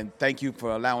 And thank you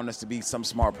for allowing us to be some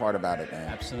small part about it, man.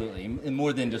 Absolutely. And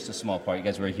more than just a small part. You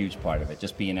guys were a huge part of it.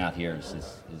 Just being out here is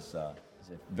a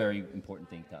very important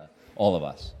thing to all of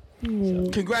us. So.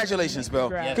 Congratulations,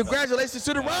 Bill. Yes. Congratulations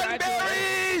to the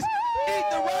Roddenberrys. Eat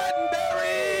the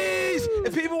Roddenberrys.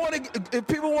 If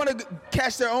people want to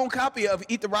catch their own copy of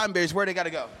Eat the Roddenberrys, where they got to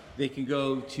go? They can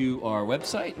go to our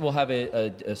website. We'll have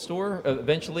a store.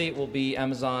 Eventually, it will be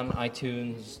Amazon,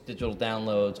 iTunes, digital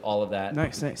downloads, all of that.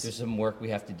 Nice. There's some work we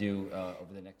have to do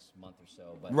over the next month or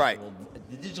so. But right.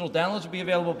 The digital downloads will be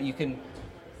available, but you can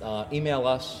email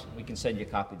us. We can send you a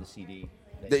copy of the CD.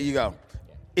 There you go.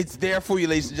 It's there for you,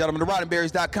 ladies and gentlemen.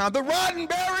 TheRoddenberrys.com. The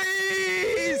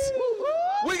Roddenberrys!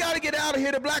 We got to get out of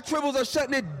here. The Black Tribbles are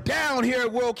shutting it down here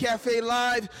at World Cafe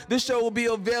Live. This show will be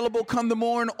available come the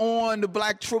morning on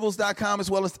theblacktribbles.com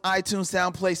as well as iTunes,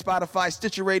 SoundPlay, Spotify,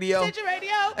 Stitcher Radio.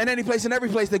 And any place and every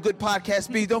place that good podcasts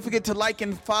be. Don't forget to like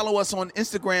and follow us on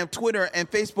Instagram, Twitter,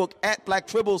 and Facebook at Black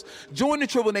Tribbles. Join the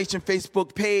Tribble Nation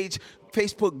Facebook page,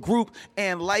 Facebook group,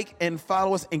 and like and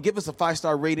follow us and give us a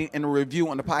 5-star rating and a review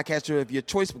on the podcaster of your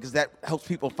choice because that helps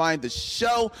people find the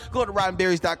show. Go to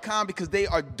Roddenberrys.com because they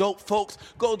are dope folks.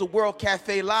 Go to World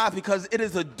Cafe Live because it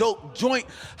is a dope joint.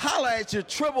 Holla at your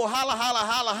Tribble. Holla, holla,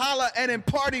 holla, holla. And in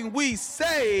parting, we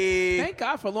say... Thank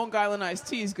God for Long Island iced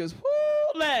teas because,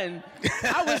 whoo, Len,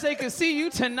 I wish they could see you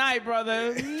tonight,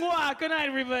 brother. Mwah. Good night,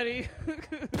 everybody.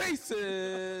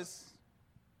 Pieces.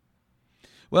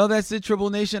 Well, that's it, Tribble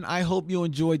Nation. I hope you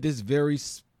enjoyed this very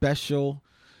special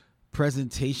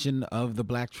presentation of the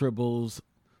Black Tribbles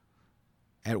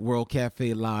at World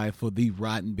Cafe Live for the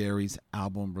Roddenberrys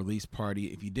album release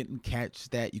party. If you didn't catch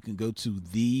that, you can go to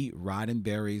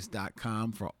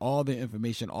theroddenberrys.com for all their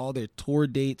information, all their tour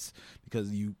dates,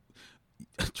 because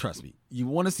trust me, you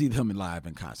want to see them live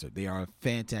in concert. They are a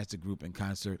fantastic group in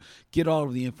concert. Get all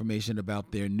of the information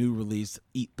about their new release,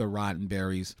 Eat the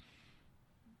Roddenberrys.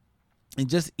 And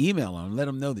just email them. Let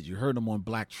them know that you heard them on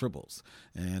Black Tribbles.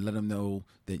 And let them know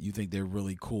that you think they're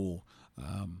really cool.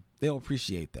 They'll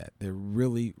appreciate that. They're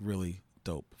really, really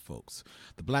dope folks.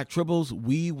 The Black Tribbles,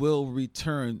 we will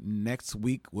return next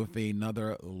week with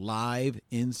another live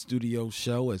in-studio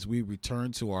show as we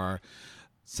return to our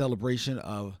celebration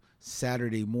of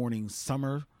Saturday morning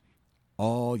summer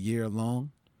all year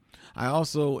long. I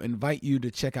also invite you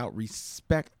to check out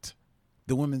Respect,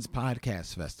 the Women's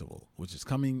Podcast Festival, which is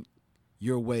coming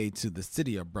your way to the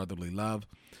city of brotherly love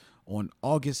on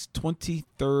August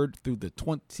 23rd through the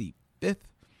 25th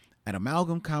at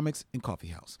Amalgam Comics and Coffee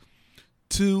House.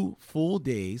 2 full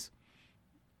days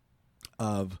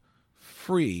of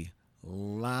free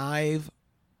live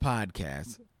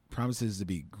podcasts. Promises to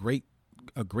be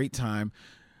a great time.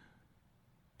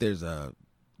 There's a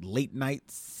late night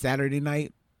Saturday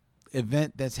night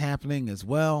event that's happening as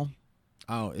well.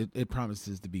 Oh, it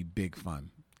promises to be big fun.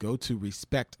 Go to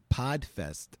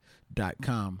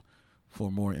respectpodfest.com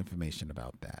for more information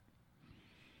about that.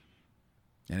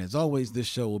 And as always, this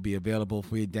show will be available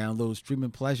for your download, streaming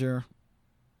pleasure,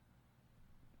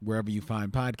 wherever you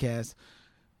find podcasts.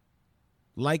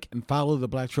 Like and follow the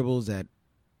Black Tribbles at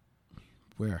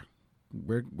where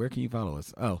can you follow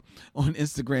us? Oh, on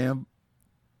Instagram,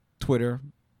 Twitter,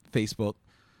 Facebook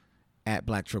at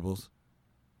Black Tribbles.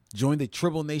 Join the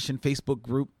Tribble Nation Facebook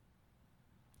group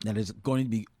that is going to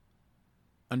be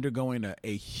undergoing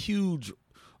a huge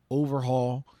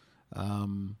overhaul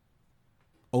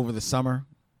over the summer,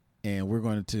 and we're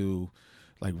going to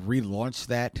relaunch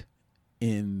that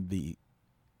in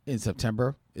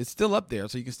September. It's still up there,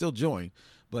 so you can still join,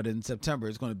 but in September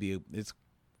we're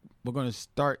going to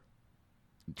start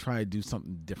try to do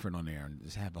something different on there and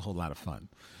just have a whole lot of fun.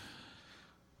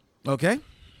 Okay,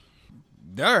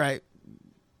 all right.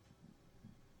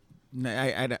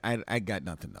 I got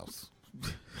nothing else.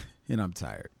 And I'm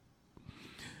tired.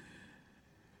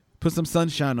 Put some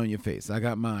sunshine on your face. I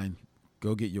got mine.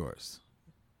 Go get yours.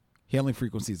 Hailing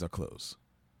frequencies are closed.